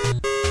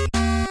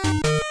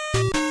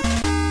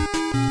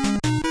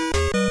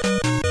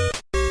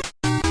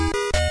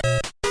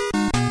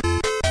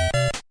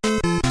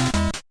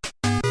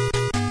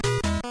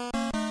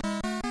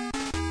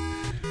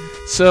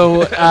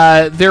 So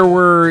there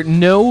were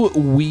no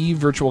Wii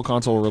Virtual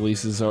Console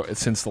releases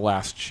since the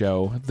last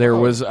show. There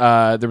was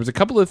a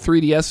couple of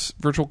 3DS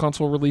Virtual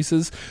Console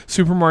releases.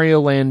 Super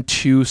Mario Land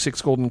 2: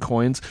 6 Golden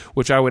Coins,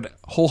 which I would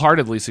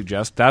wholeheartedly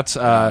suggest. That's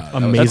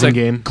Amazing that's a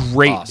game.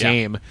 great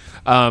Awesome.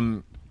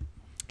 game.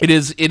 It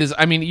is.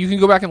 I mean, you can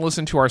go back and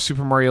listen to our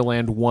Super Mario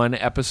Land 1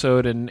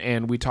 episode,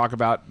 and we talk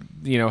about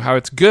how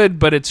it's good,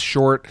 but it's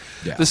short.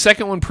 Yeah. The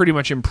second one pretty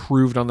much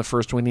improved on the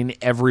first one in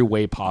every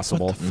way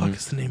possible. What the fuck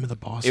is the name of the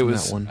boss It in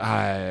was that one?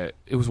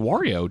 it was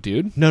Wario,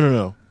 dude.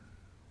 No.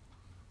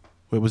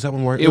 Wait, was that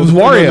one Wario? It was no,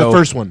 Wario. the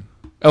first one.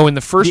 Oh, in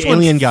the first The one,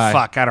 alien guy.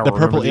 Fuck, I don't The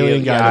remember purple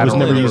alien guy yeah, that I was don't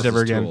never remember. used ever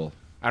again. Tool.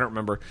 I don't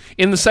remember.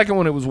 In the second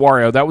one, it was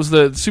Wario. That was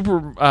the Super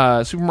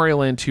Mario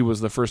Land 2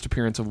 was the first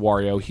appearance of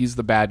Wario. He's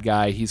the bad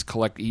guy. He's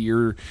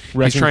he's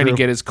Wrecking trying to Crew.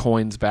 get his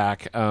coins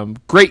back.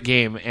 Great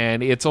game,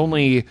 and it's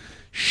only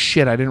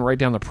shit. I didn't write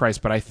down the price,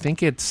 but I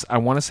think I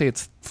want to say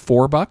it's $4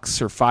 or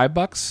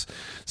 $5.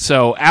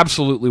 So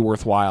absolutely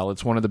worthwhile.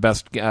 It's one of the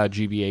best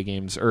GBA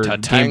games or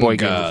Game Boy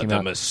games that came the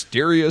out.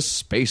 mysterious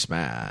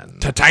spaceman.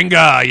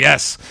 Tatanga,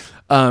 yes.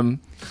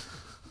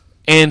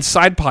 And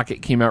Side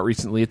Pocket came out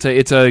recently.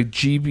 It's a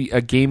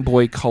Game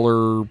Boy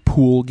Color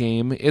pool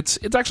game. It's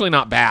actually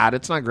not bad.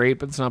 It's not great,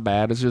 but it's not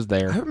bad. It's just I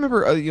there.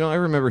 remember, I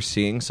remember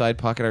seeing Side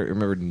Pocket. I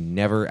remember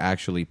never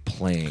actually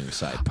playing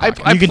Side Pocket.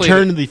 I You can played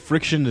turn the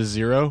friction to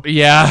 0,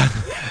 Yeah.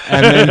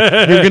 and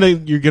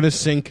then you're gonna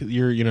sink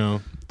your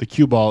the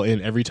cue ball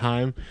in every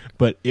time,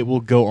 but it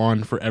will go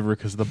on forever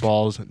because the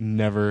balls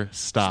never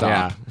stop.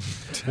 Yeah.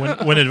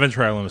 When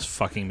Adventure Island was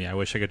fucking me, I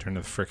wish I could turn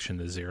the friction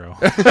to 0.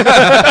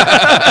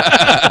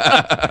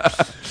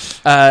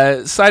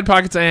 Side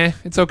Pocket's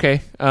it's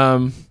okay.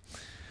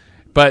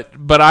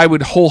 But I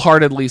would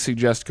wholeheartedly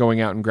suggest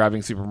going out and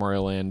grabbing Super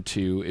Mario Land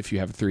 2 if you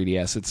have a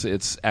 3DS.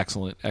 It's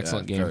excellent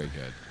game. Very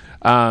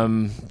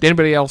good. Did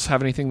anybody else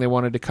have anything they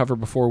wanted to cover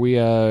before we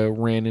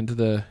ran into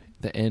the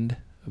end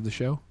of the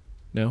show?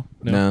 No?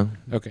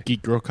 Okay.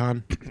 Geek Girl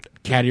Con,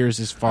 cat ears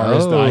as far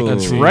as the eye can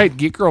That's see. right.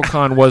 Geek Girl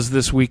Con was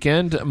this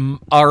weekend.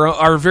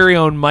 Our very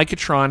own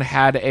Micatron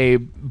had a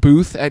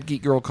booth at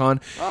Geek Girl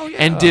Con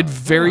and did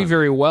very,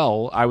 very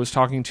well. I was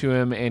talking to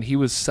him, and he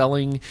was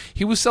selling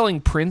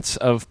prints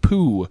of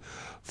Pooh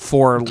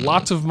for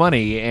lots of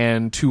money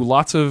and to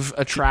lots of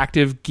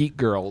attractive geek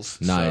girls.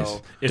 Nice.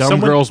 So, Dumb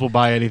girls will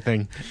buy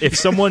anything. If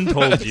someone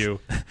told you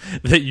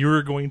that you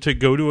were going to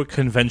go to a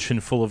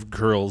convention full of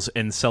girls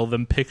and sell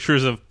them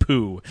pictures of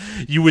poo,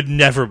 you would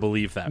never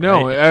believe that.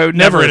 no, right?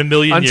 never in a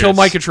million until years.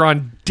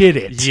 Micatron did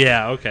it.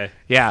 Yeah, okay.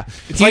 Yeah.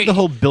 It's like the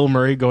whole Bill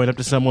Murray going up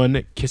to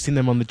someone, kissing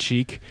them on the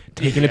cheek,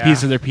 taking a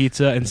piece of their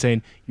pizza, and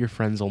saying, "Your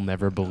friends will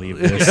never believe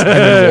this," and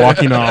then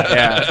walking off.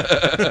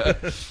 Yeah.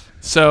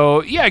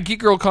 So yeah, Geek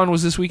Girl Con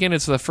was this weekend.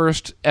 It's the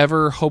first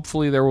ever.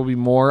 Hopefully, there will be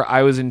more.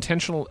 I was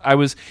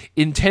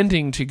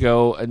intending to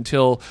go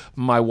until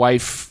my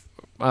wife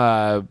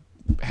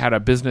had a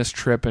business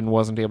trip and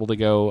wasn't able to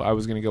go. I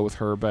was going to go with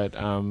her, but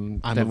I'm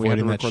then we had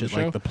to avoiding that record the shit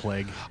show. like the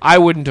plague. I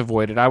wouldn't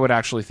avoid it. I would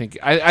actually think.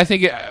 I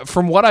think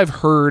from what I've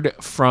heard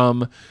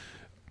from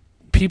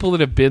people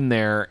that have been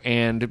there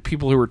and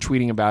people who are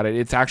tweeting about it,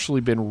 it's actually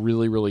been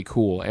really, really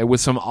cool and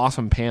with some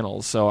awesome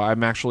panels. So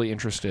I'm actually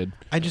interested.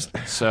 I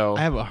So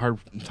have a hard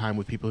time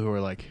with people who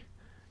are like,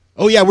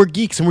 "Oh yeah, we're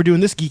geeks and we're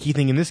doing this geeky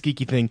thing and this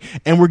geeky thing,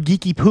 and we're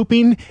geeky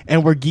pooping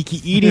and we're geeky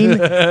eating." You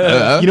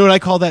know what I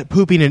call that?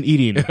 Pooping and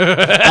eating.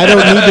 I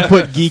don't need to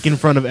put geek in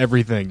front of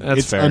everything. That's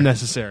it's fair.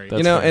 unnecessary. That's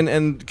You know, fair.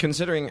 and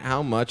considering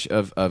how much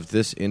of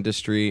this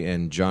industry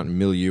and John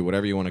milieu,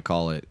 whatever you want to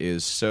call it,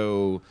 is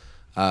so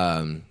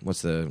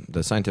what's the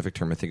scientific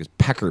term? I think is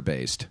pecker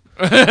based.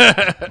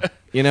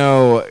 You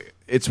know,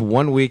 it's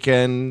one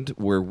weekend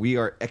where we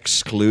are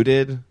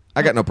excluded.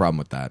 I got no problem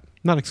with that.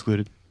 Not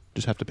excluded.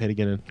 Just have to pay to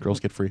get in.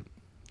 Girls get free.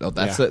 Oh,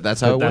 that's Yeah.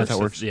 that's how it That's works. how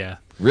it works. Yeah.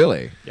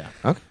 Really? Yeah.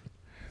 Okay.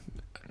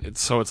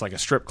 it's like a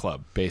strip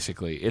club,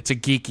 basically. It's a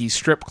geeky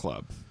strip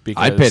club.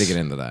 Because I'd pay to get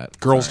into that.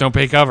 Girls don't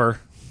pay cover.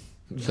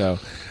 So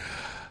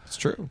It's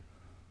true.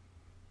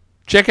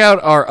 check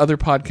out our other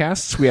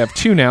podcasts. We have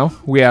two now.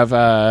 We have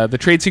the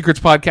Trade Secrets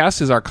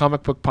podcast is our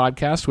comic book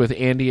podcast with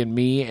Andy and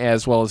me,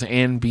 as well as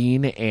Ann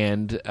Bean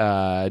and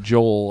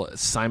Joel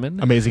Simon.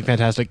 Amazing,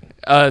 fantastic.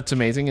 It's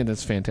amazing and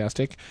it's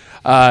fantastic.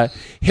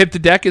 Hit the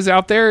Deck is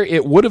out there.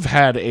 It would have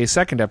had a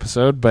second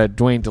episode, but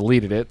Dwayne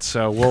deleted it.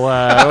 So we'll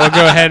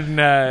go ahead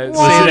and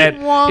say that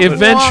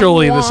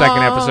eventually the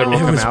second episode will It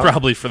come was out.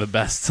 probably for the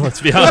best,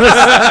 let's be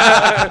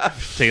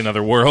honest. Take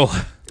another whirl.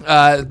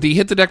 The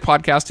Hit the Deck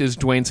podcast is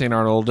Dwayne St.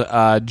 Arnold,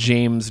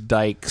 James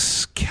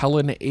Dykes,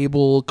 Kellen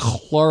Abel,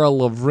 Clara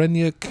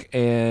Lavrenyuk,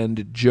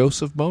 and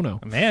Joseph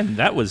Bono. Man,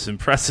 that was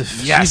impressive.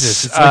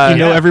 Jesus, it's like you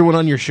know everyone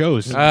on your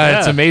shows.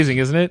 It's amazing,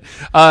 isn't it?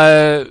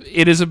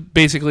 It is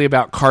basically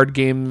about card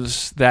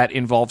games that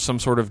involve some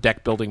sort of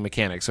deck building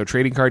mechanic. So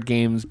trading card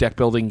games, deck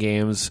building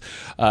games.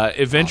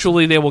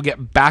 Eventually, they will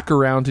get back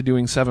around to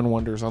doing Seven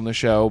Wonders on the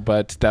show,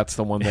 but that's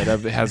the one that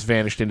has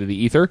vanished into the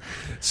ether.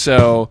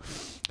 So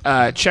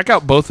check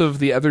out both of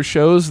the other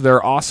shows.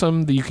 They're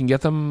awesome. You can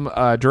get them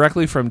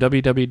directly from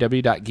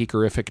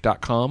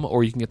www.geekerific.com,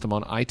 or you can get them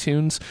on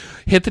iTunes.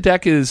 Hit the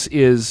Deck is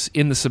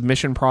in the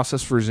submission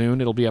process for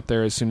Zune. It'll be up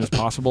there as soon as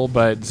possible,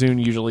 but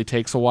Zune usually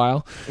takes a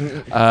while.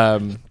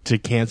 To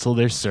cancel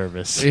their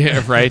service.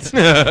 Yeah, right.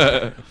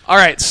 All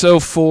right, so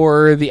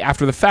for the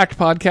After the Fact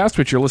podcast,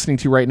 which you're listening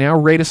to right now,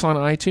 rate us on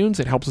iTunes.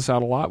 It helps us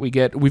out a lot. We've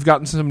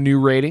gotten some new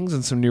ratings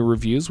and some new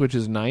reviews, which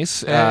is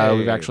nice. Hey,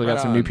 We've actually got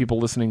some new people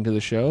listening to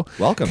the show.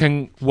 Welcome.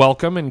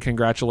 Welcome and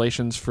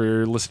congratulations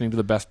for listening to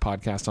the best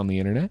podcast on the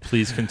internet.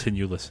 Please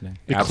continue listening.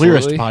 The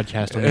Absolutely. clearest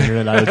podcast on the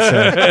internet, I would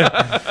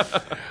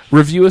say.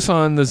 Review us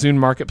on the Zune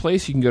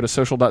Marketplace. You can go to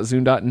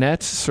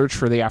social.zune.net, search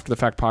for the After the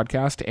Fact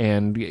podcast,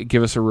 and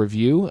give us a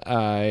review.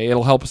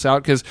 It'll help us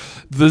out because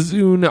the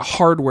Zune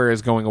hardware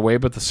is going away,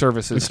 but the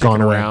service is sticking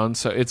gone away. around.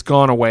 So it's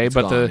gone away,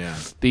 but gone,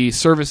 the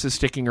service is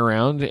sticking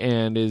around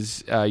and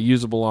is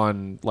usable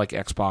on like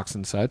Xbox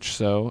and such.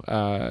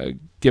 So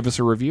give us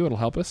a review. It'll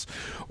help us.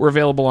 We're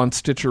available on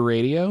Stitcher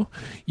Radio.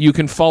 You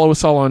can follow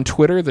us all on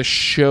Twitter. The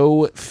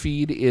show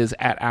feed is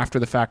at After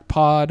the Fact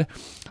Pod.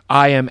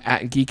 I am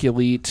at Geek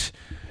Elite.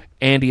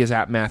 Andy is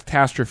at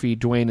Mathastrophe.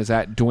 Dwayne is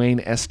at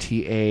Dwayne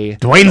STA.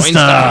 Dwayne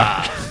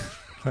Star.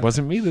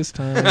 Wasn't me this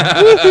time.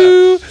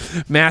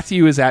 Woohoo!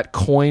 Matthew is at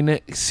Coyne,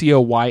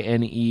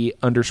 COYNE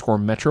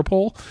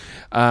 _Metropole.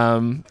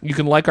 You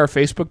can like our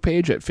Facebook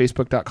page at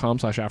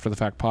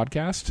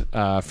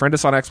facebook.com/afterthefactpodcast. Friend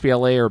us on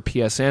XBLA or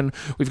PSN.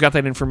 We've got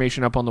that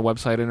information up on the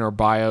website in our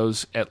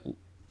bios.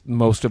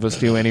 Most of us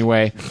do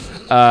anyway.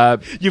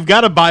 You've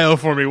got a bio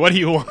for me. What do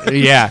you want?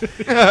 Yeah.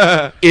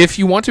 If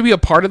you want to be a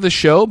part of the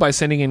show by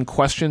sending in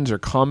questions or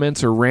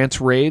comments or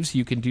rants, raves,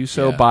 you can do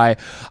so by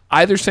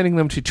either sending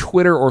them to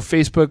Twitter or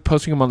Facebook,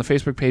 posting them on the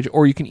Facebook page,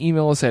 or you can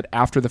email us at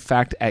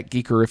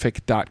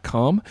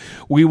afterthefact@geekerific.com.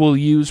 We will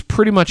use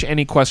pretty much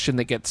any question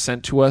that gets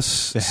sent to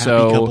us. The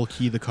happy couple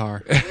key the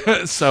car.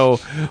 So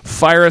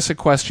fire us a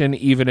question,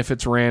 even if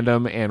it's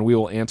random, and we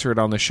will answer it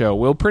on the show.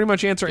 We'll pretty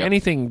much answer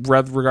anything,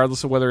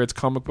 regardless of whether it's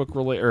comic book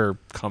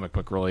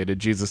related.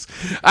 Jesus,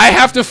 I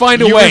have to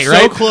find a You way. were so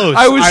right? close.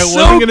 I was I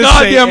so wasn't gonna say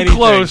goddamn anything.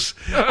 close.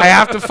 I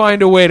have to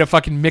find a way to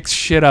fucking mix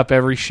shit up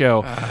every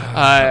show.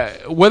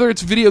 Whether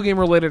it's video game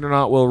related or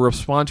not, we'll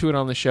respond to it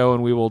on the show,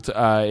 and we will.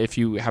 If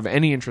you have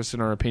any interest in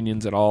our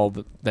opinions at all,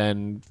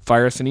 then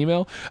fire us an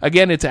email.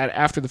 Again, it's at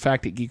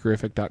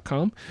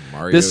afterthefact@geekerific.com.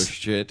 Mario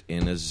shit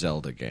in a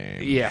Zelda game.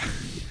 Yeah.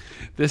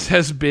 This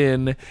has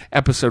been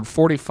episode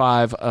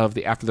 45 of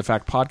the After the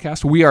Fact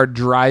podcast. We are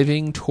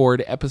driving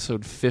toward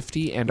episode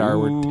 50 and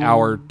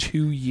our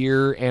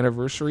 2-year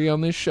anniversary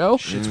on this show.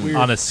 It's weird.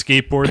 On a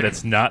skateboard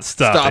that's not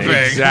stopping.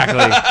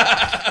 Exactly.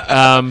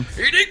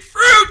 Eating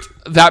fruit.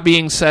 That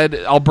being said,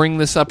 I'll bring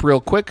this up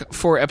real quick.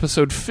 For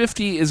episode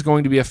 50 is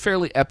going to be a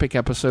fairly epic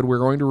episode. We're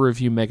going to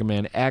review Mega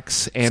Man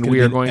X, and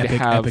we are going to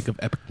have epic of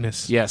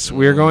epicness. Yes,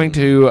 we're going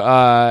to.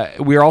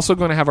 We're also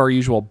going to have our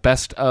usual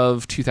best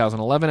of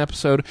 2011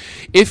 episode.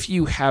 If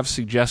you have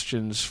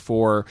suggestions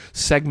for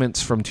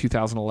segments from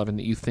 2011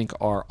 that you think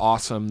are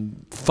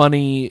awesome,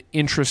 funny,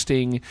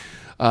 interesting,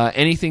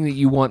 anything that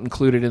you want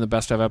included in the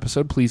best of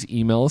episode, please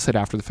email us at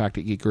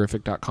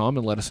afterthefact@geekerific.com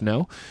and let us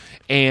know.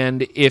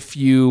 And if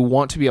you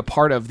want to be a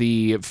part of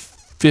the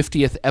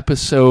 50th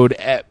episode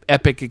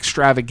epic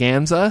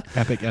extravaganza,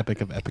 Epic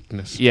of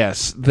epicness.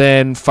 yes,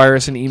 then fire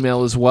us an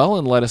email as well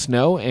and let us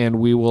know, and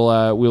we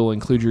will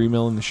include your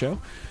email in the show.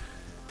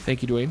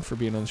 Thank you, Dwayne, for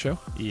being on the show.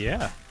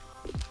 Yeah.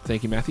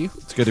 Thank you, Matthew.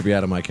 It's good to be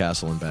out of my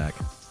castle and back.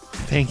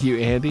 Thank you,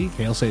 Andy.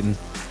 Hail Satan.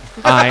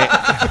 I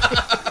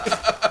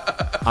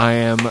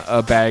am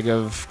a bag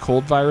of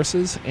cold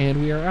viruses,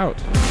 and we are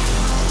out.